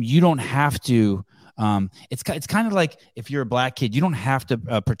you don't have to? It's kind of like if you're a black kid, you don't have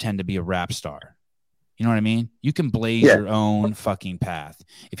to pretend to be a rap star. You know what I mean? You can blaze your own fucking path.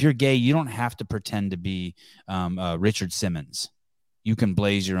 If you're gay, you don't have to pretend to be Richard Simmons. You can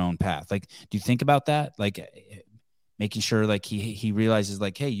blaze your own path. Like, do you think about that? Like, making sure like he realizes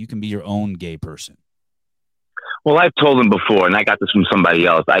like, hey, you can be your own gay person. Well, I've told him before, and I got this from somebody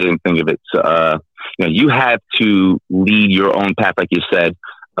else. I didn't think of it. So, you have to lead your own path, like you said,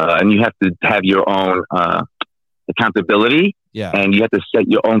 and you have to have your own accountability. Yeah. And you have to set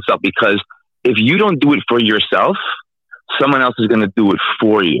your own self, because if you don't do it for yourself, someone else is going to do it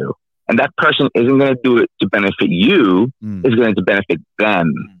for you. And that person isn't going to do it to benefit you. It's going to benefit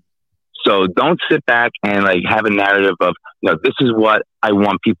them. So don't sit back and like have a narrative of, this is what I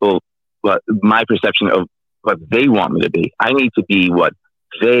want people, my perception of what they want me to be. I need to be what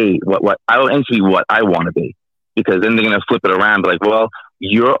I need to be what I want to be, because then they're going to flip it around, be like, well,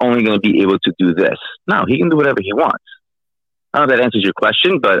 you're only going to be able to do this. No, he can do whatever he wants. I don't know if that answers your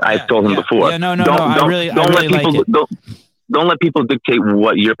question, but I've told him before. Yeah, no. I really like it. Don't let people dictate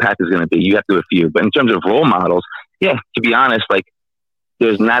what your path is going to be. You have to a few. But in terms of role models, to be honest, like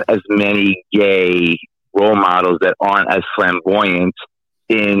there's not as many gay role models that aren't as flamboyant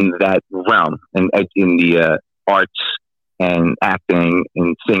in that realm, and in the arts and acting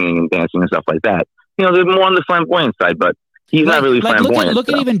and singing and dancing and stuff like that. They're more on the flamboyant side, but he's not really flamboyant. Look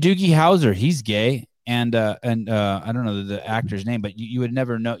at even Doogie Howser. He's gay, and I don't know the actor's name, but you would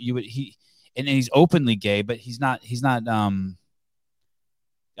never know. And he's openly gay, but he's not.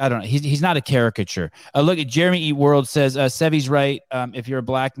 I don't know. He's not a caricature. Look at Jeremy E. World says, Sevi's right. If you're a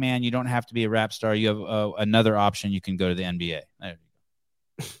black man, you don't have to be a rap star. You have another option. You can go to the NBA. There you go.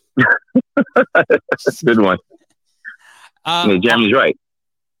 That's a good one. Jeremy's right.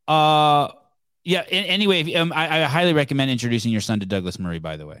 Anyway, I highly recommend introducing your son to Douglas Murray,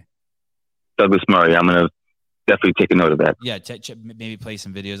 by the way. Douglas Murray. I'm going to definitely take a note of that. Yeah. Maybe play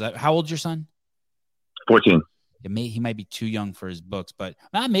some videos. How old's your son? 14. He might be too young for his books, but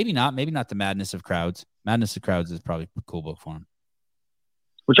maybe not. Maybe not The Madness of Crowds. Madness of Crowds is probably a cool book for him.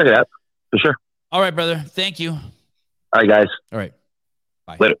 We'll check it out for sure. All right, brother. Thank you. All right, guys. All right.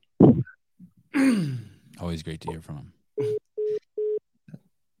 Bye. Later. Always great to hear from him.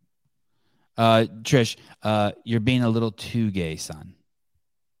 Trish, you're being a little too gay, son.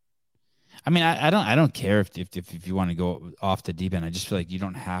 I mean, I don't care if you want to go off the deep end. I just feel like you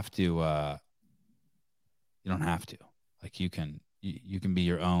don't have to. You don't have to. Like you can be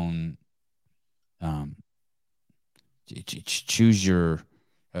your own. Choose your.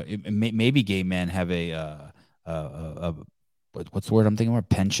 Maybe gay men have a what's the word I'm thinking of?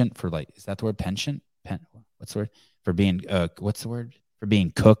 Penchant for like, is that the word penchant? What's the word for being? What's the word for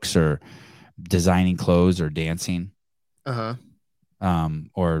being cooks or designing clothes or dancing?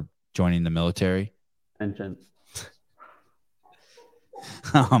 Or joining the military. Penchant.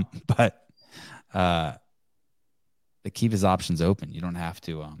 But to keep his options open. You don't have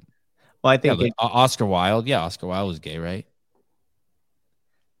to. Well, I think Oscar Wilde. Yeah, Oscar Wilde was gay, right?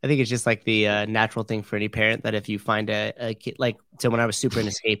 I think it's just like the natural thing for any parent that if you find a kid, like, so when I was super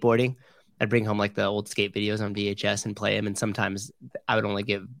into skateboarding, I'd bring home like the old skate videos on VHS and play them. And sometimes I would only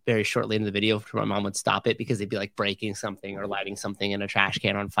give very shortly into the video before my mom would stop it because they'd be like breaking something or lighting something in a trash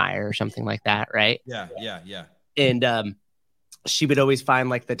can on fire or something like that. Right. Yeah. And she would always find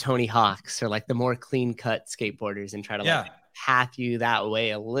like the Tony Hawks or like the more clean cut skateboarders and try to like path you that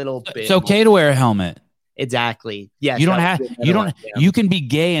way a little bit. It's okay to wear a helmet. Exactly. Yeah. You can be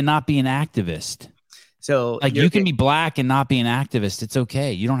gay and not be an activist. So like you can be black and not be an activist. It's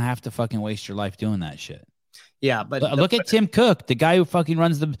okay. You don't have to fucking waste your life doing that shit. Yeah. But look at Tim Cook, the guy who fucking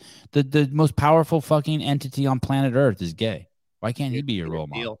runs the most powerful fucking entity on planet Earth is gay. Why can't he be your role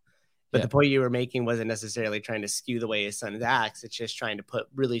model? But the point you were making wasn't necessarily trying to skew the way his son acts. It's just trying to put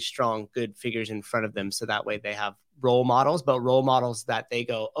really strong, good figures in front of them. So that way they have role models, but role models that they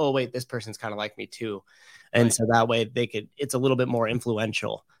go, oh, wait, this person's kind of like me too. And so that way it's a little bit more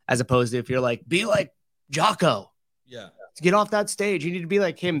influential as opposed to if you're like, be like Jocko. Yeah. to get off that stage. You need to be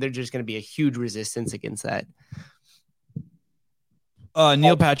like him. There's just going to be a huge resistance against that.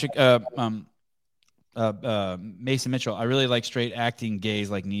 Neil Patrick, Mason Mitchell. I really like straight acting gays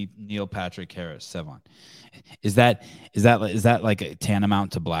like Neil Patrick Harris. Sevon, is that like a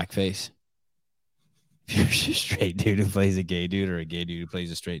tantamount to blackface? If you're a straight dude who plays a gay dude, or a gay dude who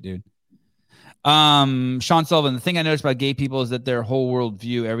plays a straight dude. Sean Sullivan. The thing I noticed about gay people is that their whole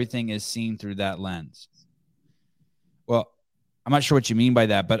worldview, everything is seen through that lens. Well, I'm not sure what you mean by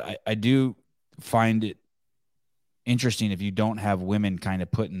that, but I do find it interesting if you don't have women kind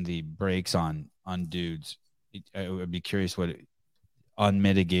of putting the brakes on dudes. I would be curious what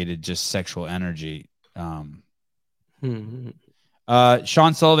unmitigated just sexual energy. Sean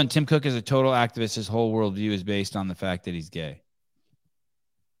Sullivan, Tim Cook is a total activist. His whole worldview is based on the fact that he's gay.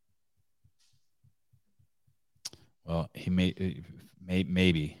 Well, he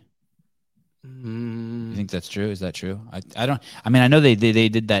maybe. You think that's true? Is that true? I don't. I mean, I know they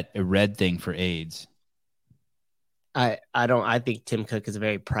did that red thing for AIDS. I don't. I think Tim Cook is a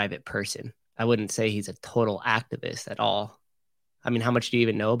very private person. I wouldn't say he's a total activist at all. I mean, how much do you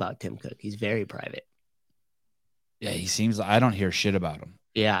even know about Tim Cook? He's very private. Yeah, he seems. I don't hear shit about him.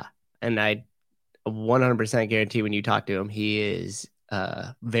 Yeah, and I 100% guarantee when you talk to him, he is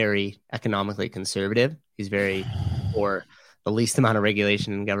very economically conservative. He's very for the least amount of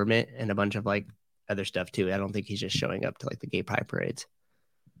regulation in government and a bunch of like other stuff too. I don't think he's just showing up to like the gay pride parades.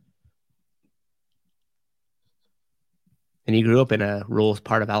 And he grew up in a rural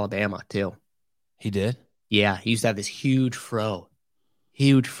part of Alabama too. He did? Yeah, he used to have this huge fro.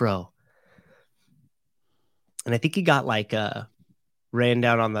 And I think he got like ran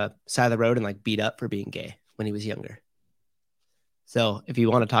down on the side of the road and like beat up for being gay when he was younger. So if you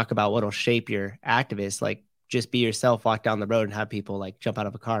want to talk about what'll shape your activist, like just be yourself, walk down the road and have people like jump out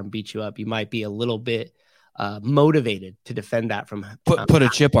of a car and beat you up. You might be a little bit motivated to defend that from put a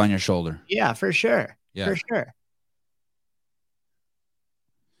chip on your shoulder. Yeah, for sure. Yeah. For sure.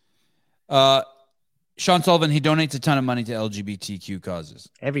 Sean Sullivan, he donates a ton of money to LGBTQ causes.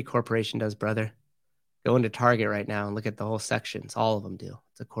 Every corporation does, brother. Go into Target right now and look at the whole sections. All of them do.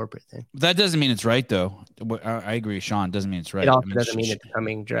 It's a corporate thing. That doesn't mean it's right, though. I agree, Sean. Doesn't mean it's right. It also doesn't mean it's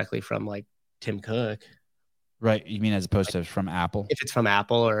coming directly from like Tim Cook. Right. You mean as opposed to from Apple? If it's from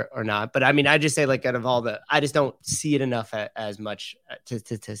Apple or not. But I mean, I just say like out of all I just don't see it enough as much to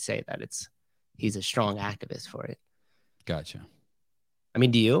say that he's a strong activist for it. Gotcha. I mean,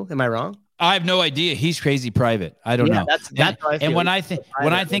 do you? Am I wrong? I have no idea. He's crazy private. I don't know. That's how I feel. And when I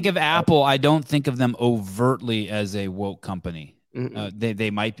think of Apple, I don't think of them overtly as a woke company. They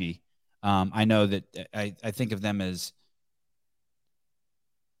might be. I know that I think of them as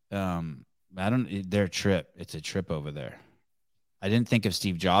their trip. It's a trip over there. I didn't think of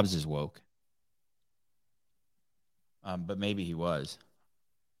Steve Jobs as woke. But maybe he was.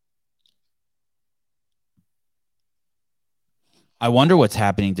 I wonder what's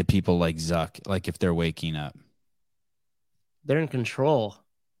happening to people like Zuck, like if they're waking up. They're in control.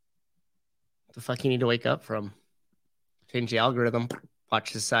 What the fuck you need to wake up from? Change the algorithm.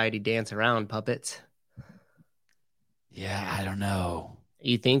 Watch society dance around, puppets. Yeah, I don't know.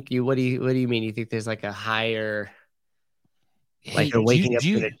 You think what do you mean? You think there's like a higher like they're waking up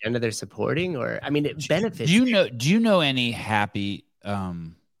to an agenda they're supporting? Or I mean it benefits. Do you know any happy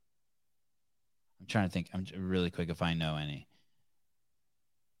I'm trying to think. I'm really quick if I know any.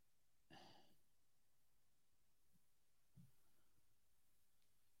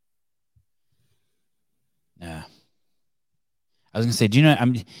 Yeah. I was gonna say, do you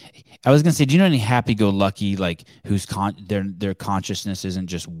know any happy-go-lucky like whose their consciousness isn't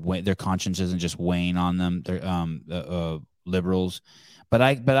just their conscience isn't just weighing on them? They're liberals, but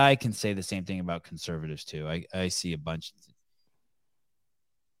I can say the same thing about conservatives too. I see a bunch.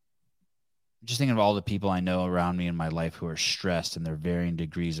 I'm just thinking of all the people I know around me in my life who are stressed, and their varying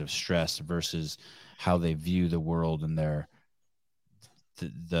degrees of stress versus how they view the world and the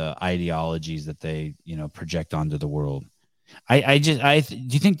ideologies that they project onto the world. Do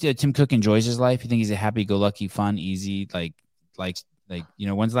you think that Tim Cook enjoys his life? You think he's a happy-go-lucky, fun, easy, when's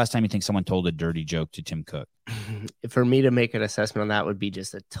the last time you think someone told a dirty joke to Tim Cook? For me to make an assessment on that would be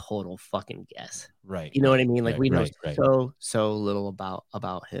just a total fucking guess. Right. You know what I mean? Like we know right. so little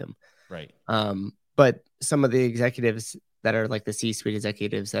about him. Right. But some of the executives that are like the C-suite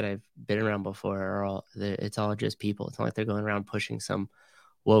executives that I've been around before it's all just people. It's not like they're going around pushing some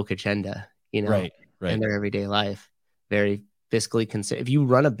woke agenda, right. in their everyday life. Very fiscally considered. If you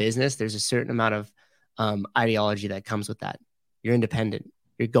run a business, there's a certain amount of ideology that comes with that. You're independent.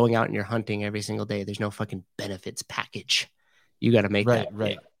 You're going out and you're hunting every single day. There's no fucking benefits package. You got to make that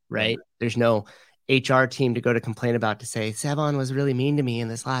right. There's no HR team to go to complain about, to say Sevon was really mean to me in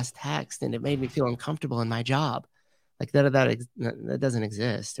this last text and it made me feel uncomfortable in my job. Like that doesn't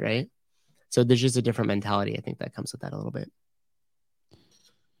exist, right? So there's just a different mentality. I think that comes with that a little bit.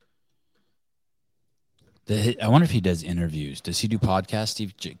 I wonder if he does interviews. Does he do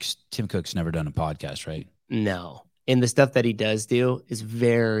podcasts? Tim Cook's never done a podcast, right? No. And the stuff that he does do is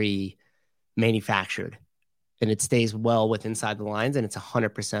very manufactured, and it stays well inside the lines, and it's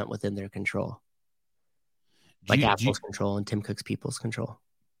 100% within their control. Like Apple's control and Tim Cook's people's control.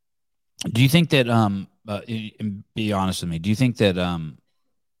 Do you think that, and be honest with me, do you think that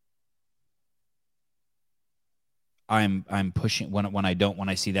I'm pushing when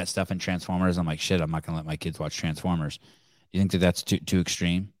I see that stuff in Transformers, I'm like, shit, I'm not gonna let my kids watch Transformers. Do you think that that's too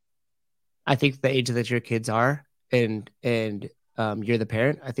extreme? I think the age that your kids are, and you're the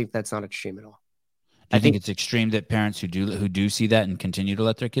parent, I think that's not extreme at all. Do you think it's extreme that parents who do see that and continue to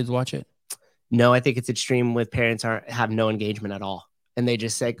let their kids watch it? No, I think it's extreme with parents have no engagement at all, and they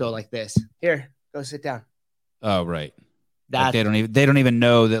just go like this. Here, go sit down. Oh, right. Like they don't even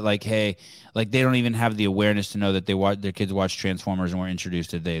know that, like, hey, like they don't even have the awareness to know that their kids watch Transformers and were introduced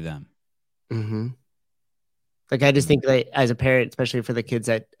to them. Mm-hmm. Like, I just think that as a parent, especially for the kids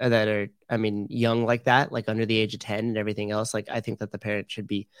that are, I mean, young like that, like under the age of 10 and everything else, like I think that the parent should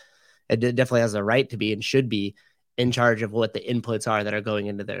be, it definitely has a right to be and should be in charge of what the inputs are that are going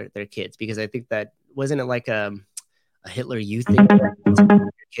into their kids. Because I think that, wasn't it like a Hitler Youth thing?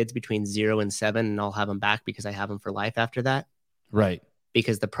 Kids between 0 and 7, and I'll have them back because I have them for life after that. Right.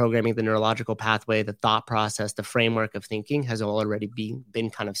 Because the programming, the neurological pathway, the thought process, the framework of thinking has already been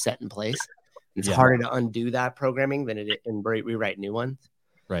kind of set in place. It's harder to undo that programming than it and rewrite new ones.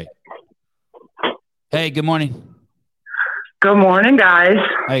 Right. Hey, good morning. Good morning, guys.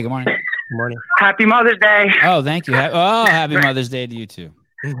 Hey, good morning. Good morning. Happy Mother's Day. Oh, thank you. Happy Mother's Day to you too.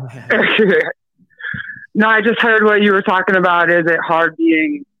 No, I just heard what you were talking about. Is it hard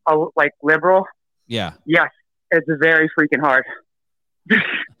being liberal? Yeah. Yes, it's very freaking hard.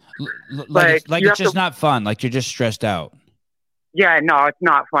 Like it's just not fun. Like you're just stressed out. Yeah, no, it's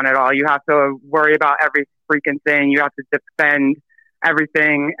not fun at all. You have to worry about every freaking thing. You have to defend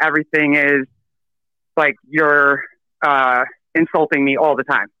everything. Everything is like you're insulting me all the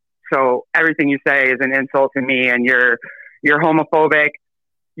time. So everything you say is an insult to me, and you're homophobic,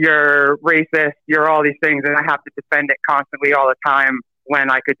 you're racist, you're all these things, and I have to defend it constantly all the time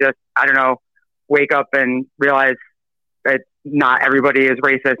when I could just, I don't know, wake up and realize that not everybody is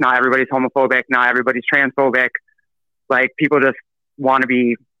racist, not everybody's homophobic, not everybody's transphobic. Like, people just want to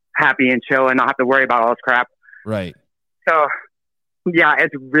be happy and chill and not have to worry about all this crap. Right. So, yeah,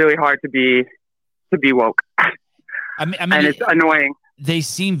 it's really hard to be woke. I mean, and it's annoying. They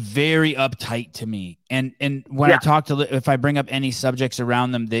seem very uptight to me, and when I talk if I bring up any subjects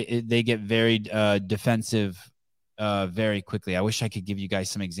around them, they get very defensive very quickly. I wish I could give you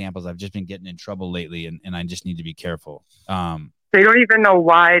guys some examples. I've just been getting in trouble lately, and I just need to be careful. They don't even know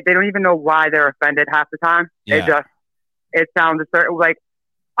why. They don't even know why they're offended half the time. Yeah. It sounds like,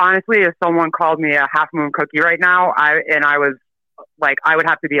 honestly, if someone called me a Half Moon cookie right now, I was like, I would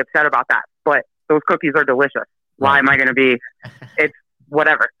have to be upset about that. But those cookies are delicious. Why am I going to be? It's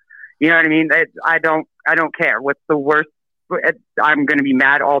whatever. You know what I mean? I don't care. What's the worst? I'm going to be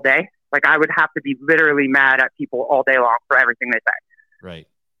mad all day. Like, I would have to be literally mad at people all day long for everything they say. Right.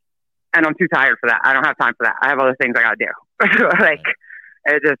 And I'm too tired for that. I don't have time for that. I have other things I got to do. Like,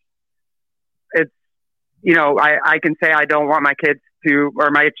 it's, you know, I can say I don't want my kids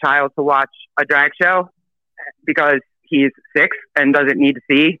or my child to watch a drag show because he's 6 and doesn't need to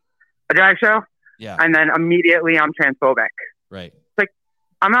see a drag show. Yeah. And then immediately I'm transphobic. Right. It's like,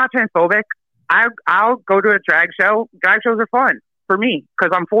 I'm not transphobic. I'll go to a drag show. Drag shows are fun for me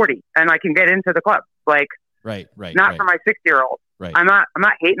because I'm 40 and I can get into the club. Like, right. Not for my 6-year-old. Right. I'm not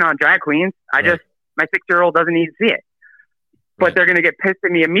hating on drag queens. My 6-year-old doesn't need to see it. But they're going to get pissed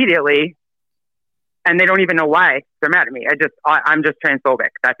at me immediately, and they don't even know why they're mad at me. I'm just transphobic.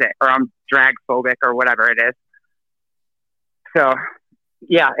 That's it. Or I'm drag phobic or whatever it is. So,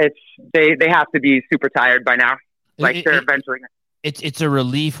 yeah, they have to be super tired by now. Like, they're eventually. It's a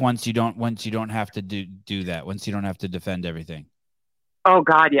relief once you don't have to do that. Once you don't have to defend everything. Oh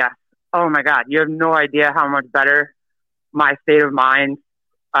God, yeah. Oh my God, you have no idea how much better my state of mind,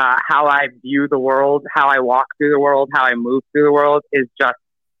 how I view the world, how I walk through the world, how I move through the world is just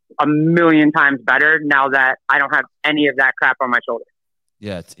a million times better now that I don't have any of that crap on my shoulders.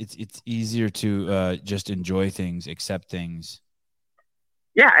 Yeah, it's easier to just enjoy things, accept things.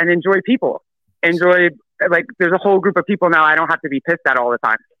 Yeah, and enjoy people. Like, there's a whole group of people now I don't have to be pissed at all the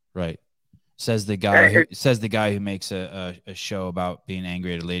time. Right. Says the guy who makes a show about being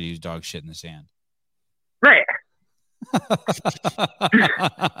angry at a lady who's dog shit in the sand. Right.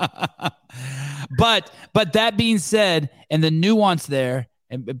 But that being said, and the nuance there,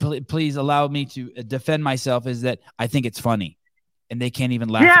 and please allow me to defend myself, is that I think it's funny, and they can't even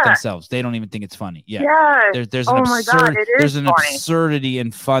laugh at themselves. They don't even think it's funny. Yeah. Yes. There's an Oh my God, it is there's an funny. absurdity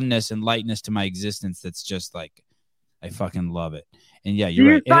and funness and lightness to my existence that's just like, I fucking love it. And yeah,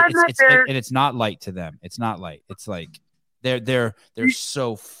 you're right. And it's not light to them. It's not light. It's like they're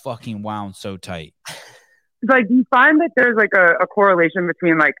so fucking wound so tight. Like, do you find that there's like a correlation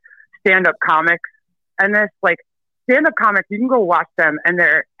between like stand-up comics and this? Like, stand-up comics, you can go watch them and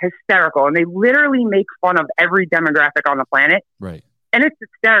they're hysterical, and they literally make fun of every demographic on the planet. Right. And it's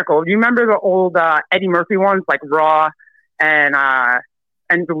hysterical. Do you remember the old Eddie Murphy ones, like Raw and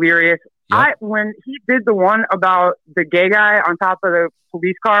Delirious? Yep. When he did the one about the gay guy on top of the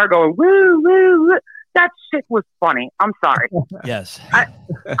police car going woo woo, woo, that shit was funny. I'm sorry. Yes.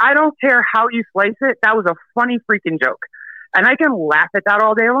 I don't care how you slice it. That was a funny freaking joke, and I can laugh at that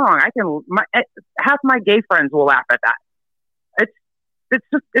all day long. Half my gay friends will laugh at that.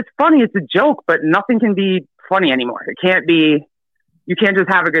 It's funny. It's a joke, but nothing can be funny anymore. It can't be. You can't just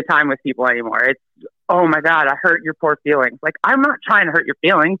have a good time with people anymore. It's, oh my God, I hurt your poor feelings. Like, I'm not trying to hurt your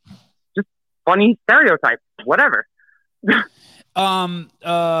feelings. Just funny stereotypes, whatever. There's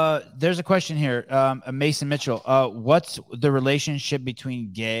a question here. Mason Mitchell, what's the relationship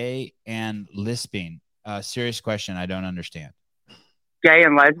between gay and lisping? Serious question. I don't understand. Gay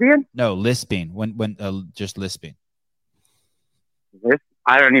and lesbian? No, lisping. When just lisping.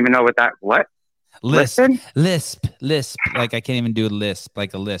 I don't even know what. Lisp. Like, I can't even do a lisp,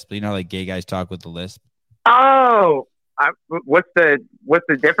 like a lisp. You know, like gay guys talk with the lisp. Oh, what's the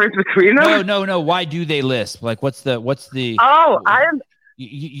difference between them? No. Why do they lisp? Like, what's the? Oh, I am.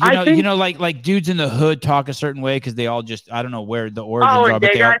 You know, like dudes in the hood talk a certain way because they all just, I don't know where the origins are,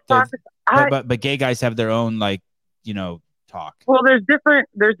 but they are. But gay guys have their own, like, you know, talk. Well, there's different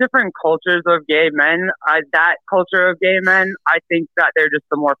cultures of gay men. That culture of gay men, I think that they're just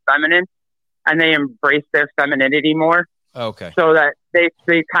the more feminine, and they embrace their femininity more. Okay. So that they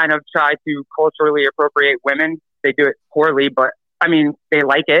kind of try to culturally appropriate women. They do it poorly, but I mean, they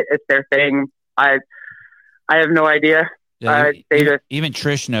like it. It's their thing. I have no idea. Yeah, even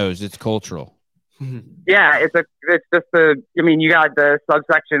Trish knows it's cultural. Yeah, it's just I mean, you got the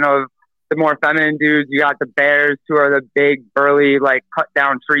subsection of the more feminine dudes. You got the bears, who are the big, burly, like cut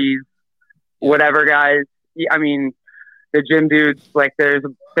down trees, whatever guys. I mean, the gym dudes. Like, there's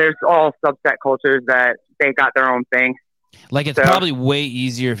all subset cultures that they got their own thing. Like, it's probably way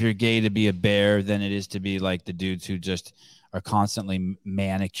easier if you're gay to be a bear than it is to be like the dudes who just are constantly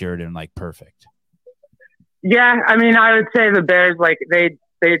manicured and like perfect. Yeah, I mean, I would say the bears, like, they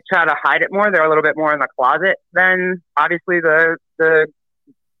try to hide it more. They're a little bit more in the closet than obviously the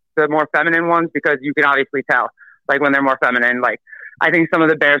more feminine ones, because you can obviously tell, like, when they're more feminine. Like, I think some of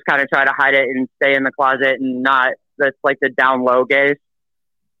the bears kind of try to hide it and stay in the closet and not. That's like the down low gays.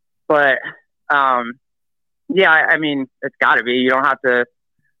 But yeah, I mean, it's got to be. You don't have to,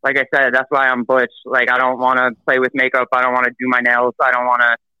 like I said, that's why I'm butch. Like, I don't want to play with makeup. I don't want to do my nails. I don't want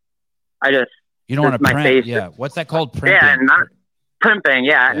to, you don't want to primp. Face. Yeah. What's that called? Primping? Yeah, not primping.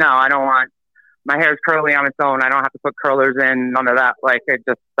 Yeah. No, I don't want, my hair's curly on its own. I don't have to put curlers in, none of that. Like, I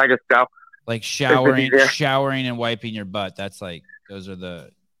just go. Like showering and wiping your butt. That's like, those are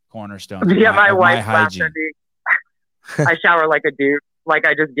the cornerstones. Yeah, my wife laughed at me. I shower like a dude. Like,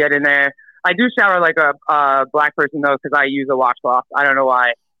 I just get in there. I do shower like a black person, though, because I use a washcloth. I don't know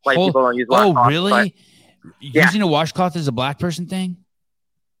why white people don't use washcloth. Oh, really? Using a washcloth is a black person thing?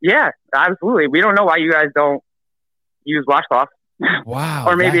 Yeah, absolutely. We don't know why you guys don't use washcloth. Wow.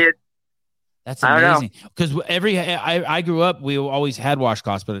 Or maybe that's amazing. Because I grew up, we always had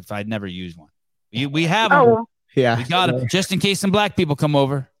washcloths, but if I'd never used one. We have them. Oh, yeah. We got them just in case some black people come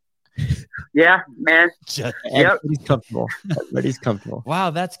over. Yeah, man. Everybody's comfortable. Everybody's comfortable. Wow,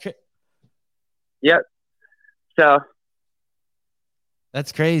 that's Yep. So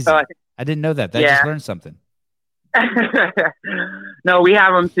that's crazy. I didn't know that. I just learned something. No, we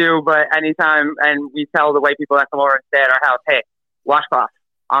have them too, but anytime, and we tell the white people that come over and stay at our house, hey, washcloth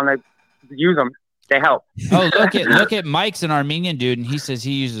use them. They help. Oh, look at Mike's an Armenian dude, and he says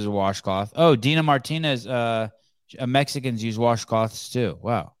he uses a washcloth. Oh, Dina Martinez, Mexicans use washcloths too.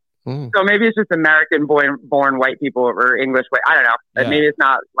 Wow. So maybe it's just American born white people or English white. I don't know. Yeah. Maybe it's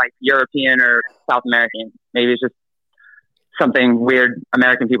not like European or South American. Maybe it's just something weird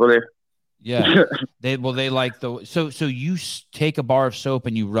American people do. Yeah. They like so you take a bar of soap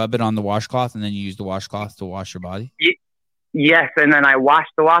and you rub it on the washcloth, and then you use the washcloth to wash your body. Yes, and then I wash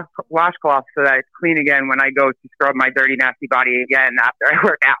the washcloth so that it's clean again when I go to scrub my dirty, nasty body again after I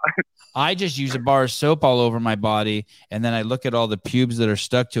work out. I just use a bar of soap all over my body, and then I look at all the pubes that are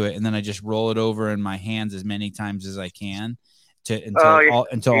stuck to it, and then I just roll it over in my hands as many times as I can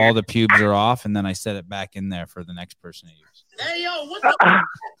until all the pubes are off, and then I set it back in there for the next person to use. Hey, yo, what the?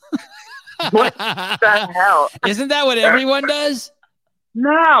 What the hell? Isn't that what everyone does?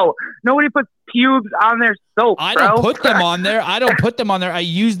 No, nobody puts pubes on their soap. I don't put them on there. I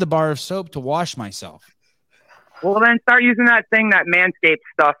use the bar of soap to wash myself. Well, then start using that thing, that Manscaped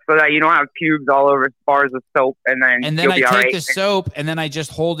stuff, so that you don't have pubes all over bars of soap, and then I take the soap and then I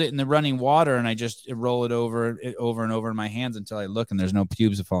just hold it in the running water and I just roll it over and over in my hands until I look and there's no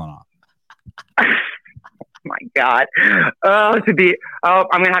pubes falling off. My God. I'm going to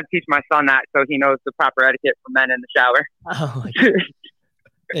have to teach my son that so he knows the proper etiquette for men in the shower. Oh,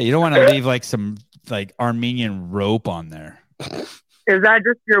 yeah, you don't want to leave like some like Armenian rope on there. Is that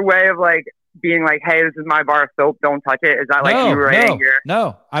just your way of like being like, hey, this is my bar of soap, don't touch it? Is that like you writing your...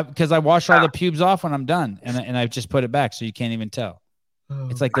 No, because I wash all the pubes off when I'm done and I just put it back so you can't even tell.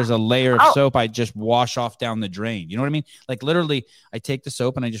 It's like there's a layer of soap I just wash off down the drain. You know what I mean? Like literally, I take the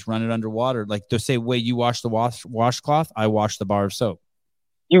soap and I just run it underwater. Like the same way you wash the washcloth, I wash the bar of soap.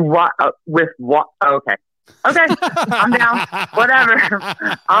 You with what? Okay, I'm down. Whatever,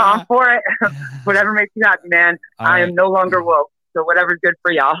 I'm for it. Whatever makes you happy, man. I am no longer woke, so whatever's good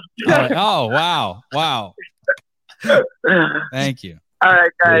for y'all. Right. Oh wow! Thank you. All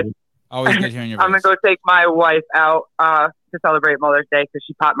right, guys. Always good hearing your voice. I'm gonna go take my wife out to celebrate Mother's Day because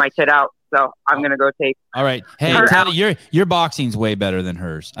she popped my kid out. So I'm gonna go take. All right. Hey, your boxing's way better than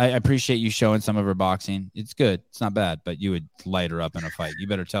hers. I appreciate you showing some of her boxing. It's good. It's not bad, but you would light her up in a fight. You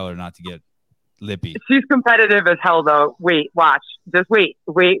better tell her not to get lippy. She's competitive as hell, though. Wait, watch. Just wait.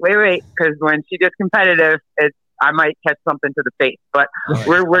 Because when she gets competitive, I might catch something to the face. But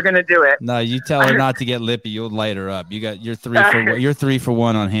we're gonna do it. No, you tell her not to get lippy. You'll light her up. You're 3 for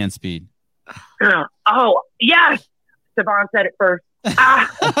 1 on hand speed. Oh yes, Stefan said it first. All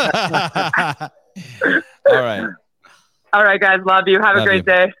right, guys. Love you. Have a great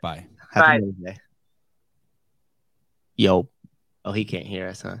day. Bye. Happy Day. Yo. Oh, he can't hear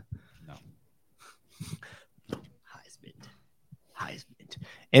us, huh? No. Heisman.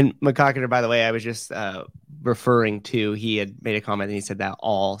 And McCockiner, by the way, I was just referring to, he had made a comment and he said that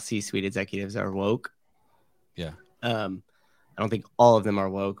all C-suite executives are woke. Yeah. I don't think all of them are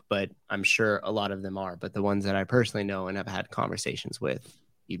woke, but I'm sure a lot of them are. But the ones that I personally know and have had conversations with,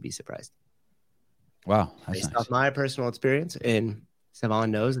 you'd be surprised. Wow. That's Based nice. off my personal experience, and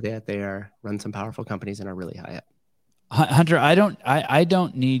Savon knows that they run some powerful companies and are really high up. Hunter, I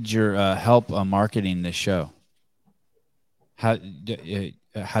don't need your help marketing this show. How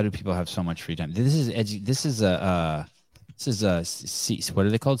do people have so much free time? This is what are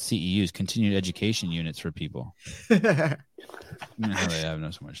they called? CEUs, continued education units for people. I mean, how they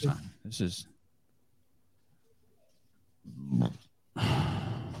have so much time. This is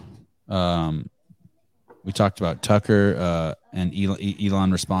we talked about Tucker and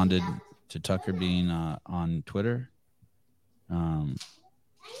Elon responded to Tucker being on Twitter.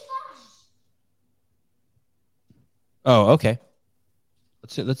 Oh, okay.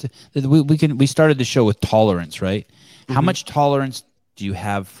 We started the show with tolerance, right? Mm-hmm. How much tolerance do you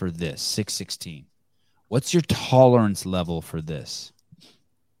have for this 616? What's your tolerance level for this?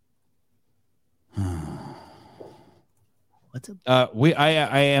 What's up?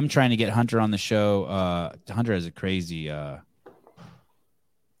 I am trying to get Hunter on the show. Hunter has a crazy.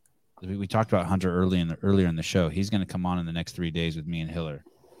 We talked about Hunter earlier in the show. He's going to come on in the next 3 days with me and Hiller.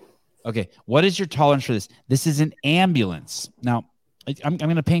 Okay, what is your tolerance for this? This is an ambulance. Now, I'm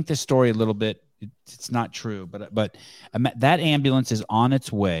going to paint this story a little bit. It's not true, but that ambulance is on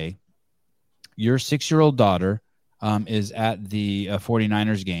its way. Your 6-year-old daughter is at the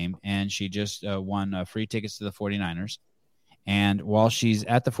 49ers game, and she just won free tickets to the 49ers. And while she's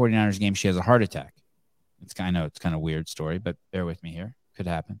at the 49ers game, she has a heart attack. I know it's kind of a weird story, but bear with me here. Could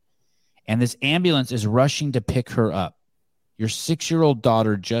happen. And this ambulance is rushing to pick her up. Your 6-year-old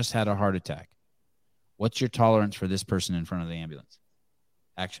daughter just had a heart attack. What's your tolerance for this person in front of the ambulance?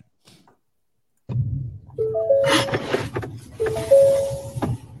 Action.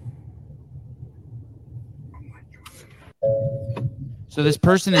 So this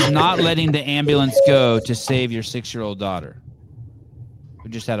person is not letting the ambulance go to save your 6-year-old daughter who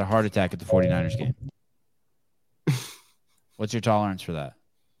just had a heart attack at the 49ers game. What's your tolerance for that?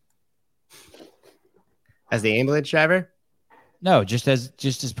 As the ambulance driver? No, just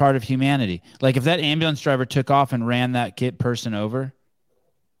as part of humanity. Like if that ambulance driver took off and ran that person over,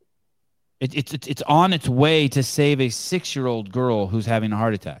 It's on its way to save a 6-year-old girl who's having a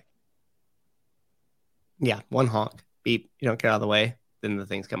heart attack. Yeah, one honk, beep. You don't get out of the way, then the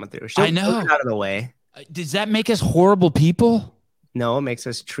thing's coming through. She'll I know. get out of the way. Does that make us horrible people? No, it makes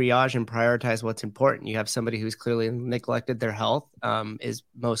us triage and prioritize what's important. You have somebody who's clearly neglected their health, is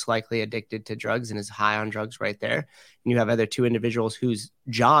most likely addicted to drugs and is high on drugs right there. And you have other 2 individuals whose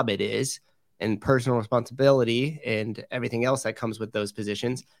job it is and personal responsibility and everything else that comes with those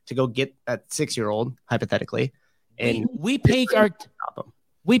positions to go get that 6-year-old, hypothetically. And we pay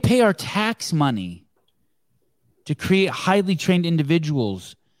our tax money to create highly trained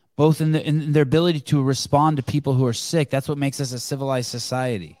individuals, both in their ability to respond to people who are sick. That's what makes us a civilized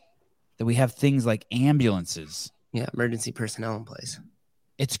society, that we have things like ambulances. Yeah, emergency personnel in place.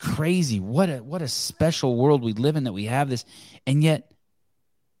 It's crazy. What a special world we live in that we have this. And yet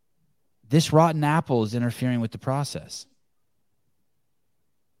this rotten apple is interfering with the process.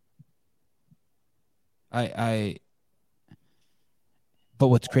 But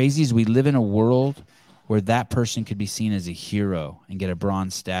what's crazy is we live in a world where that person could be seen as a hero and get a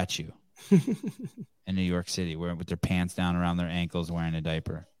bronze statue in New York City, with their pants down around their ankles, wearing a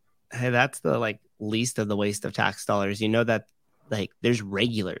diaper. Hey, that's the least of the waste of tax dollars. You know that there's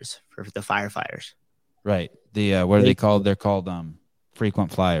regulars for the firefighters, right? The what are they called? They're called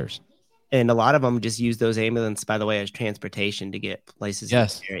frequent flyers, and a lot of them just use those ambulances, by the way, as transportation to get places in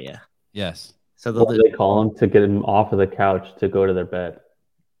the area. Yes. So they call them to get them off of the couch to go to their bed.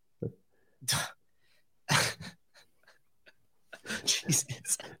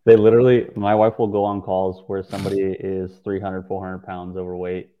 Jesus. They literally, my wife will go on calls where somebody is 300, 400 pounds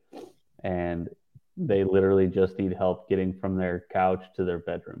overweight, and they literally just need help getting from their couch to their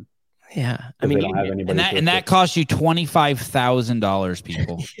bedroom. Yeah. I mean, they don't have anybody and that costs you $25,000,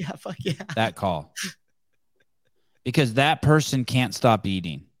 people. Yeah, fuck yeah. That call. Because that person can't stop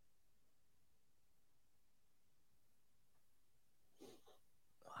eating.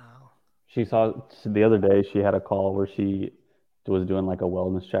 She saw the other day, she had a call where she was doing like a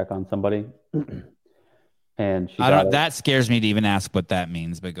wellness check on somebody. And she that scares me to even ask what that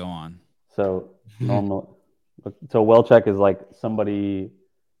means, but go on. So well check is like a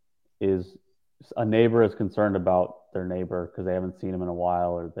neighbor is concerned about their neighbor because they haven't seen him in a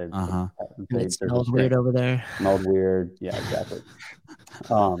while, or it smells weird over there. Smelled weird. Yeah, exactly.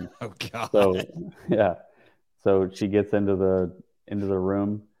 Oh God. So yeah. So she gets into the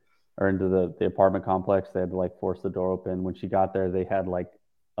room, or into the apartment complex. They had to force the door open. When she got there, they had let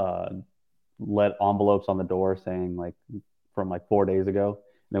envelopes on the door saying from 4 days ago,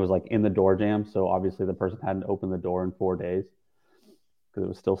 and it was in the door jamb. So obviously the person hadn't opened the door in 4 days because it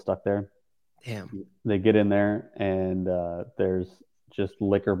was still stuck there. Damn. They get in there, and there's just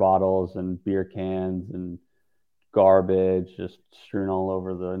liquor bottles and beer cans and garbage just strewn all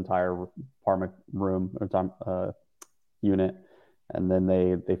over the entire apartment room or unit. And then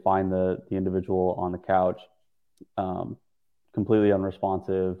they find the individual on the couch, completely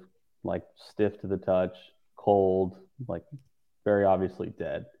unresponsive, stiff to the touch, cold, very obviously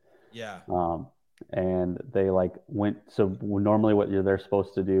dead. Yeah. And they went. So normally, what they're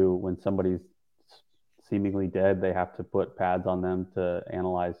supposed to do when somebody's seemingly dead, they have to put pads on them to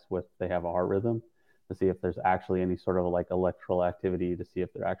analyze if they have a heart rhythm, to see if there's actually any sort of electrical activity, to see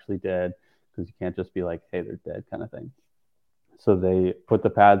if they're actually dead, because you can't just be hey, they're dead kind of thing. So they put the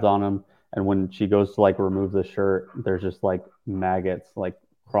pads on him, and when she goes to remove the shirt, there's just maggots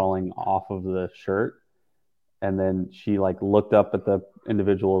crawling off of the shirt. And then she looked up at the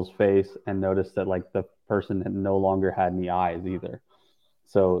individual's face and noticed that the person had no longer had any eyes either.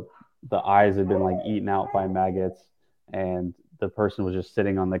 So the eyes had been eaten out by maggots, and the person was just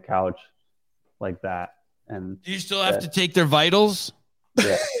sitting on the couch like that. And do you still have to take their vitals?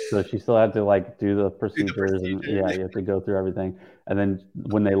 Yeah, so she still had to do the procedures, and you have to go through everything. And then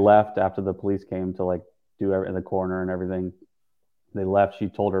when they left, after the police came to do in the coroner and everything, they left. She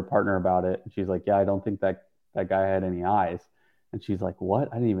told her partner about it. She's like, "Yeah, I don't think that guy had any eyes." And she's like, "What?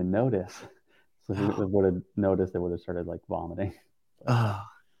 I didn't even notice." So if he would have noticed, they would have started vomiting. Oh,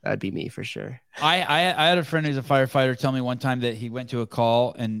 that'd be me for sure. I had a friend who's a firefighter tell me one time that he went to a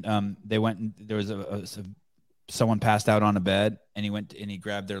call, and they went, and there was someone passed out on a bed, and he went and he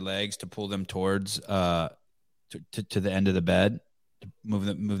grabbed their legs to pull them towards to the end of the bed, to move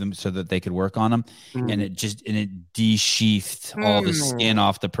them so that they could work on them. And it de-sheathed all the skin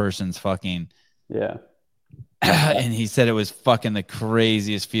off the person's fucking. Yeah. And he said it was fucking the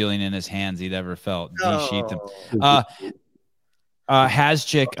craziest feeling in his hands he'd ever felt. De-sheathed them.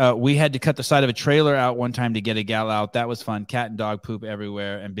 Haschick, we had to cut the side of a trailer out one time to get a gal out. That was fun. Cat and dog poop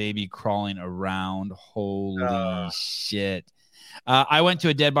everywhere, and baby crawling around. Holy shit. I went to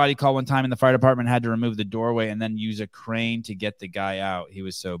a dead body call one time, and the fire department had to remove the doorway and then use a crane to get the guy out. He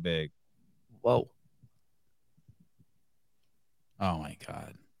was so big. Whoa. Oh, my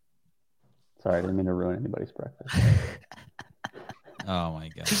God. Sorry, I didn't mean to ruin anybody's breakfast. Oh, my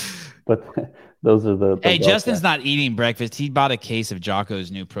God. But those are the hey, Justin's not eating breakfast. He bought a case of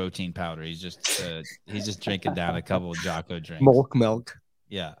Jocko's new protein powder. He's just drinking down a couple of Jocko drinks. Milk.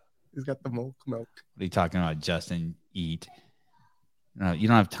 Yeah. He's got the milk. What are you talking about, Justin? Eat. No, you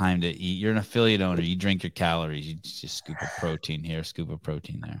don't have time to eat. You're an affiliate owner. You drink your calories. You just scoop of protein here, scoop of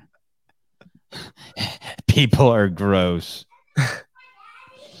protein there. People are gross.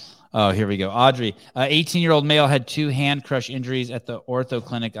 Oh, here we go. Audrey, 18-year-old male had 2 hand crush injuries at the ortho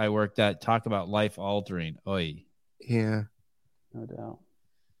clinic I worked at. Talk about life altering. Oy. Yeah. No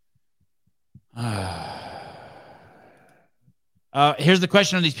doubt. Here's the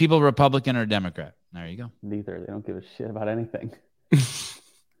question: are these people Republican or Democrat? There you go. Neither. They don't give a shit about anything.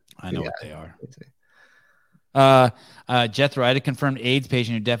 I know what they are. Jethro, I had a confirmed AIDS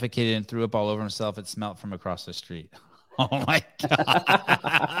patient who defecated and threw up all over himself. It smelled from across the street. Oh my God.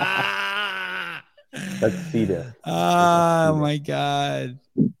 That's CETA. Oh my God.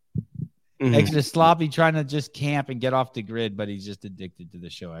 Mm-hmm. Extra sloppy trying to just camp and get off the grid, but he's just addicted to the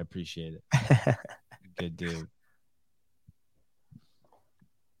show. I appreciate it. Good dude.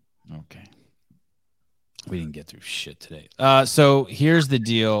 Okay. We didn't get through shit today. So here's the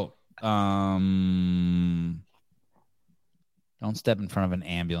deal. Don't step in front of an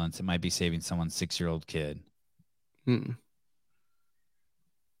ambulance. It might be saving someone's 6-year-old kid. Mm-mm.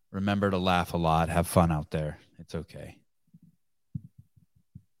 Remember to laugh a lot. Have fun out there. It's okay.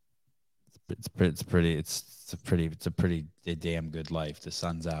 It's a pretty damn good life. The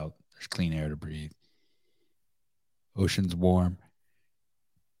sun's out. There's clean air to breathe. Ocean's warm.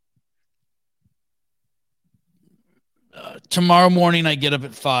 Tomorrow morning, I get up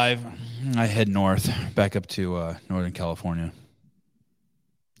at 5. I head north, back up to Northern California.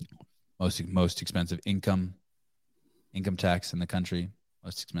 Most expensive income tax in the country.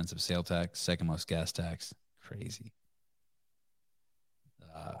 Most expensive sale tax. Second most gas tax. Crazy.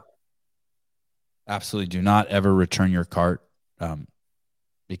 Absolutely do not ever return your cart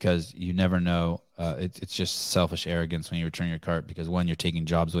because you never know. It's just selfish arrogance when you return your cart because, 1, you're taking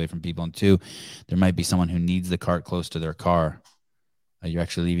jobs away from people, and 2, there might be someone who needs the cart close to their car. You're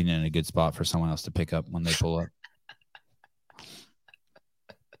actually leaving it in a good spot for someone else to pick up when they pull up.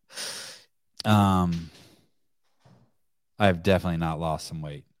 I've definitely not lost some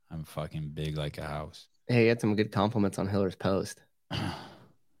weight. I'm fucking big like a house. Hey, you had some good compliments on Hiller's post.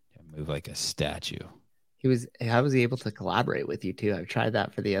 Move like a statue. How was he able to collaborate with you too? I've tried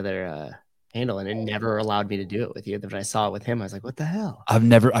that for the other handle, and it never allowed me to do it with you. But I saw it with him. I was like, "What the hell?" I've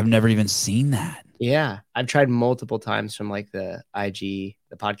never even seen that. Yeah, I've tried multiple times from like the IG,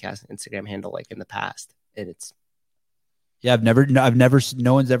 the podcast, Instagram handle, like in the past, and it's. Yeah, no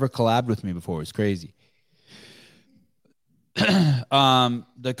one's ever collabed with me before. It's crazy.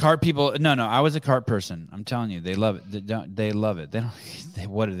 The cart people, no, I was a cart person. I'm telling you, they love it. They love it.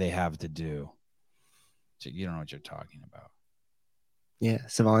 What do they have to do? So you don't know what you're talking about. Yeah,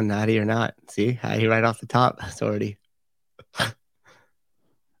 Savon, natty or not? See, Hattie right off the top. It's already.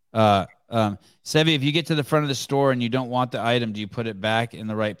 Sevi, if you get to the front of the store and you don't want the item, do you put it back in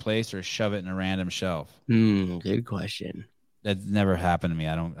the right place or shove it in a random shelf? Good question. That's never happened to me.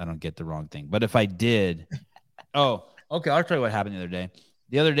 I don't get the wrong thing. But if I did, okay, I'll tell you what happened the other day.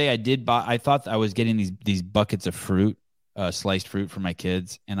 The other day I thought I was getting these buckets of fruit, sliced fruit for my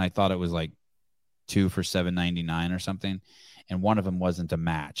kids, and I thought it was like 2 for $7.99 or something, and one of them wasn't a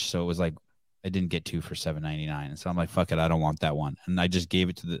match, so it was like I didn't get 2 for $7.99, and so I'm like, fuck it, I don't want that one, and I just gave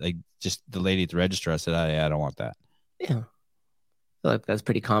it to the lady at the register. I said, I don't want that. Yeah, I feel like that's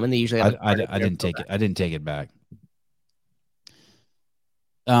pretty common. They usually have I didn't take it. I didn't take it back.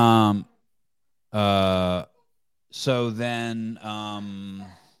 So then,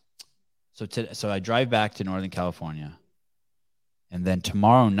 so I drive back to Northern California, and then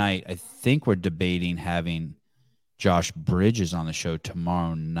tomorrow night, I think we're debating having Josh Bridges on the show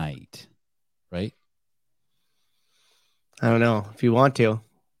tomorrow night, right? I don't know if you want to.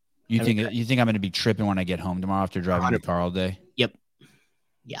 You think I'm going to be tripping when I get home tomorrow after driving the car all day? Yep.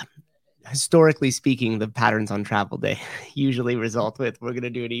 Yeah. Historically speaking, the patterns on travel day usually result with we're going to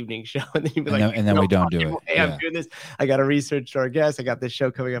do an evening show, and then you'd be like, and then we don't do it. Hey, I'm doing this. I got to research our guests. I got this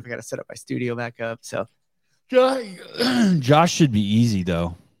show coming up. I got to set up my studio back up. So, Josh should be easy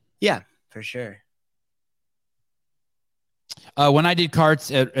though. Yeah, for sure. When I did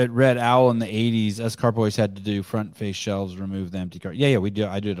carts at Red Owl in the 80s, us cart boys had to do front face shelves, remove the empty cart. Yeah, we do.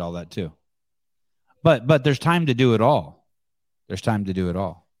 I did all that too. But there's time to do it all. There's time to do it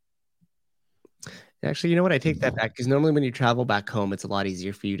all. Actually, you know what? I take that back because normally when you travel back home, it's a lot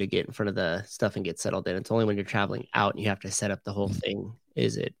easier for you to get in front of the stuff and get settled in. It's only when you're traveling out and you have to set up the whole thing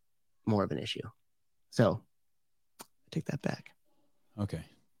is it more of an issue. So I take that back. Okay.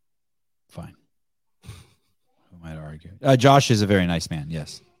 Fine. Who might argue? Josh is a very nice man.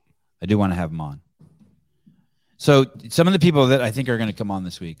 Yes. I do want to have him on. So some of the people that I think are going to come on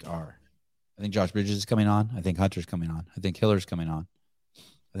this week are, I think Josh Bridges is coming on. I think Hunter's coming on. I think Hiller's coming on.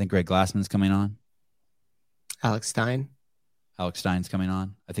 I think Greg Glassman's coming on. Alex Stein's coming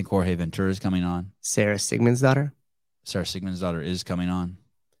on. I think Jorge Ventura's coming on. Sarah Sigmundsdottir is coming on.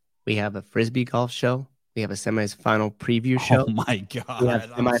 We have a Frisbee golf show. We have a semifinal preview show. Oh my God. We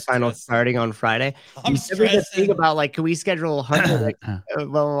have semifinal starting on Friday. You said we could think about like, can we schedule Hunter like blah,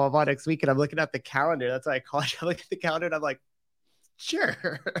 blah, blah, next week? And I'm looking at the calendar. That's why I called you. I look at the calendar and I'm like,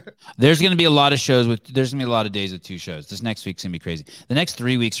 sure. There's going to be a lot of shows there's going to be a lot of days with 2 shows. This next week's going to be crazy. The next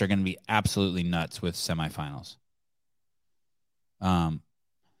 3 weeks are going to be absolutely nuts with semifinals.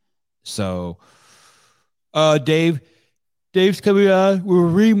 So Dave's coming on.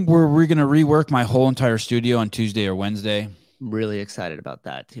 We're going to rework my whole entire studio on Tuesday or Wednesday. Really excited about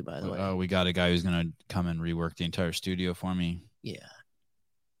that too, by the way. We got a guy who's going to come and rework the entire studio for me. Yeah.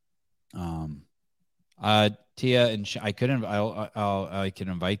 Tia and I can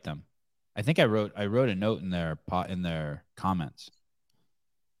invite them. I think I wrote a note in their comments.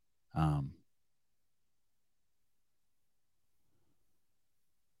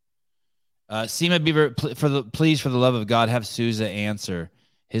 Seema Beaver, please, for the love of God, have Souza answer.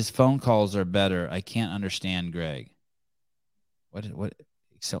 His phone calls are better. I can't understand Greg. What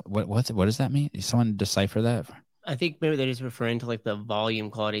does that mean? Did someone decipher that? I think maybe they're just referring to like the volume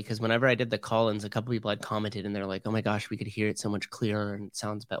quality, because whenever I did the call-ins, a couple people had commented and they're like, "Oh my gosh, we could hear it so much clearer and it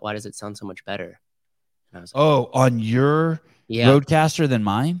sounds better. Why does it sound so much better?" And I was like, on your Rodecaster than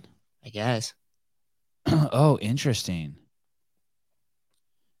mine? I guess. Oh, interesting.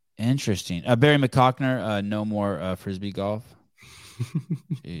 Barry McCockner, no more Frisbee golf.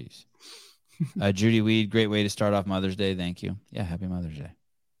 Jeez. Judy Weed, great way to start off Mother's Day. Thank you. Yeah, happy Mother's Day.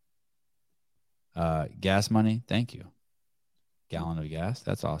 Gas money, thank you. Gallon of gas,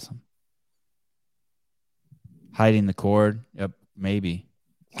 that's awesome. Hiding the cord, yep, maybe.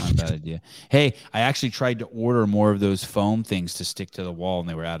 Not a bad idea. Hey, I actually tried to order more of those foam things to stick to the wall, and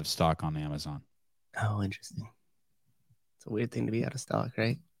they were out of stock on Amazon. Oh, interesting. It's a weird thing to be out of stock,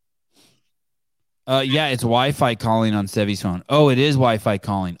 right? Yeah, it's Wi-Fi calling on Sevy's phone. Oh, it is Wi-Fi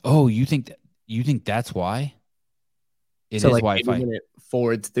calling. Oh, you think that's why? It so is like Wi-Fi. When it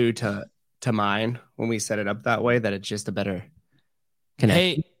forwards through to mine when we set it up that way, that it's just a better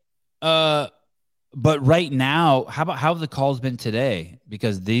connection. Hey, but right now, how have the calls been today?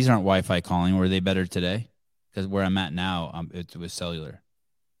 Because these aren't Wi-Fi calling. Were they better today? Because where I'm at now, it was cellular.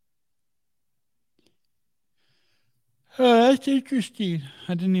 That's interesting.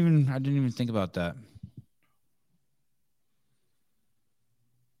 I didn't even think about that.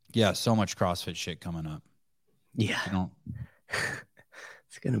 Yeah, so much CrossFit shit coming up. Yeah,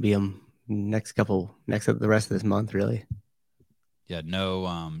 it's gonna be the rest of this month, really. Yeah,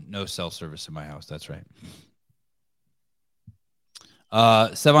 no self-service in my house. That's right.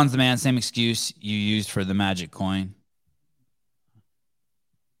 Sevon's the man. Same excuse you used for the magic coin.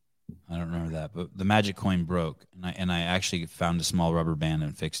 I don't remember that, but the magic coin broke, and I actually found a small rubber band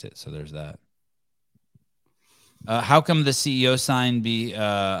and fixed it. So there's that. How come the CEO sign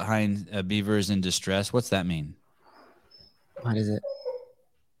behind Beaver is in distress? What's that mean? What is it?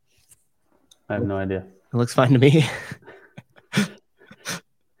 I have no idea. It looks fine to me.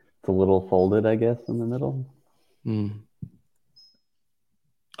 It's a little folded, I guess, in the middle.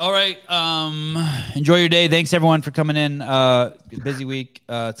 All right. Enjoy your day. Thanks everyone for coming in. Busy week.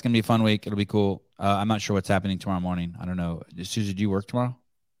 It's gonna be a fun week. It'll be cool. I'm not sure what's happening tomorrow morning. I don't know. Susie, do you work tomorrow?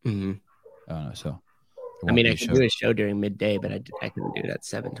 Mm-hmm. Oh no. So I mean, I can do a show during midday, but I couldn't do it at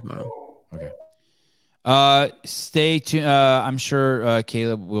 7 tomorrow. Okay. Stay tuned. I'm sure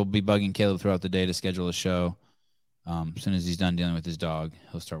Caleb will be bugging Caleb throughout the day to schedule a show. As soon as he's done dealing with his dog,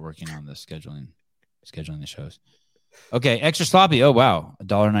 he'll start working on the scheduling the shows. Okay, extra sloppy. Oh wow,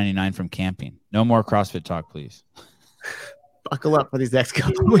 $1.99 from camping. No more CrossFit talk, please. Buckle up for these next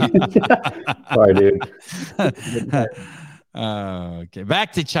couple weeks. Sorry, dude. Okay,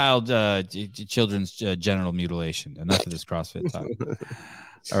 back to children's genital mutilation. Enough of this CrossFit talk.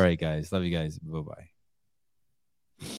 All right, guys. Love you guys. Bye bye.